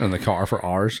 Yeah, in the car for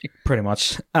hours. Pretty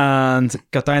much. And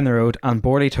got down the road, and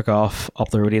Borley took off up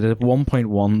the road. He did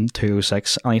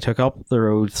 1.126, and he took up the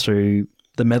road through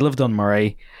the middle of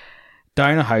Dunmurry,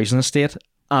 down a housing estate,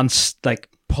 and like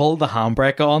pulled the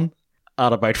handbrake on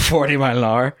at about 40 mile an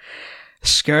hour.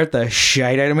 Scared the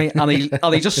shite out of me, and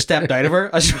he just stepped out of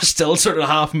her as she was still sort of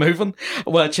half moving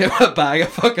with a bag of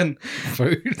fucking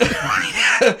Food.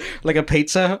 like a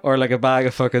pizza or like a bag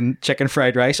of fucking chicken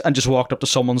fried rice, and just walked up to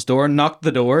someone's door, knocked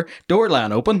the door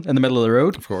lying open in the middle of the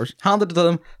road, Of course. handed it to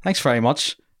them, "Thanks very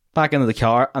much," back into the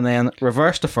car, and then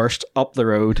reversed to first up the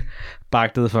road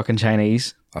back to the fucking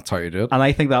Chinese. That's how you do it. And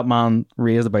I think that man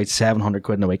raised about 700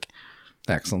 quid in a week.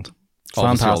 Excellent.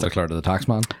 Obviously all Fantastic. declared to the tax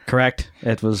man. Correct.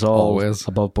 It was all Always.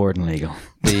 above board and legal.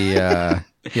 The yeah,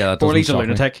 that doesn't Borley's a shock me.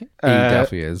 lunatic. He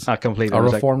definitely is. A complete A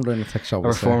lunatic. reformed lunatic, shall A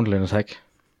we say. reformed lunatic.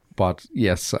 But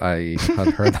yes, I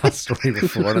had heard that story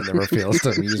before and it never fails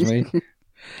to amuse me.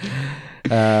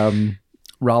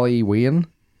 Raleigh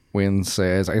Wayne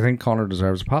says, "I think Connor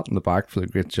deserves a pat on the back for the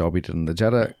great job he did in the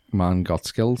Jetta. Man got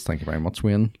skills." Thank you very much,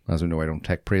 Wayne. As we know, I don't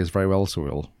take praise very well, so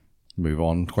we'll move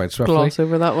on quite swiftly. Gloss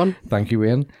over that one. Thank you,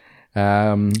 Wayne.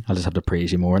 I'll just have to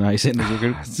praise you more now.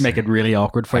 Make it really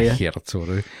awkward for I you. hate it so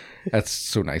do. It's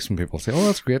so nice when people say, "Oh,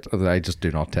 that's great." I just do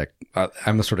not take.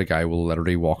 I'm the sort of guy who will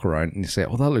literally walk around and you say,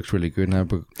 "Oh, that looks really good now,"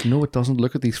 but no, it doesn't.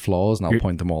 Look at these flaws, and I'll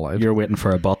point them all out. You're waiting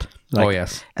for a but. Like, oh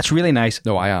yes, it's really nice.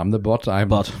 no, I am the but.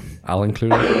 I'll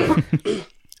include it.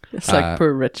 It's like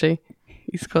poor Richie.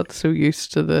 He's got so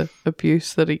used to the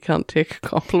abuse that he can't take a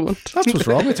compliment. That's what's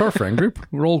wrong. It's our friend group.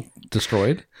 We're all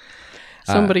destroyed.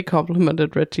 Somebody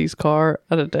complimented Richie's car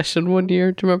at Edition one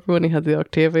year. Do you remember when he had the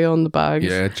Octavia on the bags?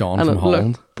 Yeah, John and from it Holland.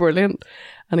 looked brilliant.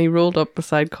 And he rolled up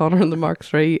beside Connor in the Mark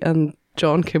III, and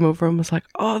John came over and was like,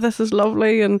 "Oh, this is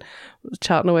lovely," and was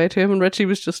chatting away to him. And Richie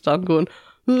was just standing going,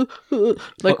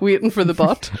 like waiting for the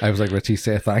bot. I was like, Richie,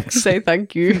 say thanks. Say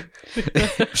thank you. He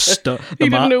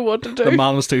didn't know what to do. The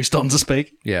man was too stunned to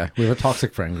speak. Yeah, we have a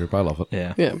toxic friend group. I love it.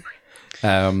 Yeah. Yeah.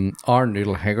 Aaron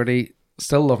Noodle Haggerty,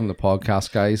 still loving the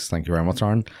podcast, guys. Thank you very much,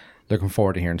 Aaron. Looking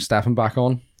forward to hearing Stefan back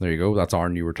on. There you go. That's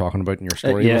Aaron you were talking about in your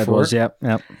story Yeah, before. it was. Yeah.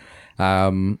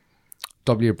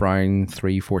 W. Brown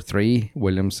 343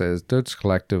 William says Dudes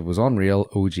Collective was unreal.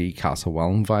 OG Castle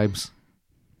Welland vibes.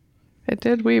 It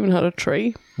did. We even had a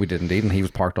tree. We did indeed, and he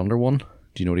was parked under one. Do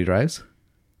you know what he drives?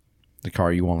 The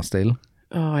car you want to steal.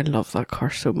 Oh, I love that car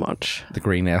so much. The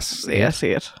green S. The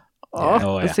S8.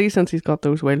 Oh, yeah. see, since he's got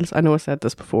those wheels, I know I said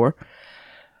this before.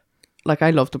 Like,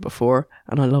 I loved it before,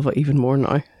 and I love it even more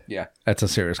now. Yeah, it's a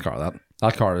serious car.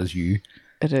 That car is you.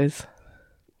 It is.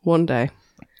 One day.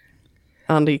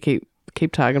 Andy, keep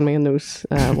tagging me in those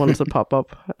ones that pop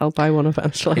up. I'll buy one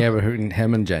eventually. Yeah, but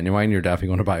him and Genuine, you're definitely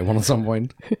going to buy one at some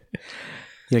point.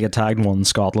 You'll get tagged in one in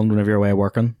Scotland whenever you're away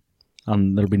working,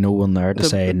 and there'll be no one there to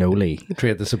say no, Lee.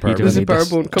 Trade the Superb. The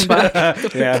Superb won't come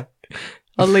back. Yeah.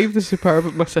 I'll leave the Superb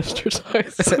at my sister's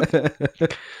house. To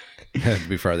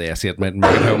be fair, the S8 might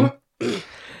make it home.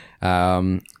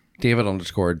 David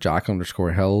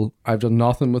 _Jack _Hill. I've done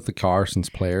nothing with the car since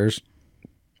Players.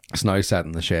 It's now sat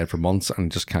in the shed for months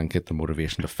and just can't get the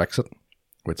motivation to fix it,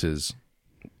 which is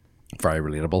very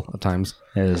relatable at times.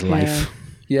 It is life.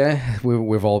 Yeah,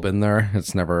 we've all been there.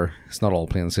 It's not all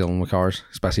plain sailing with cars,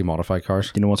 especially modified cars.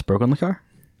 Do you know what's broken on the car?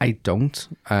 I don't.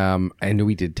 I know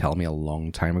he did tell me a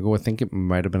long time ago. I think it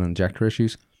might have been injector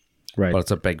issues. Right. But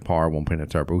it's a big power 1.8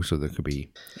 turbo, so there could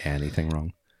be anything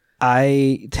wrong.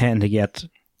 I tend to get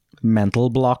mental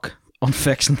block on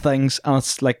fixing things, and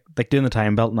it's like doing the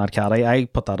time belt in that caddy. I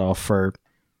put that off for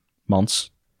months.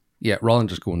 Yeah, rather than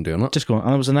just going and doing it. Just going,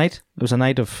 and it was a night. It was a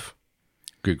night of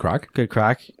Good crack.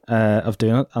 of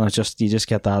doing it, and you just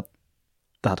get that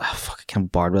fuck, I can't be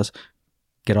bothered with this.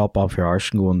 Get up off your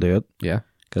arse and go and do it, Yeah.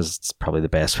 because it's probably the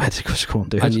best way to go and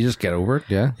do it. And you just get over it,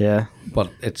 yeah. Yeah,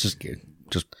 But it's just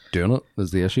doing it is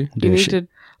the issue. You need to...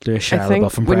 do a Shia think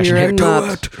LaBeouf when impression you're here. in Do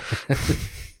that- it.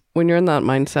 When you're in that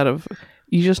mindset of,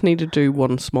 you just need to do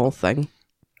one small thing.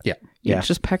 Yeah. You Yeah.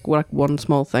 just pick one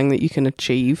small thing that you can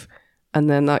achieve, and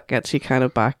then that gets you kind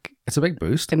of back It's a big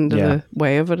boost. into Yeah. the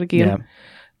way of it again. Yeah.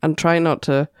 And try not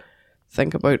to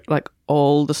think about like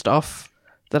all the stuff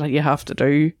that you have to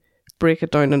do. Break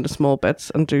it down into small bits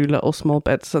and do little small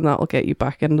bits, and that'll get you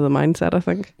back into the mindset, I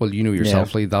think. Well, you know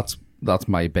yourself, Lee, that's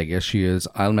my big issue is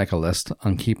I'll make a list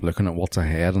and keep looking at what's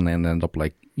ahead and then end up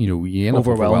like, you end up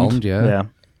overwhelmed. Yeah.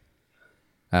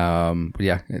 But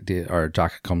yeah, our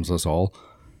Jack comes us all.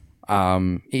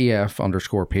 EF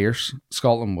 _Pierce.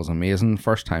 Scotland was amazing.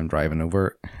 First time driving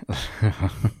over.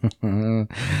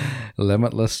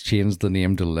 Limitless changed the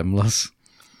name to Limless.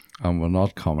 And we'll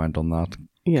not comment on that.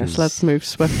 Yes, 'cause let's move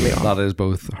swiftly on. That is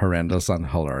both horrendous and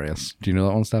hilarious. Do you know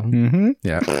that one, Stephen? Mm-hmm.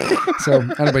 Yeah. So,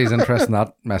 anybody's interested in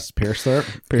that, message Pierce there.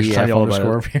 Pierce, EF tell you all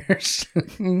about _Pierce.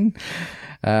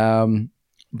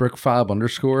 Brookfab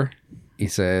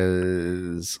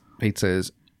 _ Pete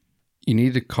says, you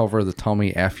need to cover the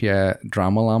Tommy F. Yeah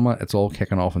drama llama. It's all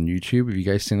kicking off on YouTube. Have you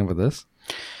guys seen it with this?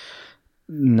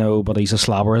 No, but he's a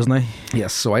slobber, isn't he?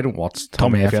 Yes, so I don't watch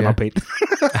Tommy F. Not Pete.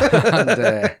 And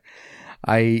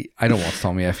I don't watch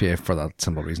Tommy F. for that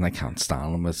simple reason. I can't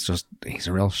stand him. It's just, he's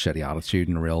a real shitty attitude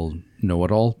and a real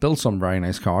know-it-all. Builds some very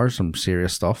nice cars, some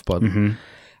serious stuff, but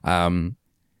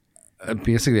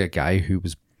basically a guy who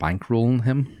was bankrolling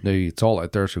him. Now, it's all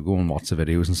out there, so go and watch the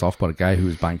videos and stuff, but a guy who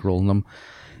was bankrolling him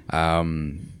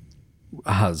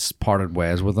has parted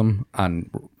ways with him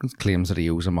and claims that he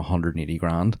owes him 180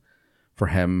 grand for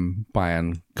him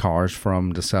buying cars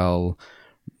from to sell,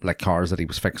 like cars that he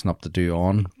was fixing up to do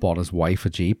on. Bought his wife a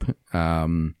Jeep,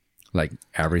 like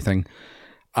everything.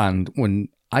 And when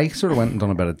I sort of went and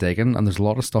done a bit of digging, and there's a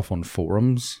lot of stuff on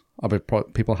forums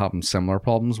about people having similar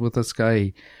problems with this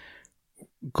guy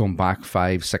going back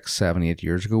 5, 6, 7, 8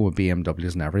 years ago with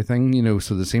BMWs and everything,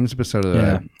 so there seems to be sort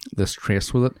of this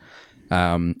trace with it.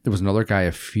 There was another guy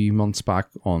a few months back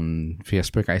on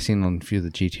Facebook, I seen on a few of the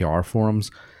GTR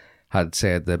forums, had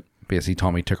said that basically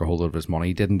Tommy took a hold of his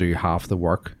money, didn't do half the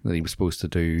work that he was supposed to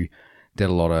do, did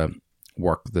a lot of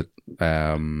work that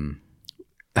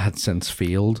had since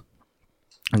failed,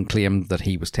 and claimed that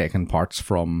he was taking parts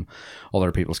from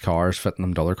other people's cars, fitting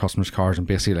them to other customers' cars, and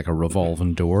basically like a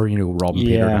revolving door, robbing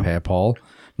Peter to pay Paul.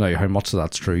 Now, how much of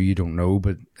that's true, you don't know,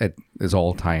 but it is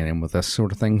all tying in with this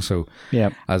sort of thing. So,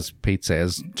 as Pete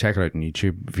says, check it out on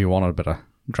YouTube. If you want a bit of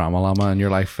drama llama in your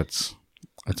life, it's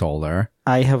all there.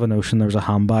 I have a notion there was a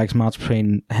handbags match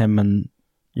between him and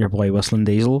your boy Whistling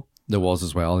Diesel. There was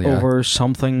as well, yeah. Over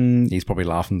something. He's probably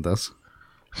laughing at this.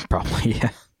 Probably,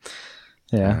 yeah.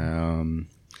 Yeah.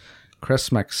 Chris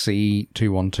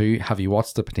McC212, have you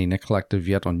watched the Patina Collective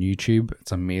yet on YouTube?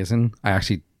 It's amazing. I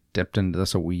actually dipped into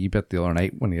this a wee bit the other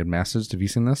night when he had messaged. Have you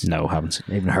seen this? No, haven't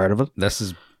even heard of it. This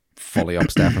is fully up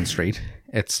Stephen Street.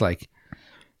 It's like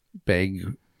big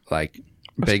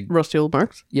rusty old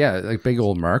Mercs. Yeah, like big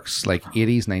old Mercs, like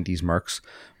 80s, 90s Mercs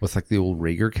with like the old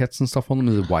Rieger kits and stuff on them,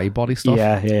 the wide body stuff.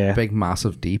 Yeah. Big,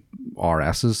 massive, deep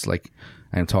RSs. Like,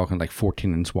 I'm talking like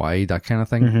 14 inch wide, that kind of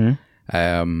thing.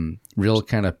 Real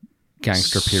kind of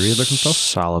gangster period looking stuff.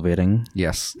 Salivating.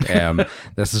 Yes.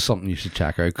 This is something you should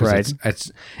check out because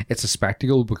it's a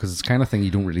spectacle, because it's the kind of thing you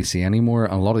don't really see anymore.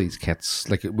 And a lot of these kits,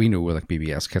 like we know with like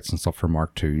BBS kits and stuff for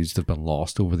Mark IIs, they've been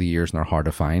lost over the years and they're hard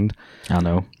to find. I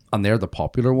know. And they're the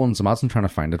popular ones. Imagine trying to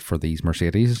find it for these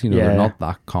Mercedes. They're not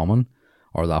that common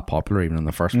or that popular even in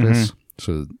the first place.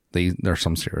 So they're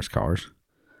some serious cars.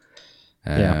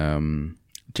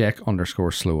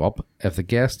 Jack_slow up. If the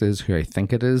guest is who I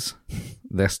think it is,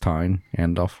 this town,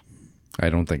 end off. I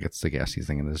don't think it's the guest you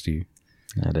think it is, do you?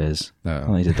 It is. No.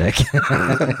 Only a dick.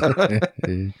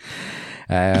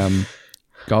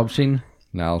 Gobshin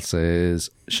Nal says,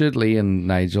 should Lee and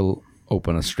Nigel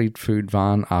open a street food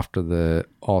van after the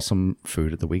awesome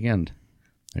food at the weekend?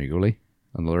 There you go, Lee.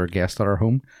 Another guest at our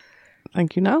home.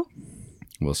 Thank you, Nal.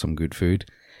 Well, some good food.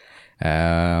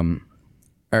 Cool.air.auto.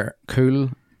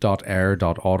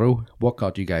 What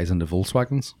got you guys into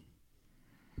Volkswagens?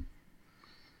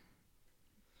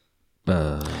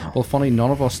 Well, funny,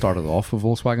 none of us started off with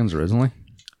Volkswagens originally.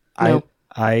 No.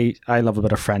 I love a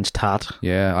bit of French tat.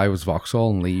 Yeah, I was Vauxhall,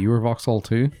 and Lee, you were Vauxhall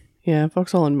too. Yeah,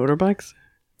 Vauxhall and motorbikes.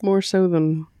 More so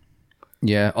than...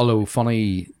 Yeah, although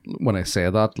funny, when I say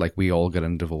that, like we all got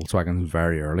into Volkswagens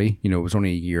very early. It was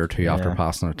only a year or two after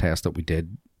passing our test that we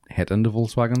did hit into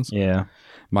Volkswagens. Yeah.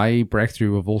 My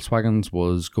breakthrough with Volkswagens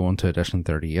was going to Edition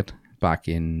 38 back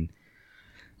in,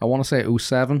 I want to say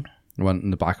 07. I went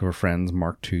in the back of a friend's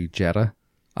Mark II Jetta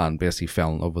and basically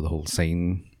fell in love with the whole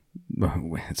scene.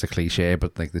 It's a cliche,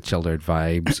 but like the chilled out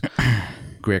vibes,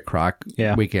 great crack,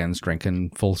 weekends drinking,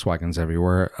 Volkswagens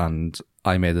everywhere. And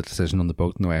I made the decision on the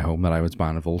boat on the way home that I was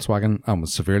buying a Volkswagen and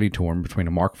was severely torn between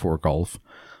a Mark IV Golf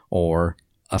or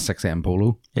a 6M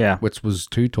Polo, which was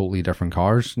two totally different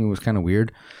cars. It was kind of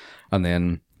weird. And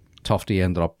then Tufty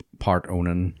ended up part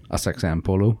owning a 6M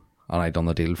Polo, and I done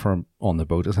the deal for him on the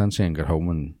boat essentially and got home,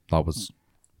 and that was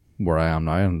where I am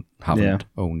now and haven't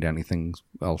owned anything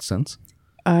else since.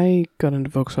 I got into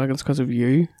Volkswagens because of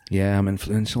you. Yeah, I'm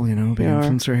influential, big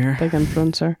influencer here. Big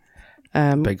influencer.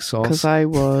 Big sauce. Because I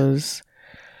was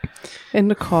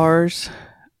into cars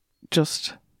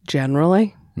just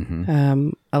generally.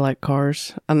 I like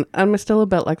cars, and I'm still a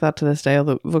bit like that to this day,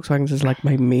 although Volkswagens is like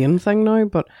my main thing now,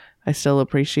 but I still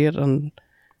appreciate, and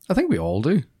I think we all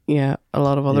do. Yeah, a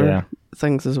lot of other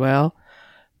things as well.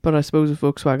 But I suppose with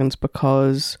Volkswagens,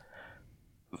 because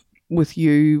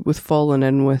with falling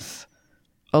in with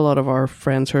a lot of our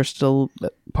friends who are still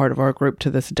part of our group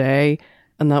to this day,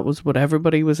 and that was what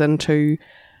everybody was into.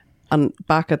 And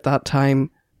back at that time,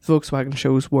 Volkswagen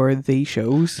shows were the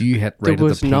shows. You hit right at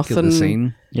the peak of the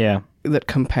scene. Yeah. That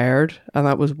compared, and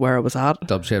that was where I was at.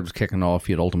 Dubshed was kicking off.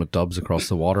 You had Ultimate Dubs Across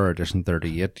the Water, Edition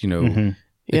 38. If you were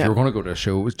going to go to a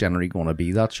show, it was generally going to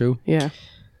be that show. Yeah.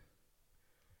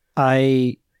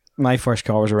 My first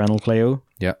car was a Renault Clio.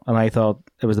 Yeah. And I thought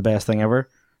it was the best thing ever.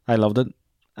 I loved it.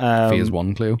 Phase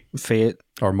 1 Clio.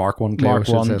 Or Mark 1 Clio, Mark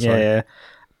 1, yeah.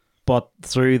 But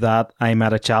through that, I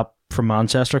met a chap from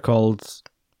Manchester called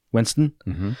Winston.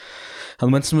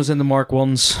 And Winston was in the Mark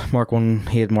 1s.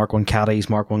 He had Mark 1 Caddies,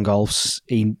 Mark 1 Golfs.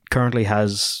 He currently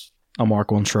has a Mark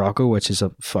 1 Scirocco, which is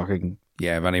a fucking...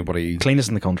 Yeah, if anybody... Cleanest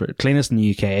in the country. Cleanest in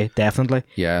the UK, definitely.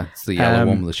 Yeah, it's the yellow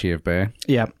one with the shaved bay.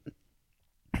 Yeah.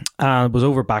 And was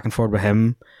over back and forth with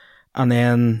him. And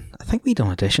then, I think we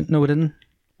done Edition. No, we didn't.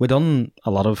 We done a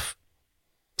lot of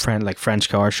French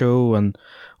car show, and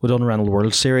we done Renault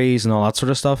World Series and all that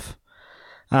sort of stuff.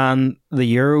 And the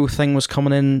Euro thing was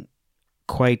coming in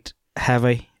quite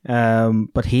heavy,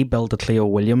 But he built the Cleo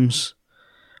Williams,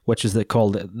 which is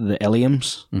called the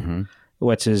Iliums,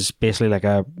 which is basically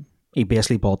he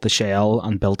basically bought the shell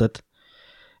and built it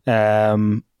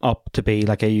up to be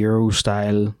like a Euro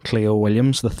style Cleo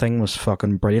Williams. The thing was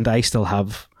fucking brilliant.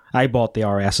 I bought the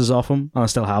RSs off him and I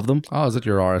still have them. Oh, is it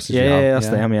your RSs? Yeah, that's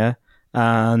them, yeah.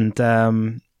 And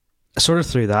sort of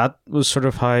through that was sort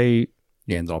of how you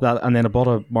ended up. that, and then I bought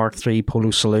a Mark III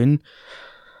Polo Saloon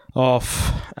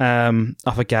off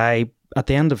a guy at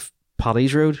the end of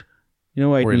Paddy's Road. You know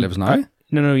Where he lives now?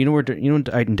 No, you know out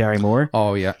in Derrymore.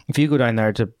 Oh yeah. If you go down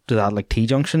there to that like T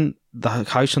junction, the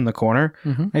house in the corner,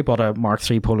 I bought a Mark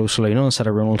III Polo Saloon on a set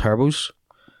of Renault Turbos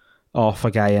off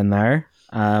a guy in there.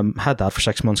 Had that for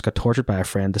 6 months. Got tortured by a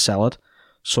friend to sell it,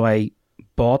 so I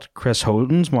bought Chris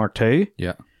Holden's Mark II.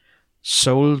 Yeah.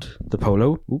 Sold the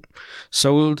Polo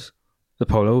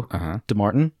to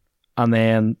Martin, and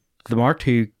then the Mark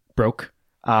II broke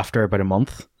after about a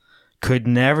month. Could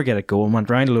never get it going. Went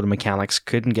round a load of mechanics.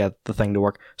 Couldn't get the thing to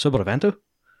work. So I bought a Vento.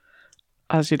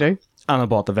 As you do. And I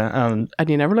bought the Vento. And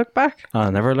you never looked back? And I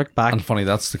never looked back. And funny,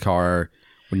 that's the car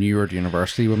when you were at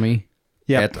university with me.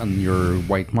 Yeah. And your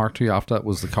white Mark II after that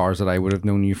was the cars that I would have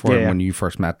known you for. And when you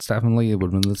first met Stephanie, it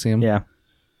would have been the same. Yeah.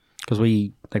 Because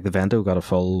the Vento got a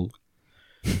full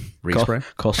respray.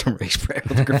 Custom respray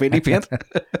with graffiti paint.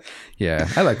 Yeah,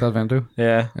 I like that Vento.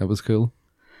 Yeah. It was cool.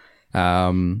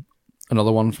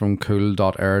 Another one from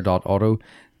cool.air.auto.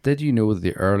 Did you know that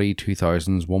the early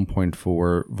 2000s 1.4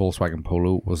 Volkswagen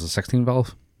Polo was a 16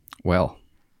 valve? Well,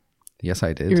 yes,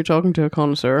 I did. You're talking to a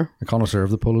connoisseur. A connoisseur of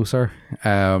the Polo, sir.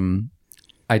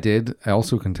 I did. I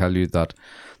also can tell you that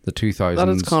the 2000s... That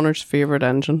is Connor's favourite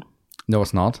engine. No,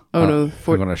 it's not. Oh, no.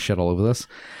 We're going to shit all over this.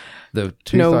 The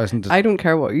 2000... No, I don't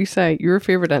care what you say. Your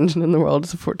favourite engine in the world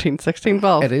is a 14-16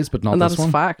 valve. It is, but not and this that one.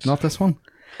 is fact. Not this one.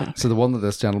 So the one that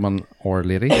this gentleman or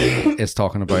lady is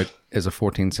talking about is a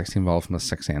 14-16 valve from the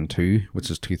 6N2, which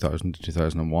is 2000 to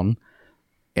 2001.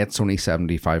 It's only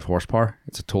 75 horsepower.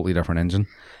 It's a totally different engine.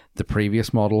 The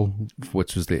previous model,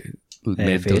 which was the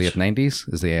mid to late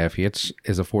 90s, is the AFH,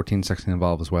 is a 14-16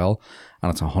 valve as well, and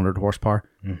it's 100 horsepower.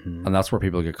 And that's where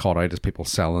people get caught out, is people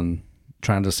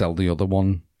trying to sell the other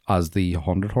one as the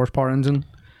 100 horsepower engine.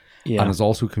 Yeah. And it's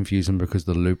also confusing because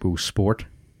the Lupo Sport,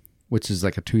 which is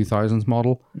like a 2000s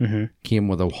model, came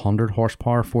with a 100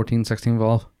 horsepower 14-16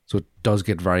 valve. So it does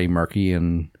get very murky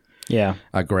and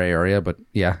a grey area. But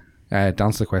yeah, to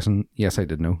answer the question, yes, I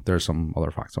did know. There's some other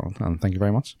facts on it. And thank you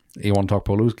very much. You want to talk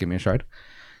polos, give me a shout.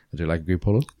 I do like a good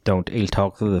polo. Don't, he'll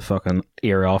talk to the fucking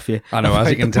ear off you. I know, as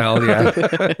you can tell, yeah.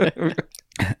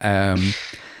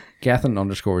 Gethin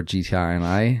 _ GTI and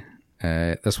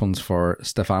I. This one's for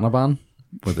Stefanoban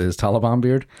with his Taliban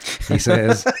beard. He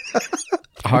says...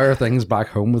 How are things back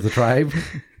home with the tribe?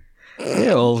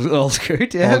 Yeah, all's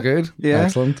good, yeah. All good? Yeah.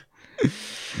 Excellent.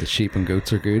 The sheep and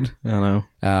goats are good. I know.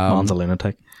 Man's a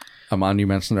lunatic. A man you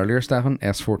mentioned earlier, Stefan,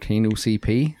 S14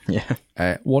 OCP.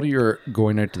 Yeah. What are your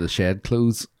going out to the shed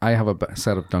clothes? I have a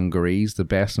set of dungarees, the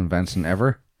best invention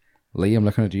ever. Lee, I'm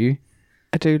looking at you.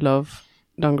 I do love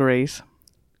dungarees.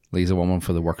 Lee's a woman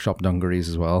for the workshop dungarees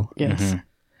as well. Yes.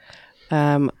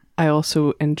 I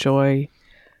also enjoy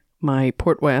my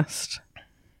Port West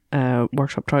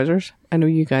workshop trousers. I know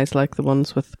you guys like the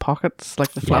ones with pockets,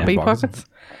 like the flappy pockets.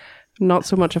 Not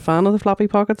so much a fan of the flappy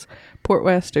pockets. Port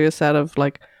West do a set of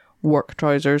like work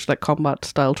trousers, like combat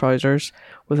style trousers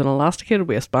with an elasticated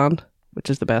waistband, which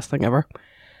is the best thing ever.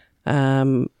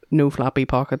 No flappy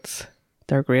pockets.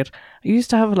 They're great. I used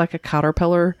to have like a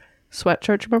Caterpillar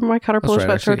sweatshirt. Do you remember my Caterpillar That's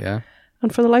right, sweatshirt? actually, yeah.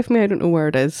 And for the life of me, I don't know where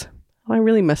it is. I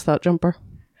really miss that jumper.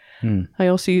 I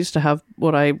also used to have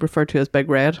what I refer to as Big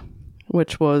Red,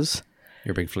 which was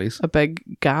Your big fleece. a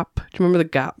big Gap. Do you remember the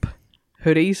Gap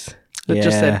hoodies that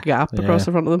just said Gap across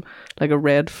the front of them? Like a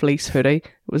red fleece hoodie.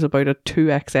 It was about a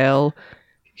 2XL.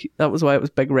 That was why it was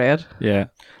Big Red. Yeah.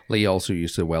 Lee also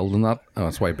used to weld in that. And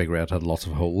that's why Big Red had lots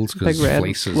of holes, Big because Red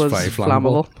fleece is was very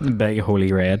flammable. Big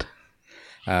holy red.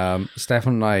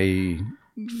 Stefan and I,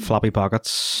 Floppy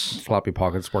pockets. flappy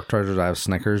pockets, work trousers. I have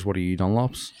Snickers. What are you,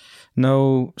 Dunlops?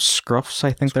 No, Scruffs,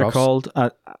 I think they're Scruffs? called.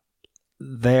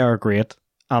 They are great.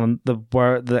 And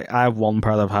I have one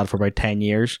pair that I've had for about 10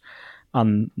 years.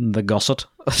 And the gusset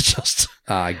is just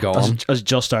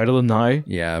out of them now.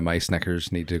 Yeah, my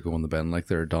Snickers need to go in the bin, like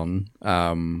they're done.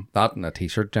 That and a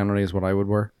t-shirt generally is what I would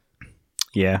wear.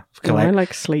 Yeah. I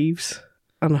like sleeves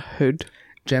and a hood.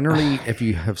 Generally, if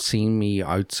you have seen me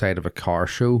outside of a car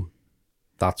show,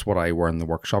 that's what I wear in the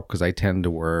workshop, because I tend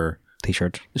to wear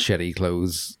T-shirt. shitty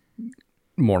clothes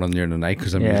morning, noon and night,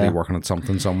 because I'm usually working on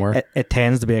something somewhere. It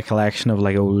tends to be a collection of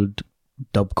like old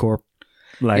Dubcorp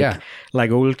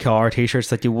like old car T-shirts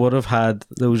that you would have had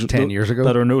those 10 years ago.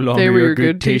 that are no longer They were your your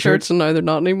good T-shirts, and now they're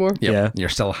not anymore. Yep. Yeah. You're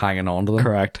still hanging on to them.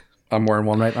 Correct. I'm wearing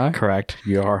one right now. Correct.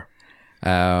 You are.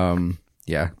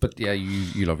 Yeah, but yeah,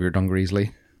 you love your dungarees,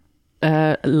 Lee.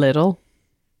 Little,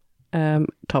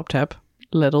 top tip,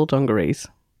 little dungarees,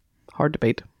 hard to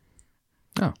beat.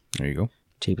 Oh, there you go.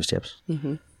 Cheapest tips.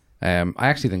 I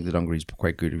actually think the dungarees are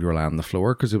quite good if you're laying on the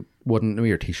floor because it wouldn't.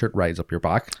 Your T-shirt rides up your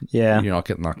back. Yeah. You're not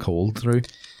getting that cold through.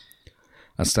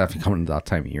 And Steph, you're coming into that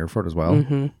time of year for it as well.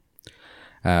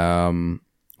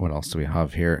 What else do we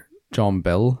have here? John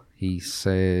Bill, he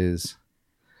says,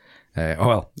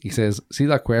 he says, see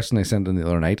that question I sent in the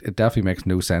other night? It definitely makes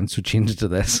no sense, so change it to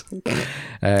this.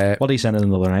 What did he send in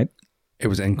the other night? It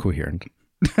was incoherent.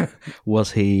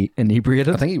 Was he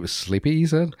inebriated? I think he was sleepy, he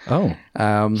said. Oh.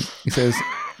 He says,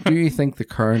 do you think the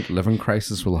current living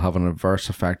crisis will have an adverse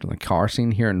effect on the car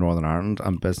scene here in Northern Ireland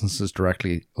and businesses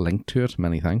directly linked to it?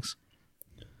 Many thanks.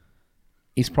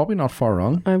 He's probably not far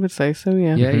wrong. I would say so,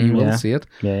 yeah. Yeah, you will Yeah. see it.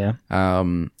 Yeah.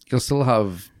 You'll still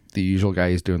have the usual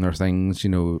guys doing their things,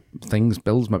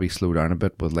 bills maybe slow down a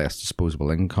bit with less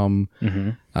disposable income.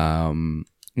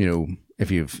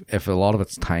 If a lot of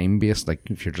it's time based, like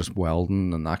if you're just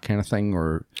welding and that kind of thing,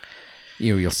 or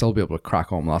you'll still be able to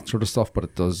crack on with that sort of stuff, but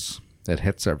it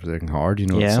hits everything hard. Yeah.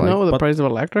 It's like, No, with the price of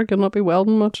electric, you'll not be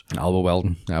welding much. I'll be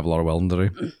welding. I have a lot of welding to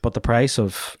do. But the price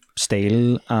of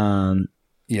steel and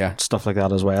Yeah. stuff like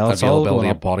that as well. It's all Availability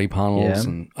going of up. body panels,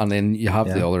 Yeah. and then you have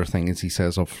the Yeah. other thing, as he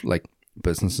says, of like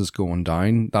businesses going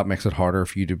down. That makes it harder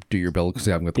for you to do your build because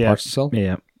they haven't got the parts to sell.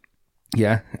 Yeah.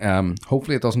 Yeah.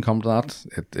 Hopefully it doesn't come to that.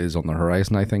 It is on the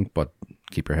horizon, I think, but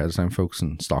keep your heads down, folks,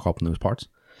 and stock up on those parts.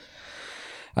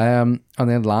 And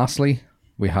then lastly,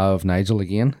 we have Nigel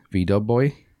again, VDub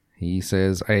boy. He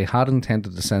says, I had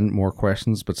intended to send more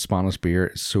questions, but Spanish beer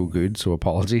is so good, so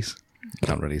apologies.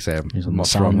 Can't really say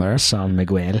much wrong there. San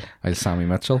Miguel. I'm Sammy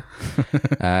Mitchell.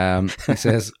 He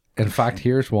says, in fact,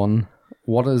 here's one.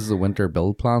 What is the winter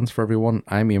build plans for everyone?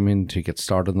 I'm aiming to get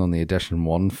started on the Edition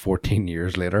 1 14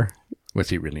 years later, which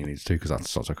he really needs to because that's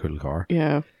such a cool car.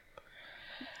 Yeah.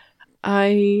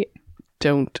 I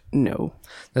don't know.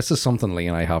 This is something Lee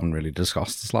and I haven't really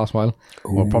discussed this last while.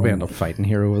 We'll probably end up fighting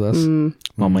here over this.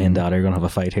 Mummy and Daddy are going to have a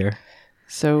fight here.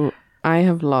 So I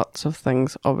have lots of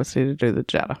things, obviously, to do with the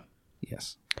Jetta.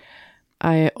 Yes.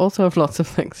 I also have lots of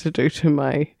things to do to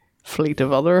my fleet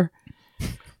of other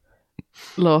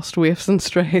lost waifs and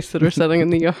strays that are sitting in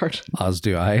the yard, As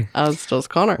do I, as does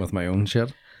Connor. with my own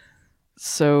shit.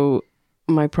 So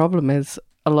my problem is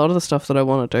a lot of the stuff that I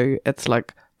want to do, it's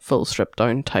like full strip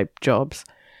down type jobs,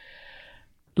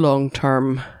 long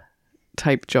term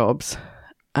type jobs.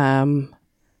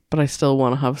 But I still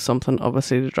want to have something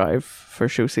obviously to drive for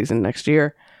show season next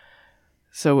year.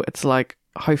 So it's like,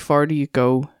 how far do you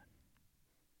go?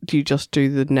 Do you just do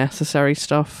the necessary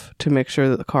stuff to make sure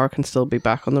that the car can still be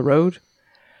back on the road?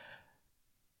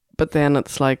 But then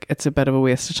it's like, it's a bit of a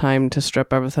waste of time to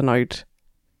strip everything out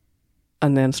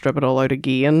and then strip it all out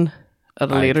again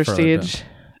at a later stage.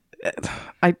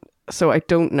 So I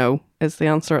don't know is the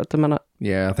answer at the minute.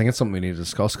 Yeah, I think it's something we need to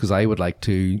discuss because I would like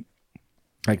to,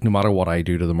 like, no matter what I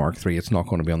do to the Mark III, it's not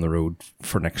going to be on the road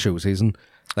for next show season.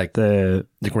 Like The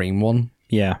green one.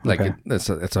 Yeah. Like okay. it's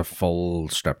a full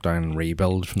strip down and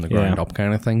rebuild from the ground up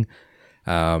kind of thing.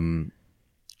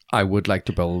 I would like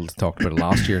to build, talked about it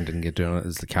last year and didn't get doing it,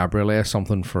 is the Cabriolet,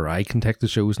 something for I can take the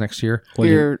shows next year. Well,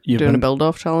 You're you've doing been- a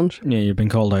build-off challenge? Yeah, you've been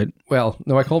called out. Well,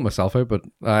 no, I called myself out, but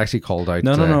I actually called out.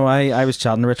 No. I was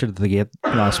chatting to Richard at the gate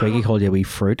last week. He called you a wee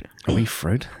fruit. A wee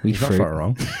fruit. Wee He's not fruit. far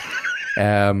wrong.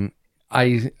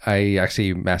 I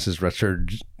actually messaged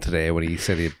Richard today when he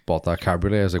said he bought that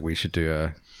Cabriolet. I was like, we should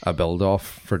do a build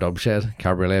off for Dubshed,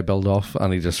 Cabriolet build off,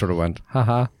 and he just sort of went,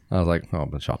 haha. I was like, oh,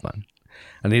 I've been shot down.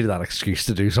 I needed that excuse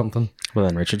to do something. Well,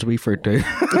 then Richard's a wee fruit too.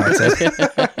 That's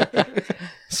it.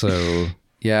 So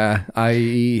yeah,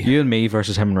 You and me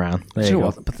versus him and Ryan. There Do you you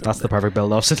know go. what? But That's the perfect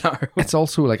build-off scenario. it's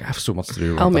also like I have so much to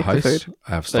do I'll around the make the house. food.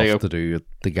 I have There you stuff go. to do at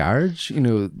the garage.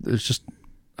 There's just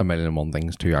a million and one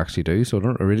things to actually do. So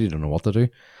I really don't know what to do.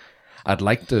 I'd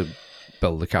like to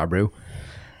build a Cabrio.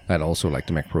 I'd also like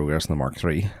to make progress in the Mark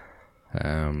III.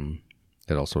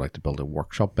 I'd also like to build a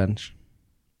workshop bench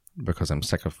because I'm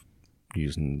sick of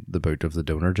using the boot of the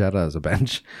donor Jetta as a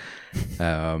bench.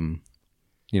 That's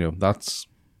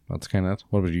kind of it.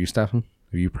 What about you, Stefan?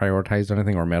 Have you prioritized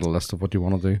anything or made a list of what you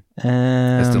want to do?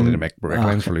 I still need to make brake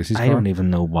lines for Lucy's I car. don't even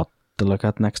know what to look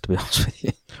at next, to be honest with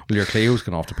you. Well, your Clio's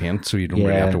gone off to paint, so you don't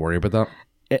really Yeah. have to worry about that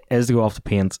It is to go off the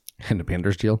paint, in the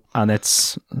painter's jail. and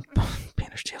it's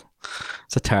painter's jail.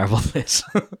 It's a terrible place.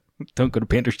 Don't go to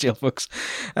painter's jail, folks.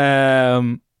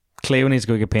 Clio needs to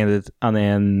go get painted, and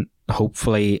then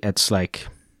hopefully it's like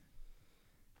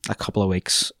a couple of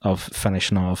weeks of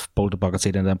finishing off, bolt the bucket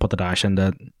seat, and then put the dash in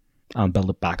it and build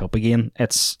it back up again.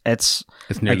 It's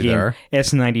nearly again, there.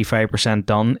 It's 95%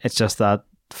 done. It's just that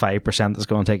 5% that's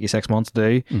going to take you 6 months to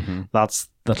do. Mm-hmm. That's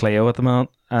the Clio at the moment.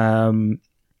 And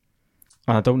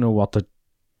I don't know what to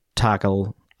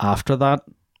tackle after that,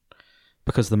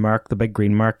 because the Merc, the big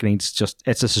green Merc, needs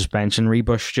it's a suspension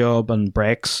rebush job and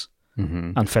brakes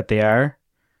and fit the air,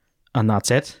 and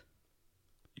that's it.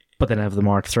 But then I have the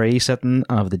Mark III sitting, and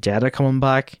I have the Jetta coming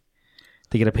back.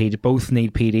 They get a PD. Both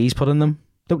need PDs put in them.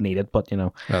 Don't need it, but you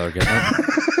know. Well, they're getting it.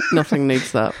 Nothing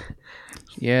needs that.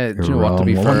 Yeah, do you know what? To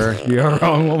be fair, You're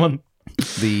wrong, woman.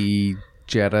 the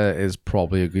Jetta is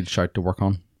probably a good shout to work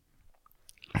on,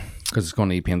 because it's going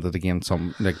to need painted again,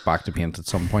 back to paint at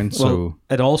some point. Well, So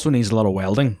it also needs a lot of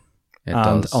welding. it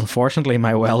And does. unfortunately,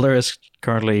 my welder is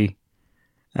currently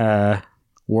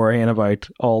worrying about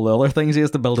all the other things he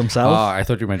has to build himself. I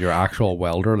thought you meant your actual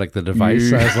welder, like the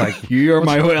device. I was like, You're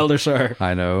my welder, sir.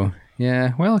 I know.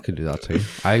 Yeah, well, I could do that too.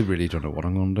 I really don't know what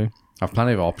I'm going to do. I've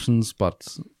plenty of options, but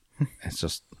it's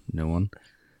just no one.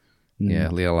 Yeah,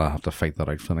 Leah will have to fight that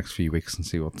out for the next few weeks and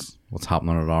see what's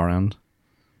happening at our end.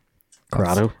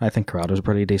 Corrado. I think Corrado's a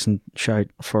pretty decent shout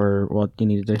for what you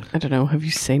need to do. I don't know. Have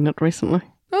you seen it recently?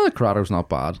 Oh, the Corrado's not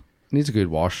bad. It needs a good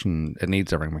wash, and it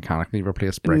needs everything mechanically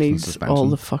replaced, It brakes and needs suspension. all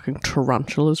the fucking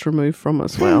tarantulas removed from it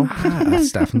as well. That's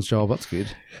Stefan's job. That's good.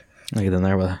 I get in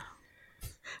there with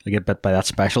I get bit by that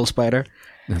special spider.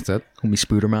 That's it. Homie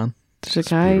Spooderman. There's a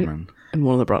guy Spider-Man. in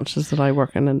one of the branches that I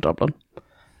work in Dublin,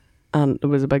 and there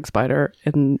was a big spider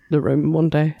in the room one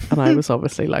day, and I was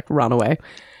obviously like ran away,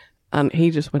 and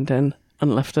he just went in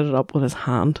and lifted it up with his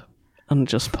hand and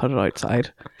just put it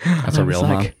outside. That's a I was real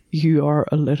like, man. You are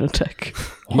a lunatic.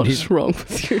 What is wrong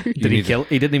with you? Did he kill?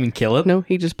 He didn't even kill it. No,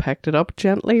 he just picked it up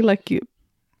gently, like you.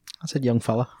 I said, young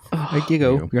fella. There you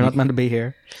go. you go. You're not meant to be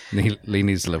here. Lee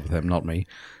needs to live with him, not me.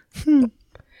 Um,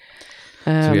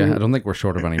 So yeah, I don't think we're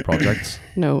short of any projects.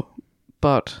 No,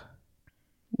 but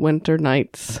winter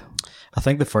nights. I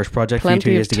think the first project for you two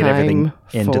Plenty of is to get everything time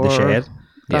into the for shed.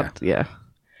 that. Yeah.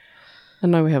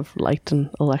 And now we have light and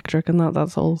electric and that.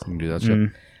 That's all. You can do that shit.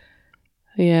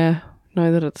 Yeah. Now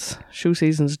that it's show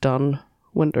season's done,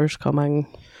 winter's coming.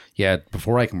 Yeah,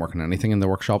 before I can work on anything in the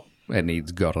workshop, it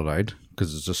needs gutted out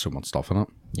because there's just so much stuff in it.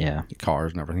 Yeah.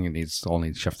 Cars and everything, all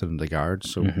needs shifted into the garage.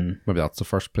 So maybe that's the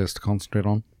first place to concentrate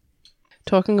on.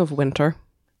 Talking of winter,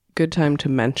 good time to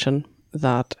mention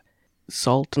that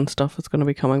salt and stuff is going to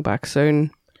be coming back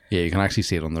soon. Yeah, you can actually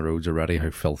see it on the roads already, how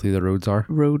filthy the roads are.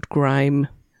 Road grime,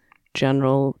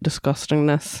 general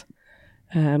disgustingness.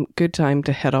 Good time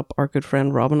to hit up our good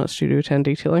friend Robin at Studio 10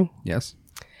 Detailing. Yes.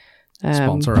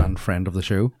 Sponsor and friend of the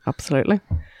show. Absolutely.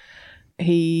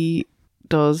 He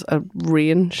does a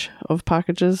range of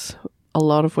packages, a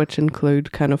lot of which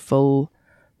include kind of full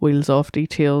wheels off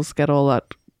details, get all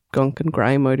that gunk and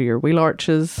grime out of your wheel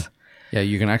arches. Yeah,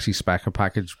 you can actually spec a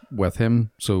package with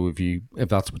him. So if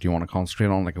that's what you want to concentrate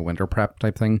on, like a winter prep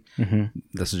type thing,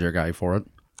 this is your guy for it.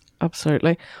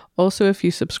 Absolutely. Also, if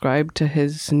you subscribe to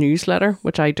his newsletter,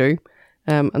 which I do,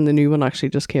 and the new one actually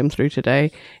just came through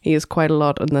today, he has quite a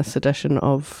lot in this edition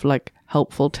of like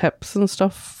helpful tips and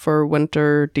stuff for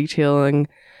winter detailing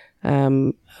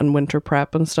and winter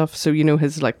prep and stuff. So, you know,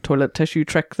 his like toilet tissue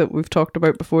trick that we've talked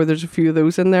about before, there's a few of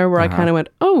those in there where I kind of went,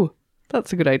 oh,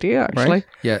 that's a good idea, actually. Right.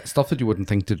 Yeah, stuff that you wouldn't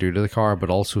think to do to the car, but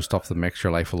also stuff that makes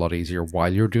your life a lot easier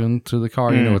while you're doing to the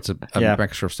car. You know, it's a Yeah.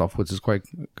 mixture of stuff, which is quite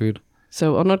good.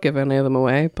 So I'll not give any of them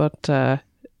away, but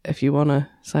if you want to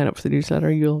sign up for the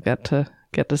newsletter, you'll get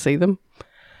to see them.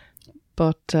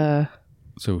 But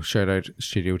So shout out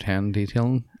Studio 10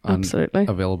 Detailing. And Absolutely.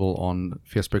 Available on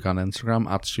Facebook and Instagram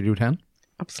at Studio 10.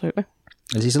 absolutely.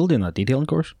 Is he still doing that detailing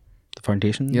course? The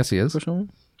foundation? Yes, he is. Or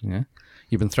something? Yeah.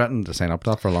 You've been threatening to sign up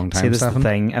to that for a long See, time, this is the Stefan.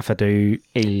 thing. If I do,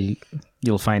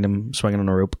 you'll find him swinging on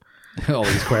a rope. All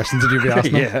these questions that you'll be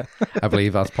asking him. Yeah. I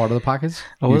believe that's part of the package.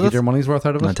 Oh, you is get it? your money's worth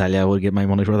out of I it. tell you, I will get my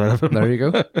money's worth out of him. There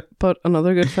you go. But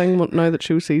another good thing, now that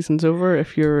show season's over,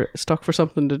 if you're stuck for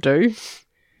something to do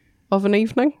of an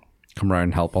evening, Come round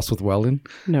and help us with welding.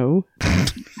 no,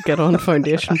 get on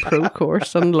Foundation Pro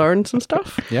course and learn some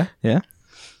stuff. Yeah. Yeah.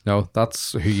 No,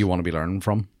 that's who you want to be learning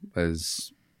from,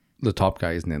 is the top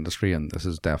guys in the industry, and this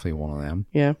is definitely one of them.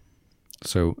 Yeah.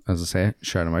 So, as I say,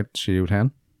 shout them out, Studio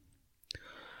 10.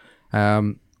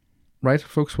 Right,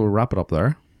 folks, we'll wrap it up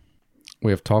there.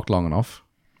 We have talked long enough.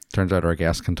 Turns out our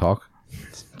guest can talk.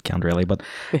 Can't really, but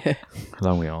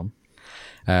along we on.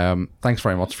 Thanks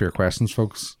very much for your questions,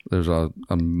 folks. There's a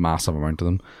massive amount of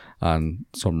them, and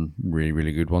some really,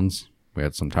 really good ones. We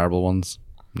had some terrible ones.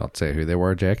 not say who they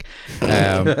were, Jake.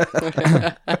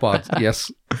 But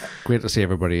yes, great to see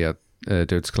everybody at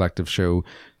Dudes Collective show.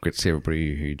 Great to see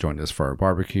everybody who joined us for our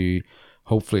barbecue.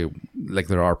 Hopefully, like,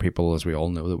 there are people, as we all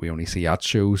know, that we only see at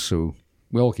shows, so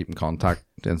we'll keep in contact.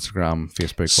 Instagram,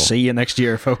 Facebook. See you next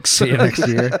year, folks. See you next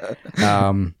year.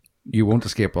 You won't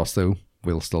escape us, though.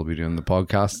 We'll still be doing the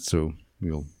podcast, so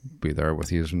we'll be there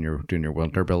with you when you're doing your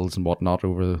winter builds and whatnot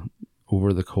over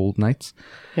the cold nights.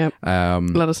 Yep.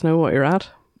 Let us know what you're at.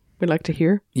 We'd like to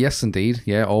hear. Yes, indeed.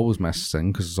 Yeah, always message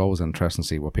in, because it's always interesting to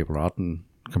see what people are at and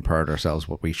compare to ourselves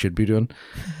what we should be doing.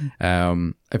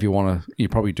 If you want to, you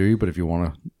probably do, but if you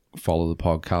want to follow the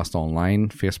podcast online,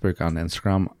 Facebook and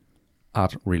Instagram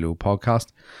at Reload Podcast.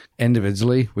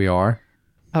 Individually, we are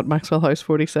At Maxwell House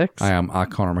 46. I am at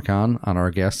Connor McCann, and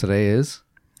our guest today is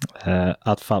At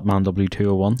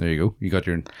FatmanW201. there you go. You got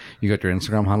your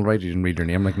Instagram handle right. You didn't read your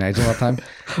name like Nigel that time.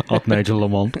 At Nigel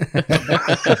Lamont.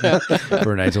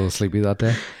 Poor Nigel was sleepy that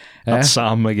day. At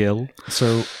Sam McGill.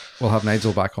 So we'll have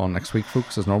Nigel back on next week,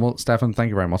 folks, as normal. Stefan, thank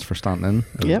you very much for standing in.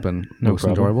 It's Yep. been No most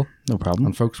problem. enjoyable. No problem.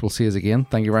 And folks, we'll see you again.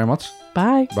 Thank you very much.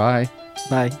 Bye. Bye.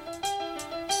 Bye.